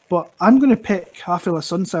 But I'm going to pick Raphael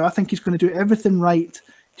Assuncao. I think he's going to do everything right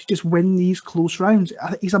to just win these close rounds.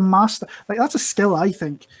 He's a master. That's a skill, I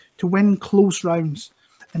think, to win close rounds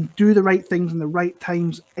and do the right things in the right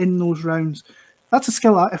times in those rounds. That's a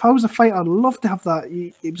skill. If I was a fighter, I'd love to have that.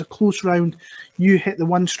 It was a close round. You hit the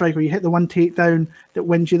one strike or you hit the one takedown that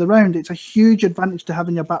wins you the round. It's a huge advantage to have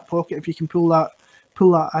in your back pocket if you can pull that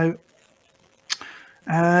out.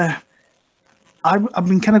 I've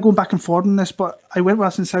been kind of going back and forth on this, but I went with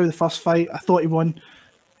Assuncao the first fight. I thought he won.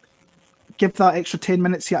 Give that extra 10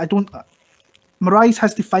 minutes here. Moraes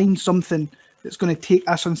has to find something that's going to take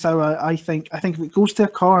Assuncao. I think if it goes to the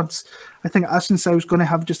cards, I think Assuncao is going to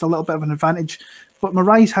have just a little bit of an advantage. But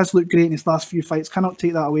Moraes has looked great in his last few fights. Cannot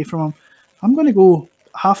take that away from him. I'm going to go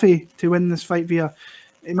Rafa to win this fight via.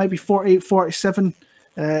 It might be 48-47.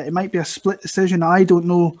 It might be a split decision. I don't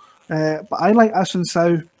know. But I like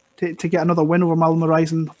Assuncao to get another win over Marlon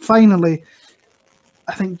Moraes. And finally,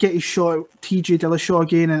 I think get his shot, TJ Dillashaw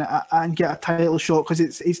again, and get a title shot because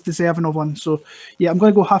it's deserving of one. So, yeah, I'm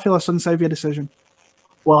going to go Raphael Assuncao via decision.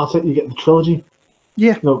 Well, I think you get the trilogy.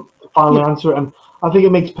 Yeah. Finally answer it. And I think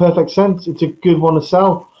it makes perfect sense. It's a good one to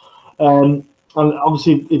sell. And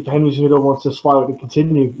obviously, if Henry Cejudo wants to swallow it and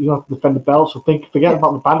continue, you don't have to defend the belt. So forget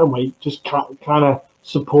about the bantamweight. Just kind of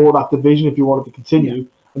support that division if you want it to continue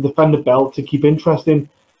and defend the belt to keep interest in.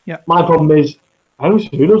 Yeah. My problem is Henry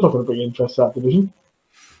Cejudo's not going to bring interest to that division.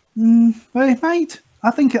 Well, he might.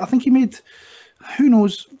 I think he made. Who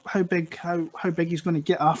knows how big he's going to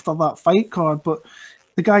get after that fight card? But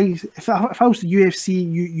the guy, if I was the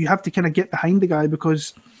UFC, you have to kind of get behind the guy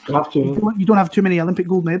because you don't have too many Olympic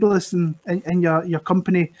gold medalists in your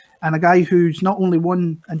company, and a guy who's not only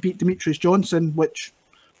won and beat Demetrius Johnson, which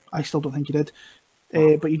I still don't think he did.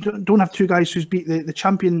 But you don't have two guys who's beat the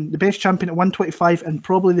champion, the best champion at 125 and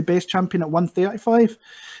probably the best champion at 135.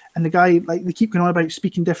 And the guy, they keep going on about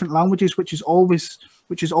speaking different languages, which is always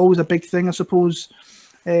a big thing, I suppose.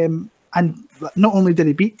 And not only did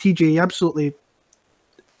he beat TJ, he absolutely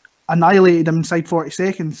annihilated him inside 40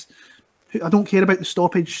 seconds. I don't care about the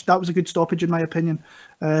stoppage. That was a good stoppage, in my opinion.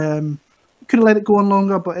 Could have let it go on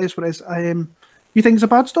longer, but it is what it is. You think it's a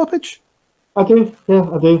bad stoppage? I do, yeah,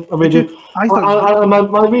 I do. I really do.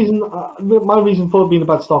 My reason for it being a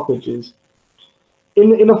bad stoppage is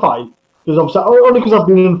in a fight, because obviously only because I've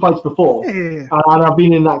been in fights before, and I've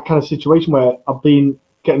been in that kind of situation where I've been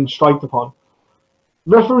getting striked upon.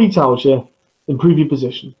 Referee tells you improve your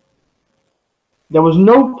position. There was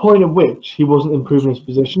no point at which he wasn't improving his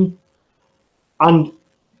position, and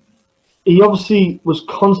he obviously was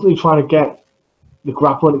constantly trying to get the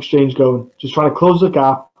grappling exchange going, just trying to close the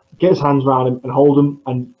gap, get his hands around him and hold him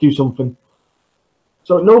and do something.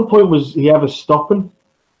 So at no point was he ever stopping.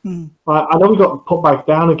 I know he got put back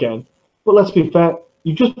down again, but let's be fair,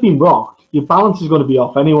 you've just been rocked. Your balance is going to be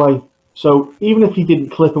off anyway. So even if he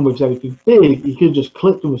didn't clip him with anything big, he could just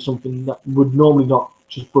clip him with something that would normally not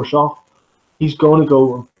just brush off. He's going to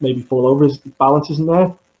go and maybe fall over. His balance isn't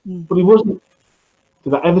there. But he wasn't.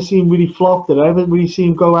 Did I ever see him really flop? Did I ever really see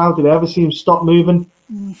him go out? Did I ever see him stop moving?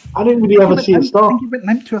 I didn't really ever see it stop. I think he went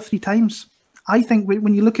limp 2 or 3 times. I think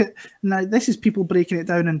when you look at, now this is people breaking it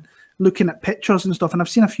down and looking at pictures and stuff, and I've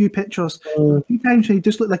seen a few pictures. A few times when he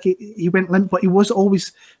just looked like he went limp, but he was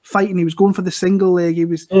always fighting. He was going for the single leg. He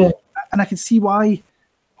was, and I can see why.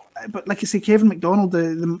 But like I say, Kevin McDonald,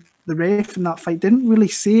 the ref in that fight, didn't really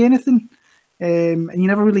say anything, and you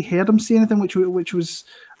never really heard him say anything, which was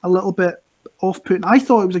a little bit off-putting. I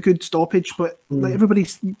thought it was a good stoppage, but like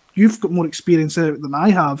you've got more experience than I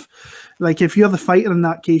have. Like if you're the fighter in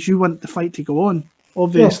that case, you want the fight to go on,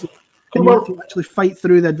 obviously, and you want to actually fight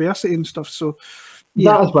through the adversity and stuff. So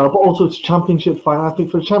that as well, but also it's a championship fight. I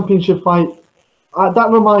think for a championship fight, that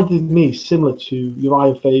reminded me similar to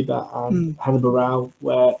Uriah Faber and Hannibal Rao,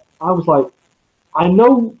 where I was like, I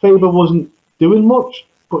know Faber wasn't doing much,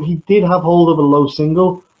 but he did have hold of a low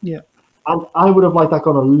single. Yeah. And I would have liked that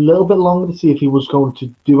gone a little bit longer to see if he was going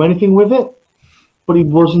to do anything with it, but he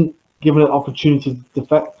wasn't given an opportunity to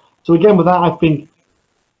defend. So again, with that, I think,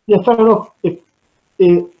 yeah, fair enough.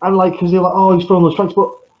 And like, because they're like, oh, he's throwing those strikes,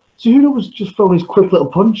 but Cejudo was just throwing his quick little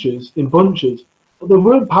punches in bunches. but they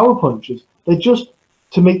weren't power punches. They're just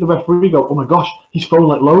to make the referee go, oh my gosh, he's throwing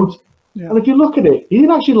like loads. Yeah. And if you look at it, he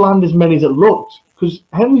didn't actually land as many as it looked because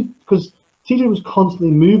TJ was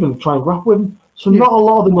constantly moving to try and grapple with him. So not a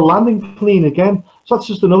lot of them were landing clean again. So that's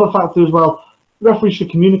just another factor as well. The referee should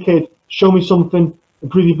communicate, show me something,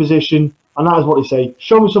 improve your position, and that is what they say.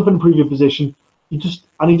 Show me something, improve your position. He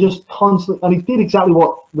just constantly, and he did exactly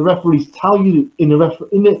what the referees tell you in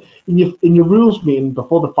your rules meeting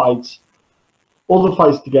before the fights. All the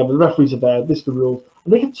fights together, the referees are there. This is the rules,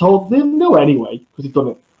 and they get told they know anyway because they've done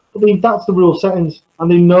it. But that's the rule settings,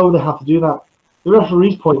 and they know they have to do that. The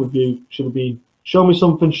referee's point of view should have been: show me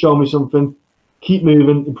something, keep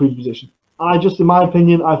moving, improve your position. In my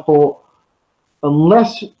opinion, I thought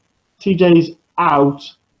unless TJ's out,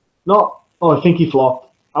 I think he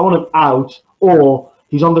flopped. I want him out, or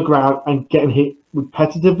he's on the ground and getting hit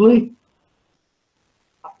repetitively.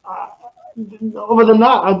 Other than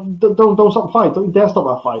that, don't stop the fight. Don't dare stop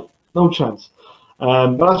that fight. No chance.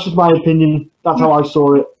 But that's just my opinion. That's how I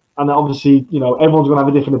saw it. And obviously, everyone's going to have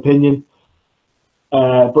a different opinion.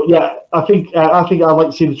 But yeah, I think I'd like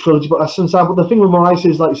to see the trilogy. But Assuncao. But the thing with Moraes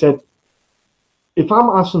is, like I said, if I'm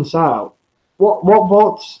Assuncao,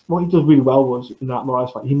 what he does really well was in that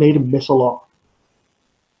Moraes fight, he made him miss a lot.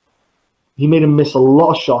 He made him miss a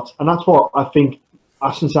lot of shots, and that's what I think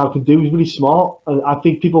Assuncao can do. He's really smart, and I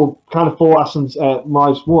think people kind of thought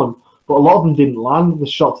Moraes won, but a lot of them didn't land the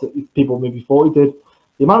shots that people maybe thought he did.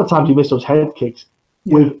 The amount of times he missed those head kicks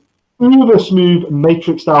with uber smooth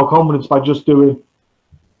matrix style confidence by just doing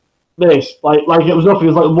this, like it was nothing.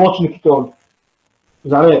 It was like watching the kick on.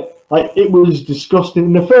 Was that it? Like, it was disgusting.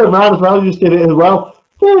 In the third round as well, he just did it as well.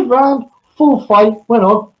 Third round, full fight, went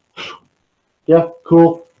on. Yeah,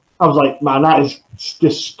 cool. I was like, man, that is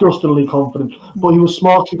disgustingly confident. But he was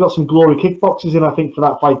smart. He got some glory kickboxes in, I think, for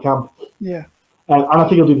that fight camp. Yeah. And I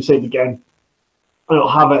think he'll do the same again. And it'll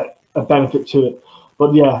have a benefit to it.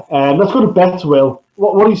 But yeah, let's go to bets, Will.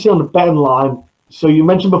 What do you see on the betting line? So you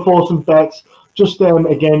mentioned before some bets. Just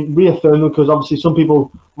again, reaffirm them, because obviously some people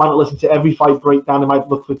might not listen to every fight breakdown. They might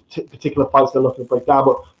look for particular fights they're looking to break down.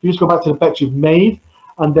 But you just go back to the bets you've made,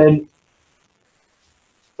 and then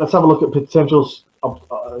let's have a look at potential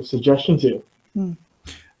suggestions here.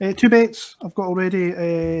 2 bets I've got already.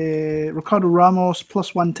 Ricardo Ramos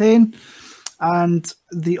plus 110, and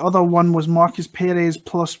the other one was Markus Perez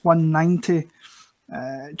plus 190.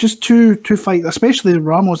 Just two fights, especially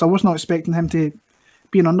Ramos. I was not expecting him to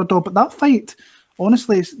be an underdog, but that fight,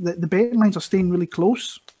 honestly, the betting lines are staying really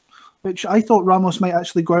close, which I thought Ramos might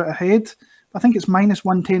actually go out ahead. I think it's minus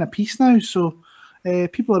 110 a piece now, so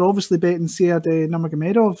people are obviously betting Sead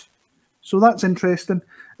Nurmagomedov, so that's interesting.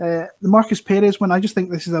 The Markus Perez one, I just think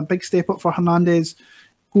this is a big step up for Hernandez,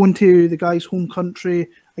 going to the guy's home country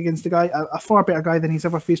against a far better guy than he's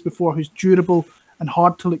ever faced before, who's durable and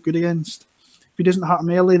hard to look good against. If he doesn't hurt him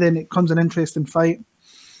early, then it becomes an interesting fight.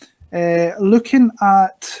 Looking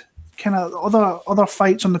at kind of other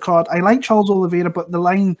fights on the card, I like Charles Oliveira, but the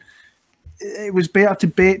line, it was better to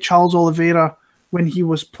bet Charles Oliveira when he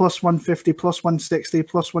was plus 150, plus 160,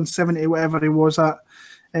 plus 170, whatever he was at.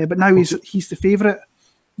 But now he's the favourite.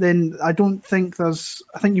 Then I think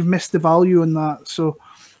you've missed the value on that. So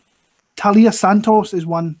Talia Santos is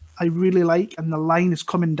one I really like, and the line is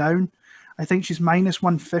coming down. I think she's minus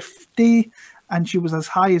 150, and she was as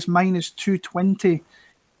high as minus 220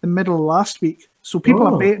 the middle last week. So people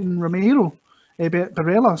are betting Romero,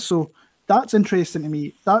 Borella. So that's interesting to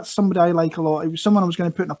me. That's somebody I like a lot. It was someone I was going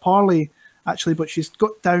to put in a parlay, actually, but she's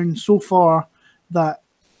got down so far that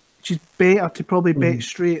she's better to probably bet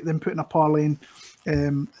straight than putting a parlay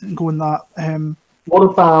and going that. What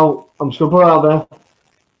about, I'm just going to put it out there,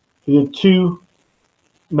 you had 2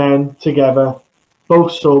 men together,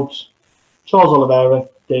 both subs, Charles Oliveira,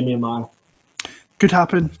 Demian Maia. Could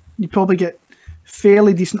happen. You probably get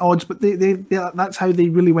fairly decent odds, but they that's how they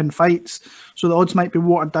really win fights. So the odds might be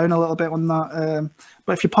watered down a little bit on that.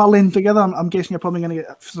 But if you're parlaying together, I'm guessing you're probably going to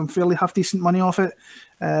get some fairly half decent money off it.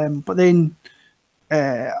 But then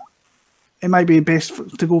it might be best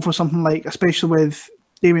to go for something like, especially with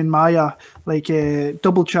Demian Maia, like a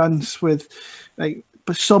double chance with like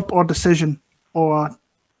sub or decision, or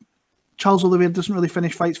Charles Oliveira doesn't really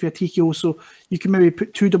finish fights via TKO, so you can maybe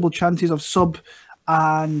put 2 double chances of sub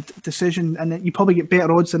and decision, and then you probably get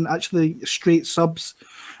better odds than actually straight subs.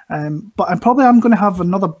 But I'm going to have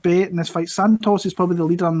another bet in this fight. Santos is probably the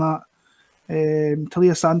leader on that.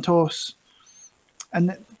 Talia Santos,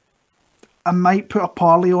 and I might put a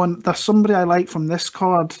parlay on. There's somebody I like from this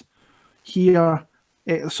card here.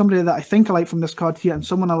 Somebody that I think I like from this card here, and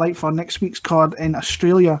someone I like for next week's card in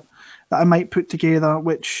Australia that I might put together,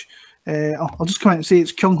 which I'll just come out and say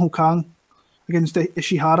it's Kyung Ho Kang against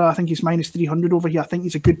Ishihara. I think he's minus 300 over here. I think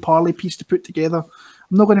he's a good parlay piece to put together.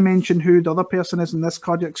 I'm not going to mention who the other person is in this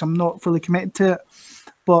card yet because I'm not fully committed to it.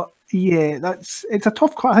 But yeah, it's a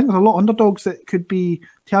tough card. I think there's a lot of underdogs that could be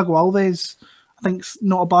Thiago Alves. I think it's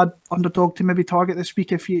not a bad underdog to maybe target this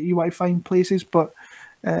week if you want to find places. But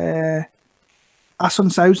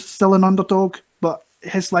Assuncau's still an underdog, but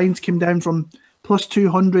his lines came down from plus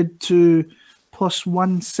 200 to plus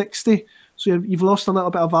 160. So you've lost a little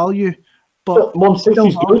bit of value, but 160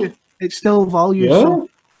 is good. It's still value. Yeah. So,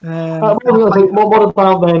 what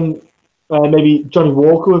about then maybe Johnny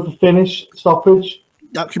Walker with the finish stoppage?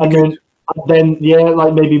 That could be good. And then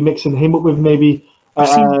like maybe mixing him up with maybe.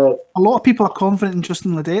 A lot of people are confident in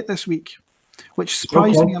Justin Ledet this week, which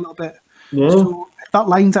surprised me a little bit. Yeah. So that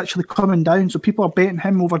line's actually coming down. So people are betting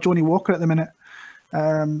him over Johnny Walker at the minute,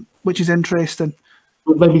 which is interesting.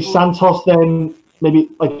 But maybe Santos then, maybe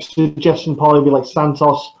like suggestion probably be like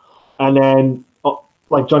Santos and then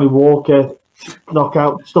like Johnny Walker,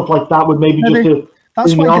 knockout, stuff like that would maybe just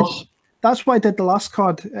that's what I did the last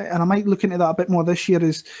card, and I might look into that a bit more this year,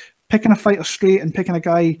 is picking a fighter straight and picking a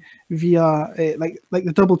guy via like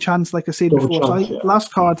the double chance, like I said before.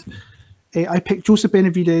 Last card, I picked Joseph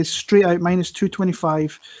Benavidez straight out minus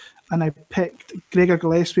 225, and I picked Gregor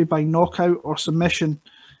Gillespie by knockout or submission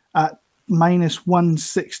at minus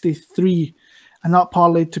 163, and that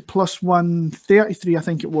parlayed to plus 133, I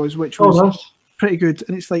think it was, which was pretty good.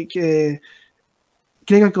 And it's like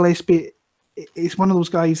Gregor Gillespie is one of those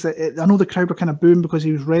guys that I know the crowd were kind of booing because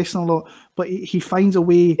he was wrestling a lot, but he finds a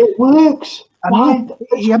way. It works. Why?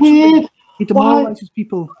 It's weird. He demoralizes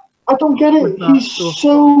people. I don't get it. He's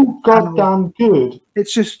so goddamn good.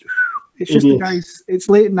 It's just the guys. It's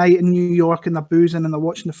late at night in New York and they're boozing and they're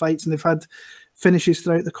watching the fights and they've had finishes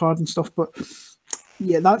throughout the card and stuff. But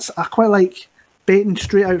yeah, I quite like betting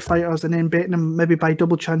straight out fighters and then betting them maybe by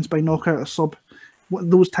double chance, by knockout or sub.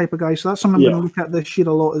 Those type of guys. So that's something I'm going to look at this year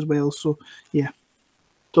a lot as well. So yeah.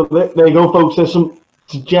 So there you go, folks. There's some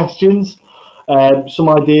suggestions, some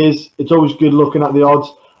ideas. It's always good looking at the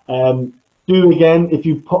odds. Do again if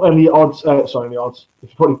you put any odds. If you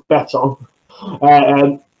put any bets on,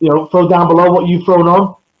 throw down below what you've thrown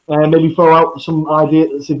on. Maybe throw out some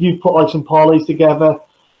ideas. If you've put like some parlays together,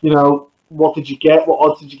 what did you get? What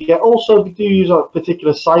odds did you get? Also, if you do use a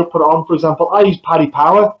particular site, put it on. For example, I use Paddy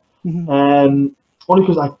Power. Only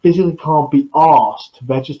because I physically can't be asked to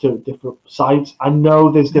register at different sites. I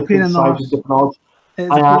know there's different sites with different odds.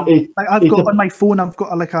 I've got on my phone, I've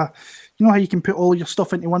got you know how you can put all your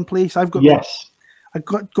stuff into one place? I've got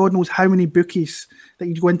God knows how many bookies that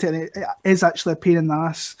you go into, and it is actually a pain in the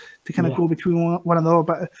ass to kind of go between one another.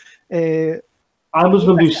 But I was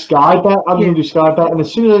going to do Sky Bet. And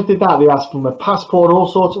as soon as I did that, they asked for my passport and all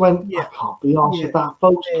sorts. I went, I can't be asked with that,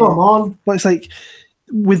 folks. Come on. But it's like,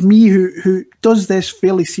 with me, who does this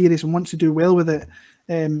fairly serious and wants to do well with it,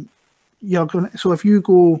 you're going. So if you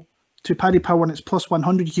go to Paddy Power and it's plus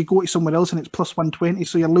 100, you could go to somewhere else and it's plus 120.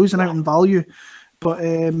 So you're losing out in value. But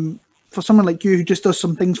for someone like you who just does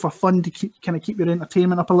some things for fun to kind of keep your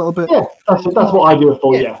entertainment up a little bit, that's what I do it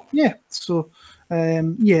for. Yeah. So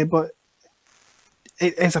but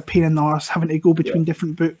it is a pain in the arse having to go between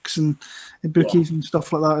different books and bookies and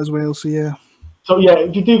stuff like that as well. So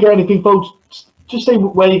if you do get anything, folks, just say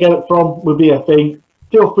where you get it from would be a thing.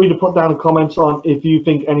 Feel free to put down the comments on if you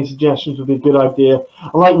think any suggestions would be a good idea.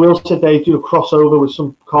 And like Will said, they do a crossover with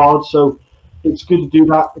some cards, so it's good to do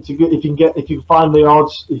that. It's a good if you can find the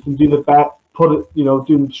odds, you can do the bet, put it,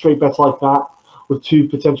 do straight bets like that with two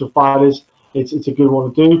potential fighters. It's a good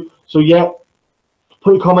one to do. So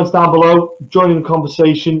put your comments down below. Join in the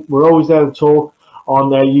conversation. We're always there to talk on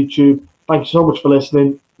YouTube. Thank you so much for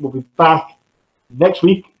listening. We'll be back next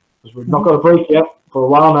week, because we've not got a break yet for a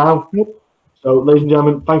while now. So, ladies and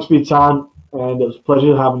gentlemen, thanks for your time, and it was a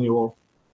pleasure having you all.